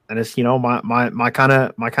 and it's my kind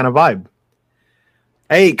of vibe.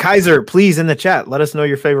 Hey Kaiser, please in the chat, let us know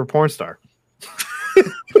your favorite porn star.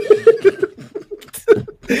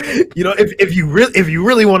 If you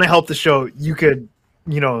really want to help the show, you could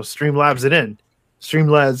Streamlabs it in.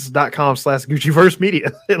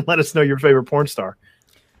 Streamlabs.com/GucciVerse and let us know your favorite porn star.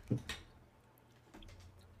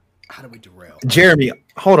 How do we derail? Jeremy,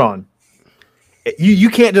 hold on. You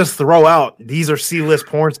can't just throw out these are C-list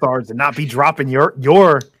porn stars and not be dropping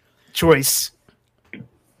your choice.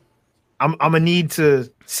 I'm gonna need to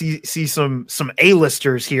see some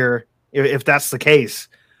A-listers here if that's the case.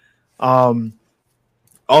 Also,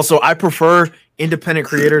 I prefer independent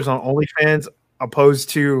creators on OnlyFans opposed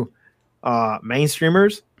to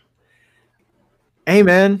mainstreamers. Hey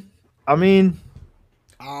man, I mean,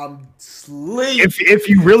 I'm sleep. if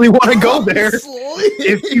you really want to go there, Sleep.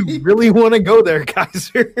 if you really want to go there,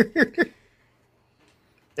 Kaiser,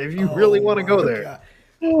 if you really want to go there,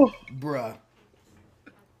 Bruh,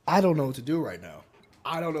 I don't know what to do right now.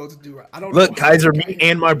 I don't know. Look, Kaiser, me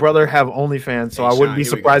and my brother have OnlyFans, so Hey, I wouldn't Sean, be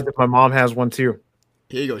here we surprised if my mom has one too.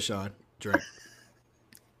 Here you go, Sean.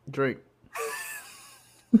 Drink.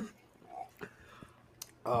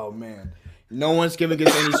 Oh man, no one's giving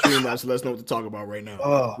us any stream live, so let's know what to talk about right now.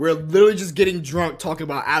 Oh. We're literally just getting drunk, talking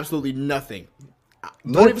about absolutely nothing.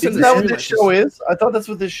 Don't even send Isn't the that what stream this live. show is? I thought that's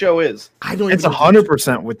what this show is. I don't. It's even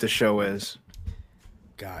 100% what the show is.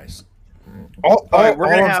 guys. All right, we're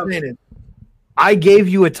gonna I'm have- saying is, I gave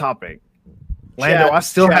you a topic, Lando. Chat, I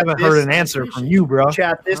still chat, haven't heard an answer from you, bro.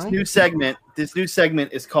 Chat. This new segment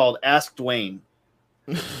is called Ask Dwayne.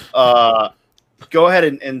 Go ahead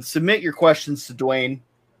and submit your questions to Dwayne.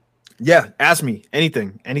 Yeah, ask me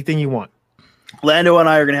anything you want. Lando and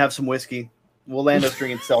I are gonna have some whiskey. Well, Lando's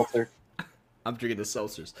drinking seltzer. I'm drinking the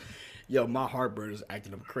seltzers. Yo, my heartburn is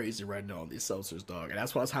acting up crazy right now on these seltzers, dog. And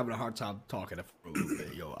that's why I was having a hard time talking for a little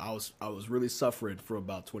bit. Yo, I was really suffering for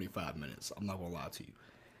about 25 minutes. I'm not gonna lie to you.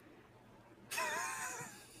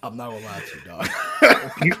 I'm not gonna lie to you,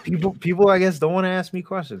 dog. People, I guess, don't want to ask me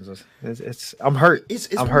questions. I'm hurt. It's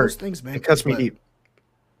I'm one of hurt. those things, man. It cuts me But,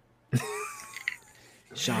 deep.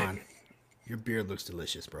 Sean, your beard looks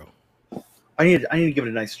delicious, bro. I need to give it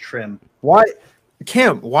a nice trim. Why,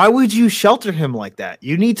 Cam? Why would you shelter him like that?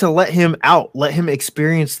 You need to let him out. Let him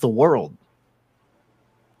experience the world.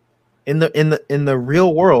 In the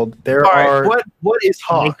real world, there are. What is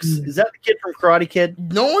Hawks? Is that the kid from Karate Kid?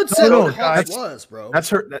 No one said no, what Hawks that's- was, bro. That's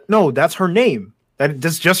her. No, that's her name.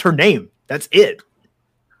 That's just her name. That's it.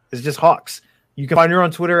 It's just Hawks. You can find her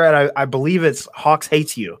on Twitter at I believe it's Hawks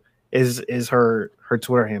Hates You is her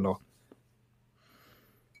Twitter handle.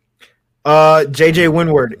 JJ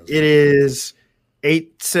Windward. It is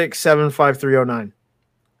 8675309.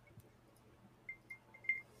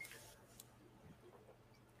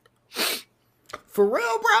 For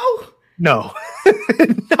real, bro? No.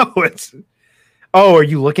 No, it's. Oh, are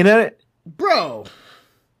you looking at it? Bro.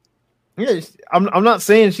 Yeah, I'm not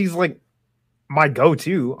saying she's like my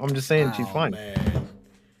go-to. I'm just saying she's fine. Man.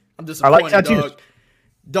 I'm I disappointed, like tattoos. dog.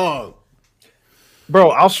 Dog. Bro,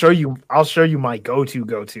 I'll show you my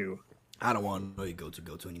go-to. I don't want to know you go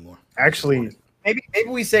to anymore. Actually, Maybe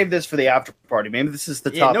we save this for the after party. Maybe this is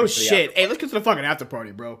the Yeah, topic. no for the shit. after Hey, let's get to the fucking after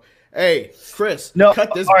party, bro. Hey, Chris, No,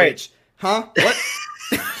 cut this all right. bitch. Huh? What?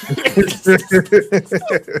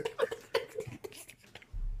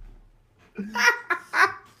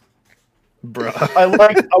 bro. I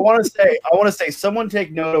want to say someone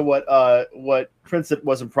take note of what Prince That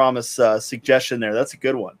Wasn't Promised suggestion there. That's a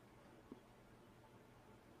good one.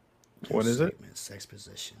 What is it? Sex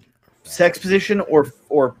position. Sex position or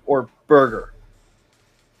burger.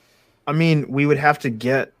 I mean, we would have to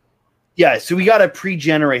get. Yeah, so we got to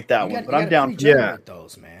pre-generate that one, but I'm down. Yeah.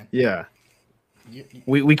 Those, man. Yeah,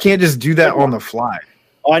 we can't just do that on the fly.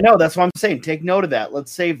 Oh, I know. That's what I'm saying. Take note of that.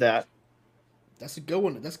 Let's save that. That's a good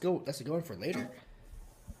one. That's a good one for later.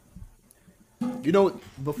 You know,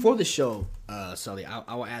 before the show, Sully,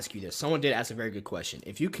 I will ask you this. Someone did ask a very good question.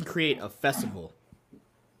 If you can create a festival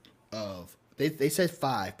of, they said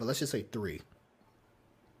 5, but let's just say 3.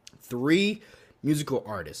 3 musical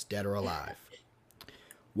artists, dead or alive.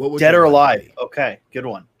 What would Dead your or lineup alive. be? Okay, good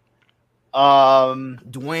one.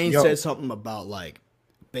 Dwayne Yo. said something about like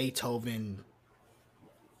Beethoven.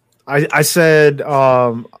 I said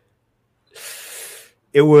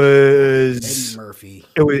it was Eddie Murphy.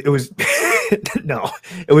 it was no,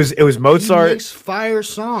 it was He Mozart. makes fire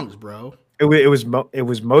songs, bro. It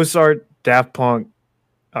was Mozart, Daft Punk,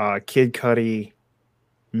 Kid Cudi,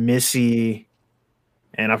 Missy,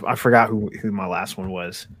 and I forgot who my last one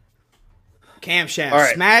was. Camshaft. All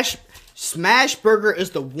right. Smash Burger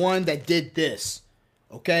is the one that did this.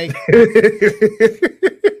 Okay?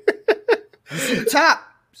 Top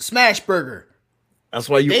Smash Burger. That's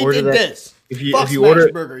why you They order did that. this. If you Fuck if you Smash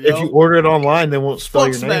order Burger, if yo. you order it online, they won't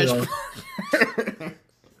spell Fuck your name Smash wrong. Burger.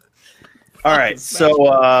 All right, so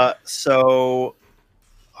oh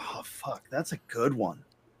fuck, that's a good one.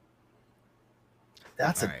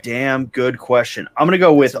 That's All a right. damn good question. I'm gonna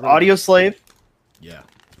go with That's a really Audio good- Slave, Yeah.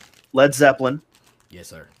 Led Zeppelin, Yes,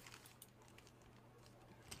 sir.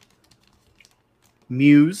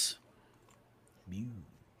 Muse, Muse.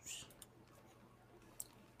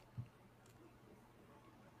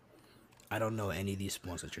 I don't know any of these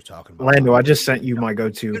ones that you're talking about. Lando, I just sent you my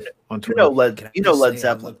go-to on you Twitter. know Can I Led just say,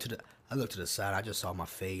 Zeppelin. I looked to the side. I just saw my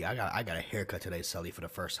fade. I got a haircut today, Sully, for the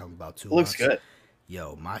first time in about 2 It looks months. good.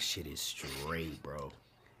 Yo, my shit is straight, bro.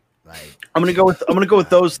 Like I'm gonna go with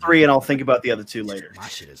those 3, and I'll think about the other 2 later. my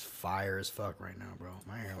shit is fire as fuck right now, bro.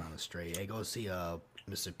 My hairline is straight. Hey, go see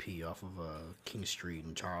Mr. P off of King Street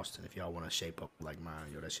in Charleston if y'all want to shape up like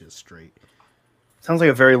mine. Yo, that shit is straight. Sounds like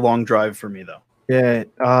a very long drive for me though. Yeah,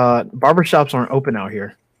 barbershops aren't open out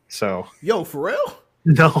here, so Yo, for real?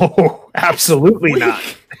 no, absolutely Weak. not.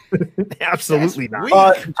 Absolutely That's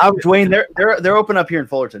not. weak. Dwayne, they're open up here in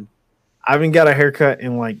Fullerton. I haven't got a haircut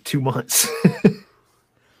in like 2 months.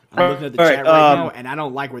 I'm looking at the All right, chat right now, and I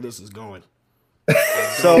don't like where this is going.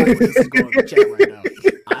 So- Where this is going in the chat right now.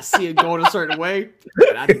 I see it going a certain way,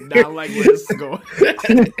 and I do not like where this is going.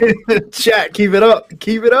 Chat, keep it up.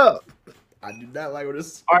 Keep it up. I do not like where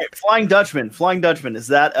this. All right, Flying Dutchman. Flying Dutchman. Is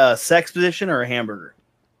that a sex position or a hamburger?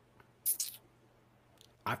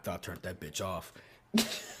 I thought turned that bitch off.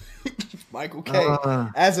 Michael K.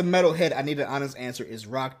 As a metalhead, I need an honest answer. Is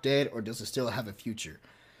rock dead, or does it still have a future?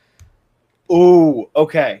 Ooh,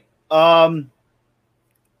 okay.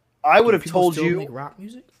 I would have People told still you. make rock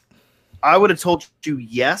music. I would have told you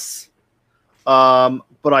yes.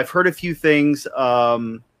 But I've heard a few things.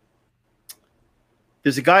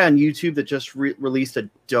 There's a guy on YouTube that just released a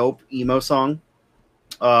dope emo song,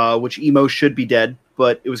 which emo should be dead,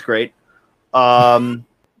 but it was great. Like,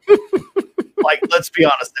 let's be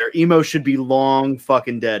honest there. Emo should be long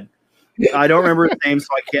fucking dead. I don't remember his name, so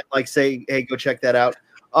I can't like say, hey, go check that out.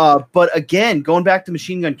 But again, going back to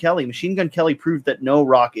Machine Gun Kelly proved that no,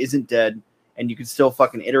 rock isn't dead, and you can still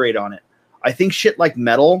fucking iterate on it. I think shit like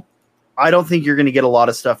metal, I don't think you're going to get a lot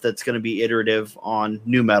of stuff that's going to be iterative on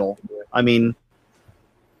new metal. I mean,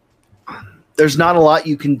 there's not a lot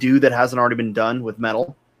you can do that hasn't already been done with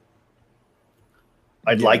metal.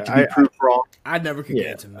 I'd like to be proved wrong. I never could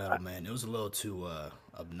get into metal, man. It was a little too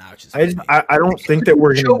obnoxious. I don't think that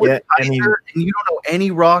we're going to get any. And you don't know any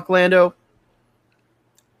rock, Lando?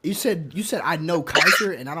 You said I know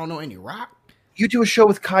Kaiser and I don't know any rock? You do a show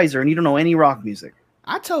with Kaiser and you don't know any rock music.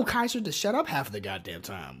 I told Kaiser to shut up half of the goddamn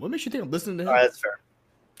time. What makes you think I'm listening to him? All right, that's fair.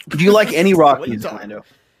 Do you like any rock music, Lando?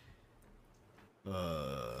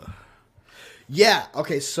 Yeah.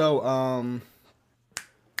 Okay. So,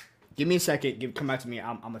 give me a second. Come back to me.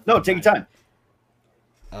 No, take your time.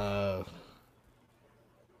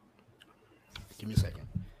 Give me a second.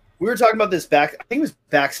 We were talking about this back. I think it was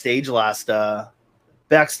backstage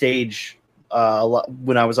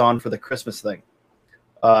when I was on for the Christmas thing.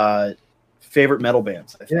 Favorite metal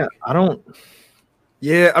bands. I think. Yeah, I don't.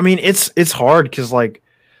 Yeah, I mean it's hard because like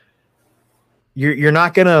you're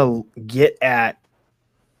not gonna get at.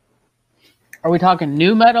 Are we talking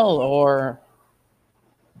new metal or?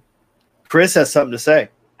 Chris has something to say.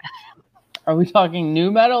 Are we talking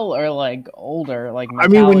new metal or like older, like Metallica? I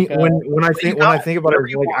mean, when I think about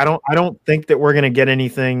it, like I don't think that we're gonna get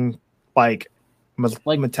anything like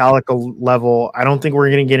Metallica level. I don't think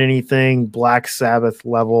we're gonna get anything Black Sabbath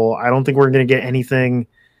level. I don't think we're gonna get anything,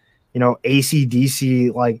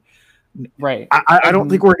 AC/DC like. Right. I don't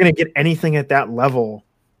think we're gonna get anything at that level.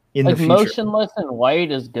 In the future. Motionless in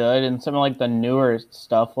White is good, and some of like the newer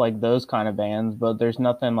stuff, like those kind of bands, but there's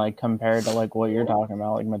nothing like compared to like what you're talking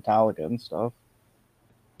about, like Metallica and stuff.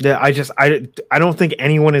 Yeah, I don't think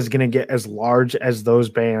anyone is gonna get as large as those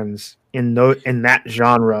bands in that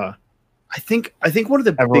genre. I think one of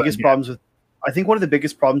the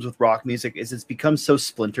biggest problems with rock music is it's become so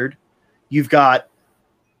splintered. You've got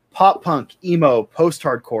pop punk, emo,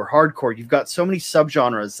 post-hardcore, hardcore. You've got so many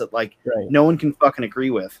subgenres that no one can fucking agree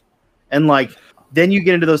with. And like then you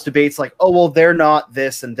get into those debates like, oh well, they're not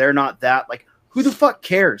this and they're not that. Like, who the fuck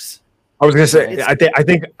cares? I was gonna say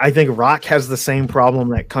I think rock has the same problem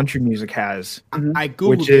that country music has. I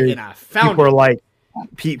googled it and I found people are like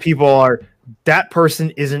people are that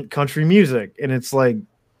person isn't country music, and it's like,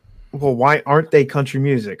 well, why aren't they country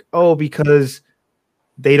music? Oh, because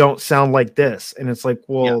they don't sound like this. And it's like,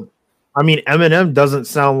 well, I mean, Eminem doesn't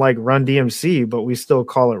sound like Run DMC, but we still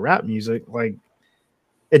call it rap music. Like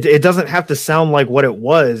it doesn't have to sound like what it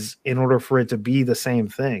was in order for it to be the same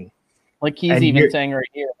thing. Like he's even saying right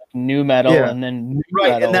here, like new metal and then new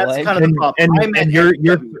metal. And that's kind of the problem.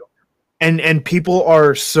 And people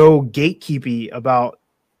are so gatekeepy about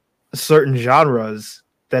certain genres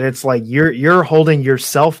that it's like you're holding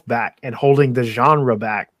yourself back and holding the genre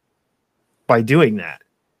back by doing that.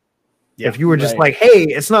 Yeah, if you were just like, hey,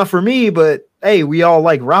 it's not for me, but hey, we all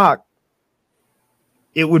like rock,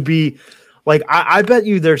 it would be like, I bet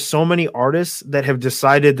you there's so many artists that have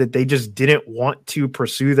decided that they just didn't want to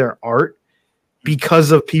pursue their art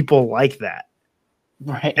because of people like that.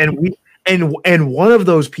 Right. And one of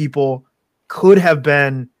those people could have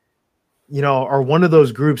been, or one of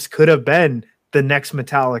those groups could have been the next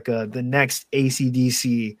Metallica, the next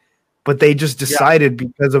AC/DC, but they just decided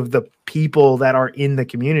because of the people that are in the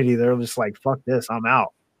community, they're just like, fuck this, I'm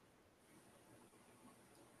out.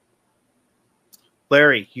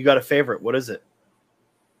 Larry, you got a favorite. What is it?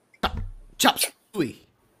 Chop Suey.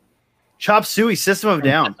 Chop Suey, System of a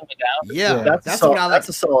Down. Yeah, that's what I like. That's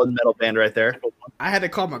a solid metal band right there. I had to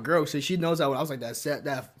call my girl so she knows that when I was like that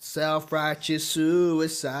self-righteous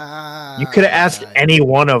suicide. You could have asked any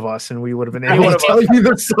one of us and we would have been able to tell you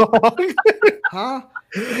the song. Huh?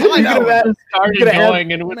 Man,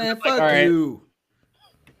 fuck you.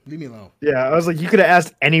 Leave me alone. Yeah, I was like, you could have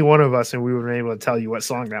asked any one of us and we would have been able to tell you what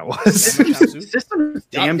song that was. System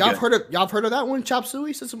damn y'all heard of that one, Chop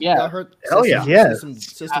Suey? System, yeah. Y'all heard Hell yeah.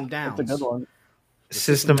 System Downs. That's a good one.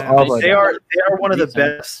 System of They are one of the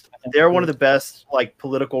best. They are one of the best like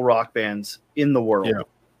political rock bands in the world. Yeah.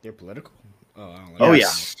 They're political. Oh, I don't like oh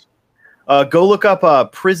that. Yeah. Go look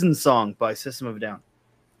up "Prison Song" by System of a Down.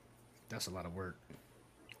 That's a lot of work.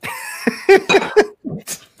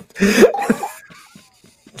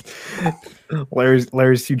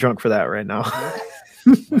 Larry's too drunk for that right now.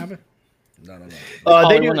 What happened? No.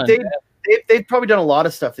 They've probably done a lot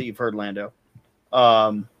of stuff that you've heard, Lando.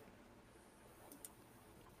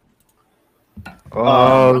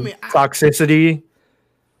 Toxicity.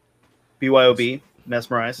 BYOB,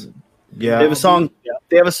 Mesmerize. Yeah. They have a song.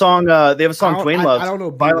 They have a song. Dwayne loves. I don't know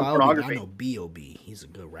Violent BYOB, Pornography. I know B.O.B. He's a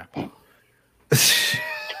good rapper.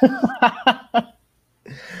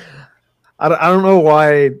 I don't know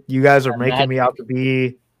why you guys are making me out to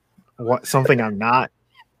be something I'm not.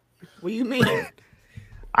 What do you mean?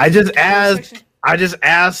 I just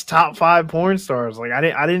asked top 5 porn stars. Like I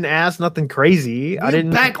didn't ask nothing crazy. I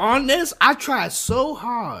didn't back on this. I tried so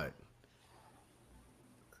hard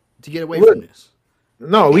to get away from this.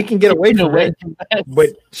 No, we can get away from it, but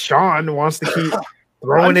Sean wants to keep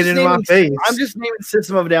throwing it in my face. I'm just naming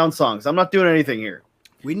System of a Down songs. I'm not doing anything here.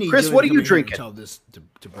 We need Chris. Jillian What are to you come in here and drinking? tell this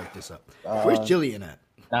to break this up. Where's Jillian at?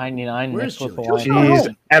 99 Where's mixed with the Jillian? wine.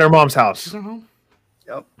 She's at her mom's house. She's not home.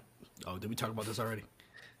 Yep. Oh, did we talk about this already?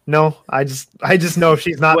 No, I just know if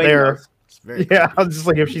she's not Dwayne there. knows. It's very Yeah, creepy. I was just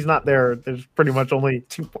like, if she's not there, there's pretty much only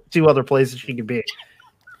two other places she could be.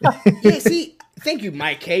 Yeah, see, thank you,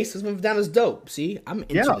 Mike Case. This move down is dope. See, I'm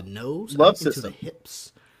into Yeah. the nose. Love I'm into System. the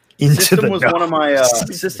hips. System was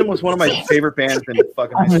one of my favorite bands in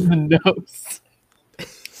fucking high I'm school. in the nose.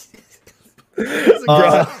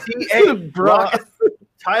 Hey, Brock,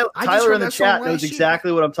 I just Tyler heard in the that song chat knows last year.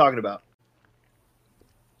 exactly what I'm talking about.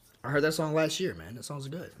 I heard that song last year, man. That song's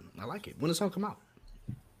good. I like it. When did the song come out?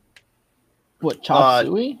 What, Chop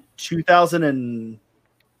Suey?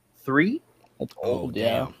 2003? That's old,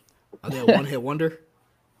 yeah. Damn. Are they a one-hit wonder?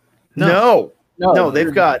 No,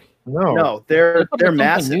 they've got No, they're Something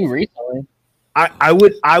massive. new recently. I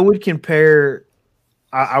would compare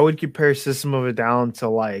System of a Down to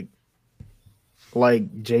like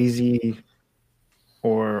Jay-Z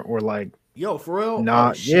or like Yo, for real?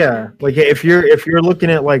 not Oh, shit. yeah. Like if you're looking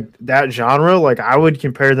at like that genre, like I would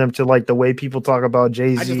compare them to like the way people talk about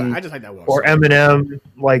Jay-Z I just like that one. or song. Eminem.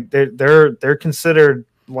 Like they're considered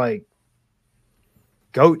like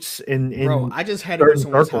goats in Bro, I just had it with certain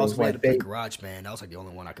someone's circles, house. We had to like play they- Garage Band. That was like the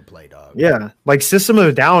only one I could play, dog. yeah. Like System of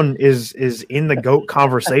a Down is in the goat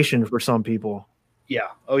conversation for some people. Yeah.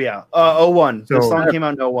 Oh yeah. 01. The So- song came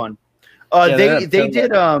out in 01. Yeah, They they're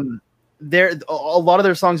did a lot of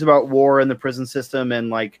their songs about war and the prison system and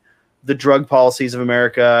like the drug policies of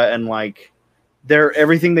America and like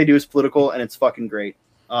everything they do is political and it's fucking great.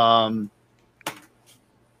 I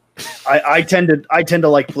tend to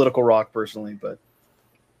like political rock personally, but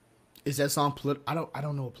Is that song political? I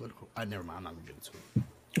don't know what political. Never mind. I'm not gonna get into it.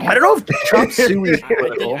 I don't know if Chop Suey is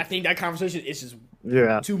political. I think that conversation is just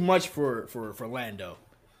Yeah. too much for Lando.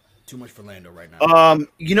 Too much for Lando right now.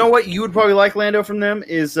 You know what you would probably like, Lando, from them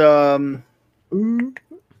is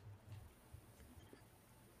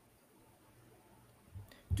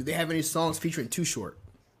Do they have any songs featuring Too Short?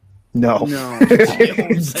 No. no. You know what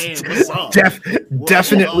I'm saying? What's up?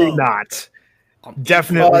 Definitely up? not. I'm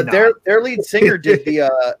Definitely not. Their lead singer did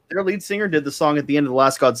the song at the end of the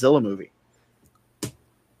last Godzilla movie.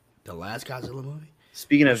 The last Godzilla movie.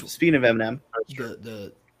 Speaking of Eminem,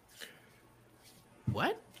 The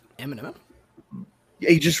what? Eminem?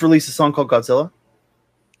 he just released a song called Godzilla.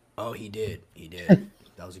 Oh, he did. He did.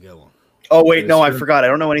 That was a good one. Oh wait, no, I forgot. I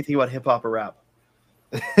don't know anything about hip hop or rap.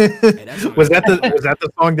 Hey, that's was that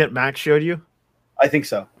the song that Max showed you? I think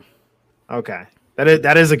so. Okay.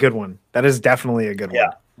 That is a good one. That is definitely a good Yeah.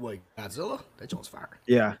 one. Wait, Godzilla? That joint's fire.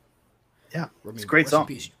 Yeah. Yeah, I mean, it's a great song.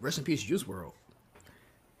 Rest in peace, Juice WRLD.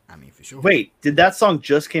 I mean, for sure. Wait, did that song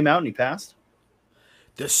just came out and he passed?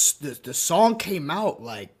 the song came out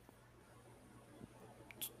like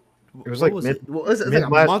It was what like it? What was it? Like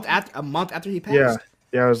a month after he passed. Yeah.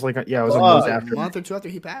 Yeah, it was like it was a Oh, month Like after. a month or two after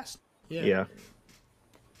he passed. Yeah.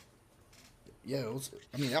 Yeah, it was.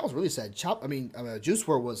 I mean, that was really sad. Juice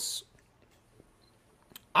WRLD was.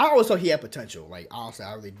 I always thought he had potential. Like honestly,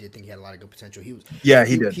 I really did think he had a lot of good potential. He was. Yeah,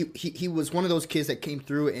 he did. He was one of those kids that came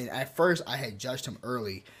through, and at first I had judged him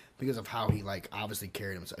early because of how he like obviously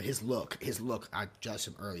carried himself. His look. I judged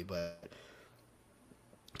him early, but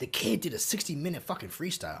the kid did a 60-minute fucking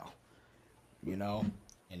freestyle. You know,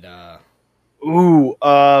 and Ooh,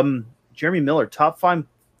 Jeremy Miller, top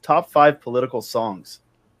five political songs.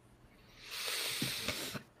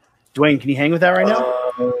 Dwayne, can you hang with that right now?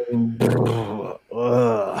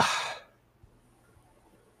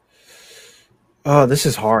 Oh, this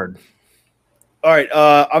is hard. All right,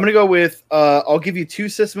 I'm gonna go with. I'll give you two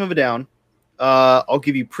System of a Down. I'll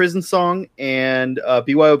give you Prison Song and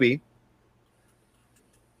BYOB.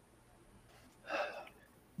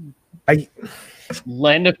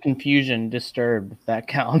 Land of Confusion, Disturbed, if that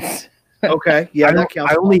counts. Okay, yeah, that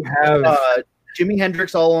counts. I only have. Jimi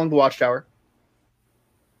Hendrix, All Along the Watchtower.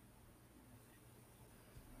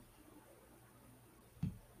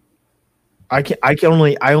 I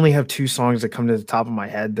only have two songs that come to the top of my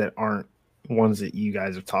head that aren't ones that you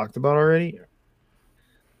guys have talked about already.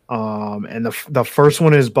 And the first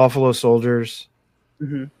one is Buffalo Soldiers.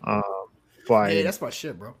 Mm-hmm. Hey, that's my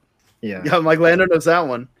shit, bro. Yeah, Mike Lando knows that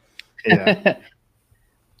one. Yeah.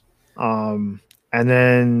 And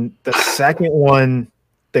then the second one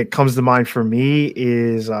that comes to mind for me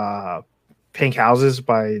is Pink Houses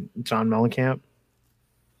by John Mellencamp.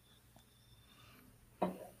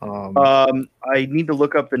 I need to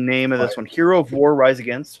look up the name of this one. Hero of War, Rise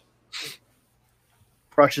Against.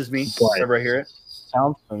 Crushes me whenever I hear it.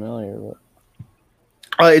 Sounds familiar.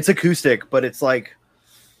 It's acoustic, but it's like,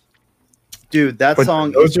 dude, that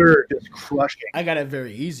song those are just crushing. I got a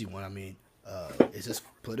very easy one. I mean, is this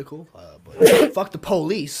political? But fuck the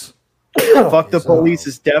police. Fuck the police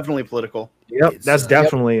is definitely political. Yep, that's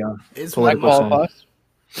definitely it's political song.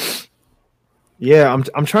 Yeah,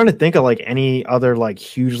 I'm trying to think of like any other like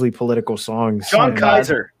hugely political songs. John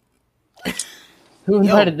Kaiser. Who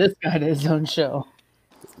invited this guy to his own show?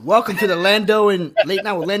 Welcome to the Lando and Late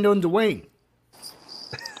Night with Lando and Dwayne.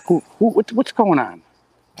 What's going on?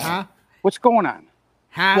 Huh? What's going on?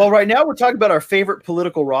 Huh? Well, right now we're talking about our favorite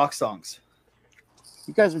political rock songs.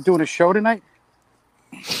 You guys are doing a show tonight?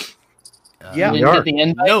 Yeah, we are.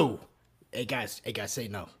 No. Hey guys, say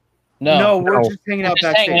no. No, we're just hanging out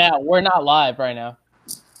backstage. Hanging out. We're not live right now.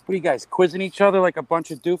 What are you guys quizzing each other like a bunch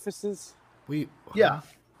of doofuses? Yeah.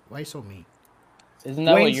 Why are you so mean? Isn't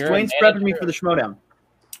that what you're? Dwayne's prepping me for the Schmodown.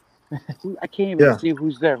 I can't even see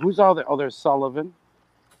who's there. Who's all there? Oh, there's Sullivan,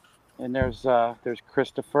 and there's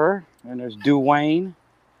Christopher, and there's Dwayne,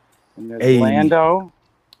 and there's Lando.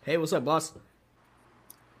 Hey, what's up, boss?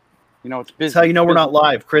 You know it's busy. That's how you know we're not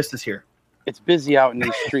live. Chris is here. It's busy out in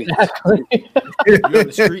these streets. You're in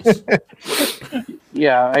the streets?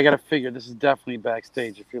 Yeah, I gotta figure this is definitely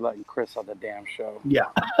backstage if you're letting Chris on the damn show. Yeah,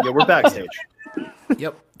 we're backstage.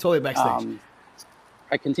 Yep, totally backstage.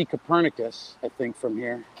 I can see Copernicus, I think, from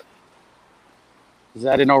here. Is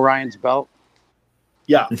that in Orion's belt?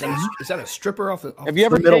 Yeah. Is that a stripper off the? Have you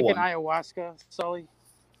ever middle taken one. ayahuasca, Sully?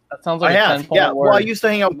 That sounds like I have. Yeah. Well, I used to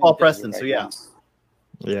hang out with Paul Preston, so yeah.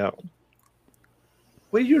 Yeah.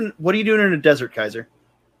 What are you doing? What are you doing in the desert, Kaiser?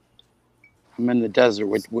 I'm in the desert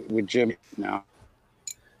with Jim now.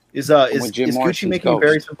 Is with Jim Gucci Morrison's making ghost.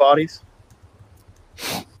 bury some bodies?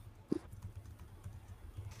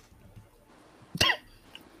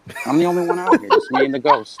 I'm the only one out here. It's me and the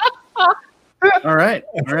ghost. All right.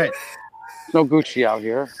 No Gucci out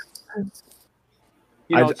here.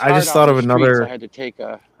 You know, I just thought of the streets. another. I had to take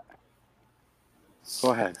a.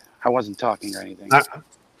 Go ahead. I wasn't talking or anything.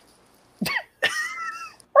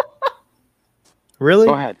 Really?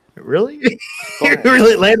 Go ahead. Really? Go ahead.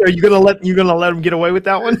 Really, Lando? Are you gonna let him get away with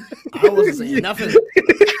that one? I wasn't saying nothing.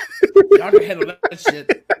 Y'all can handle that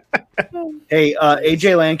shit. Hey,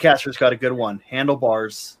 AJ Lancaster's got a good one.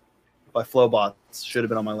 Handlebars by Flowbots should have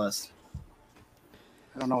been on my list.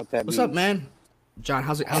 I don't know what that What's means. up, man? John,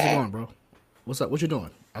 how's it going, bro? What's up? What you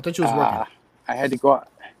doing? I thought you was working. I had to go out.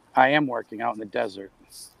 I am working out in the desert.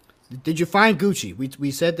 Did you find Gucci?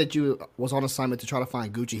 We said that you was on assignment to try to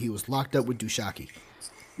find Gucci. He was locked up with Dushaki.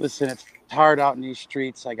 Listen, it's hard out in these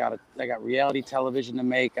streets. I got reality television to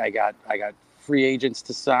make. I got free agents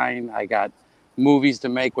to sign. I got movies to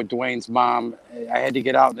make with Dwayne's mom. I had to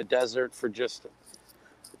get out in the desert for just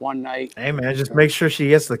one night. Hey man, just make sure she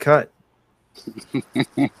gets the cut. The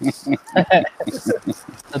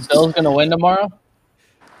Bills gonna win tomorrow?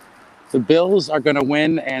 The Bills are going to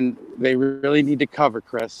win, and they really need to cover,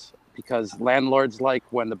 Chris, because landlords like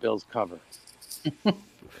when the Bills cover. That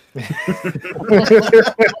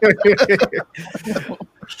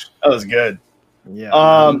was good. Yeah.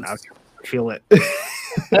 I feel it.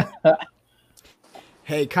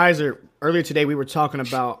 Hey, Kaiser, earlier today we were talking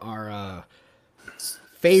about our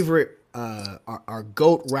favorite, our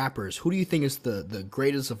GOAT rappers. Who do you think is the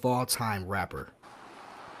greatest of all time rapper?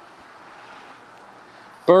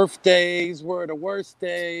 Birthdays were the worst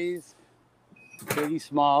days. Biggie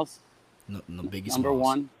Smalls. No Biggie Number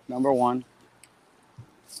Smalls. Number one.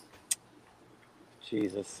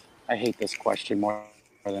 Jesus. I hate this question more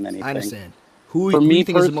than anything. I understand. Who For do me you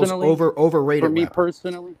think is the most personally- overrated For me rapper?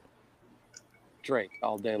 personally, Drake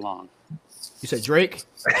all day long. You said Drake?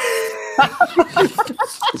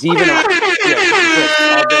 Is he even a Drake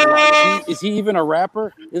all day long. Is he even a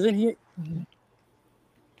rapper? Isn't he?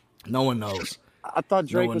 No one knows. I thought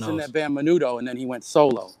Drake one was in knows. that band Menudo, and then he went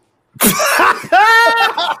solo.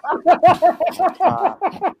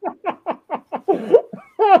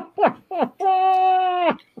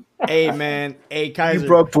 Hey, man. Hey, Kaiser. You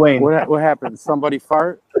broke Dwayne. What happened? Somebody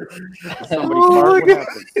fart? Somebody Oh fart? my What God.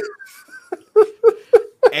 happened?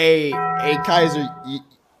 Hey, Kaiser.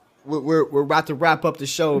 We're about to wrap up the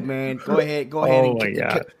show, man. Go ahead Oh and my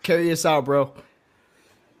God. carry us out, bro.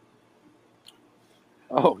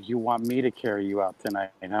 Oh, you want me to carry you out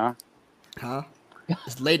tonight, huh? Huh?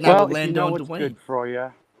 It's late night Well, with if you Lando know and what's Dwayne. good for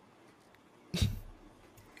you.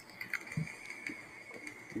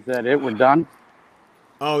 Is that it? We're done?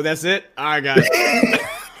 Oh, that's it. All right, guys.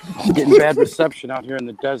 Getting bad reception out here in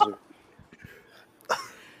the desert.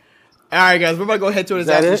 All right, guys. We're about to go head to Is this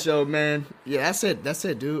that after it? show, man. Yeah, that's it. That's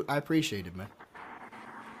it, dude. I appreciate it, man.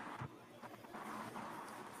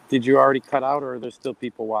 Did you already cut out, or are there still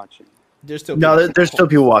people watching? There's still No, people. there's still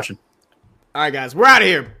people watching. All right, guys. We're out of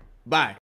here. Bye.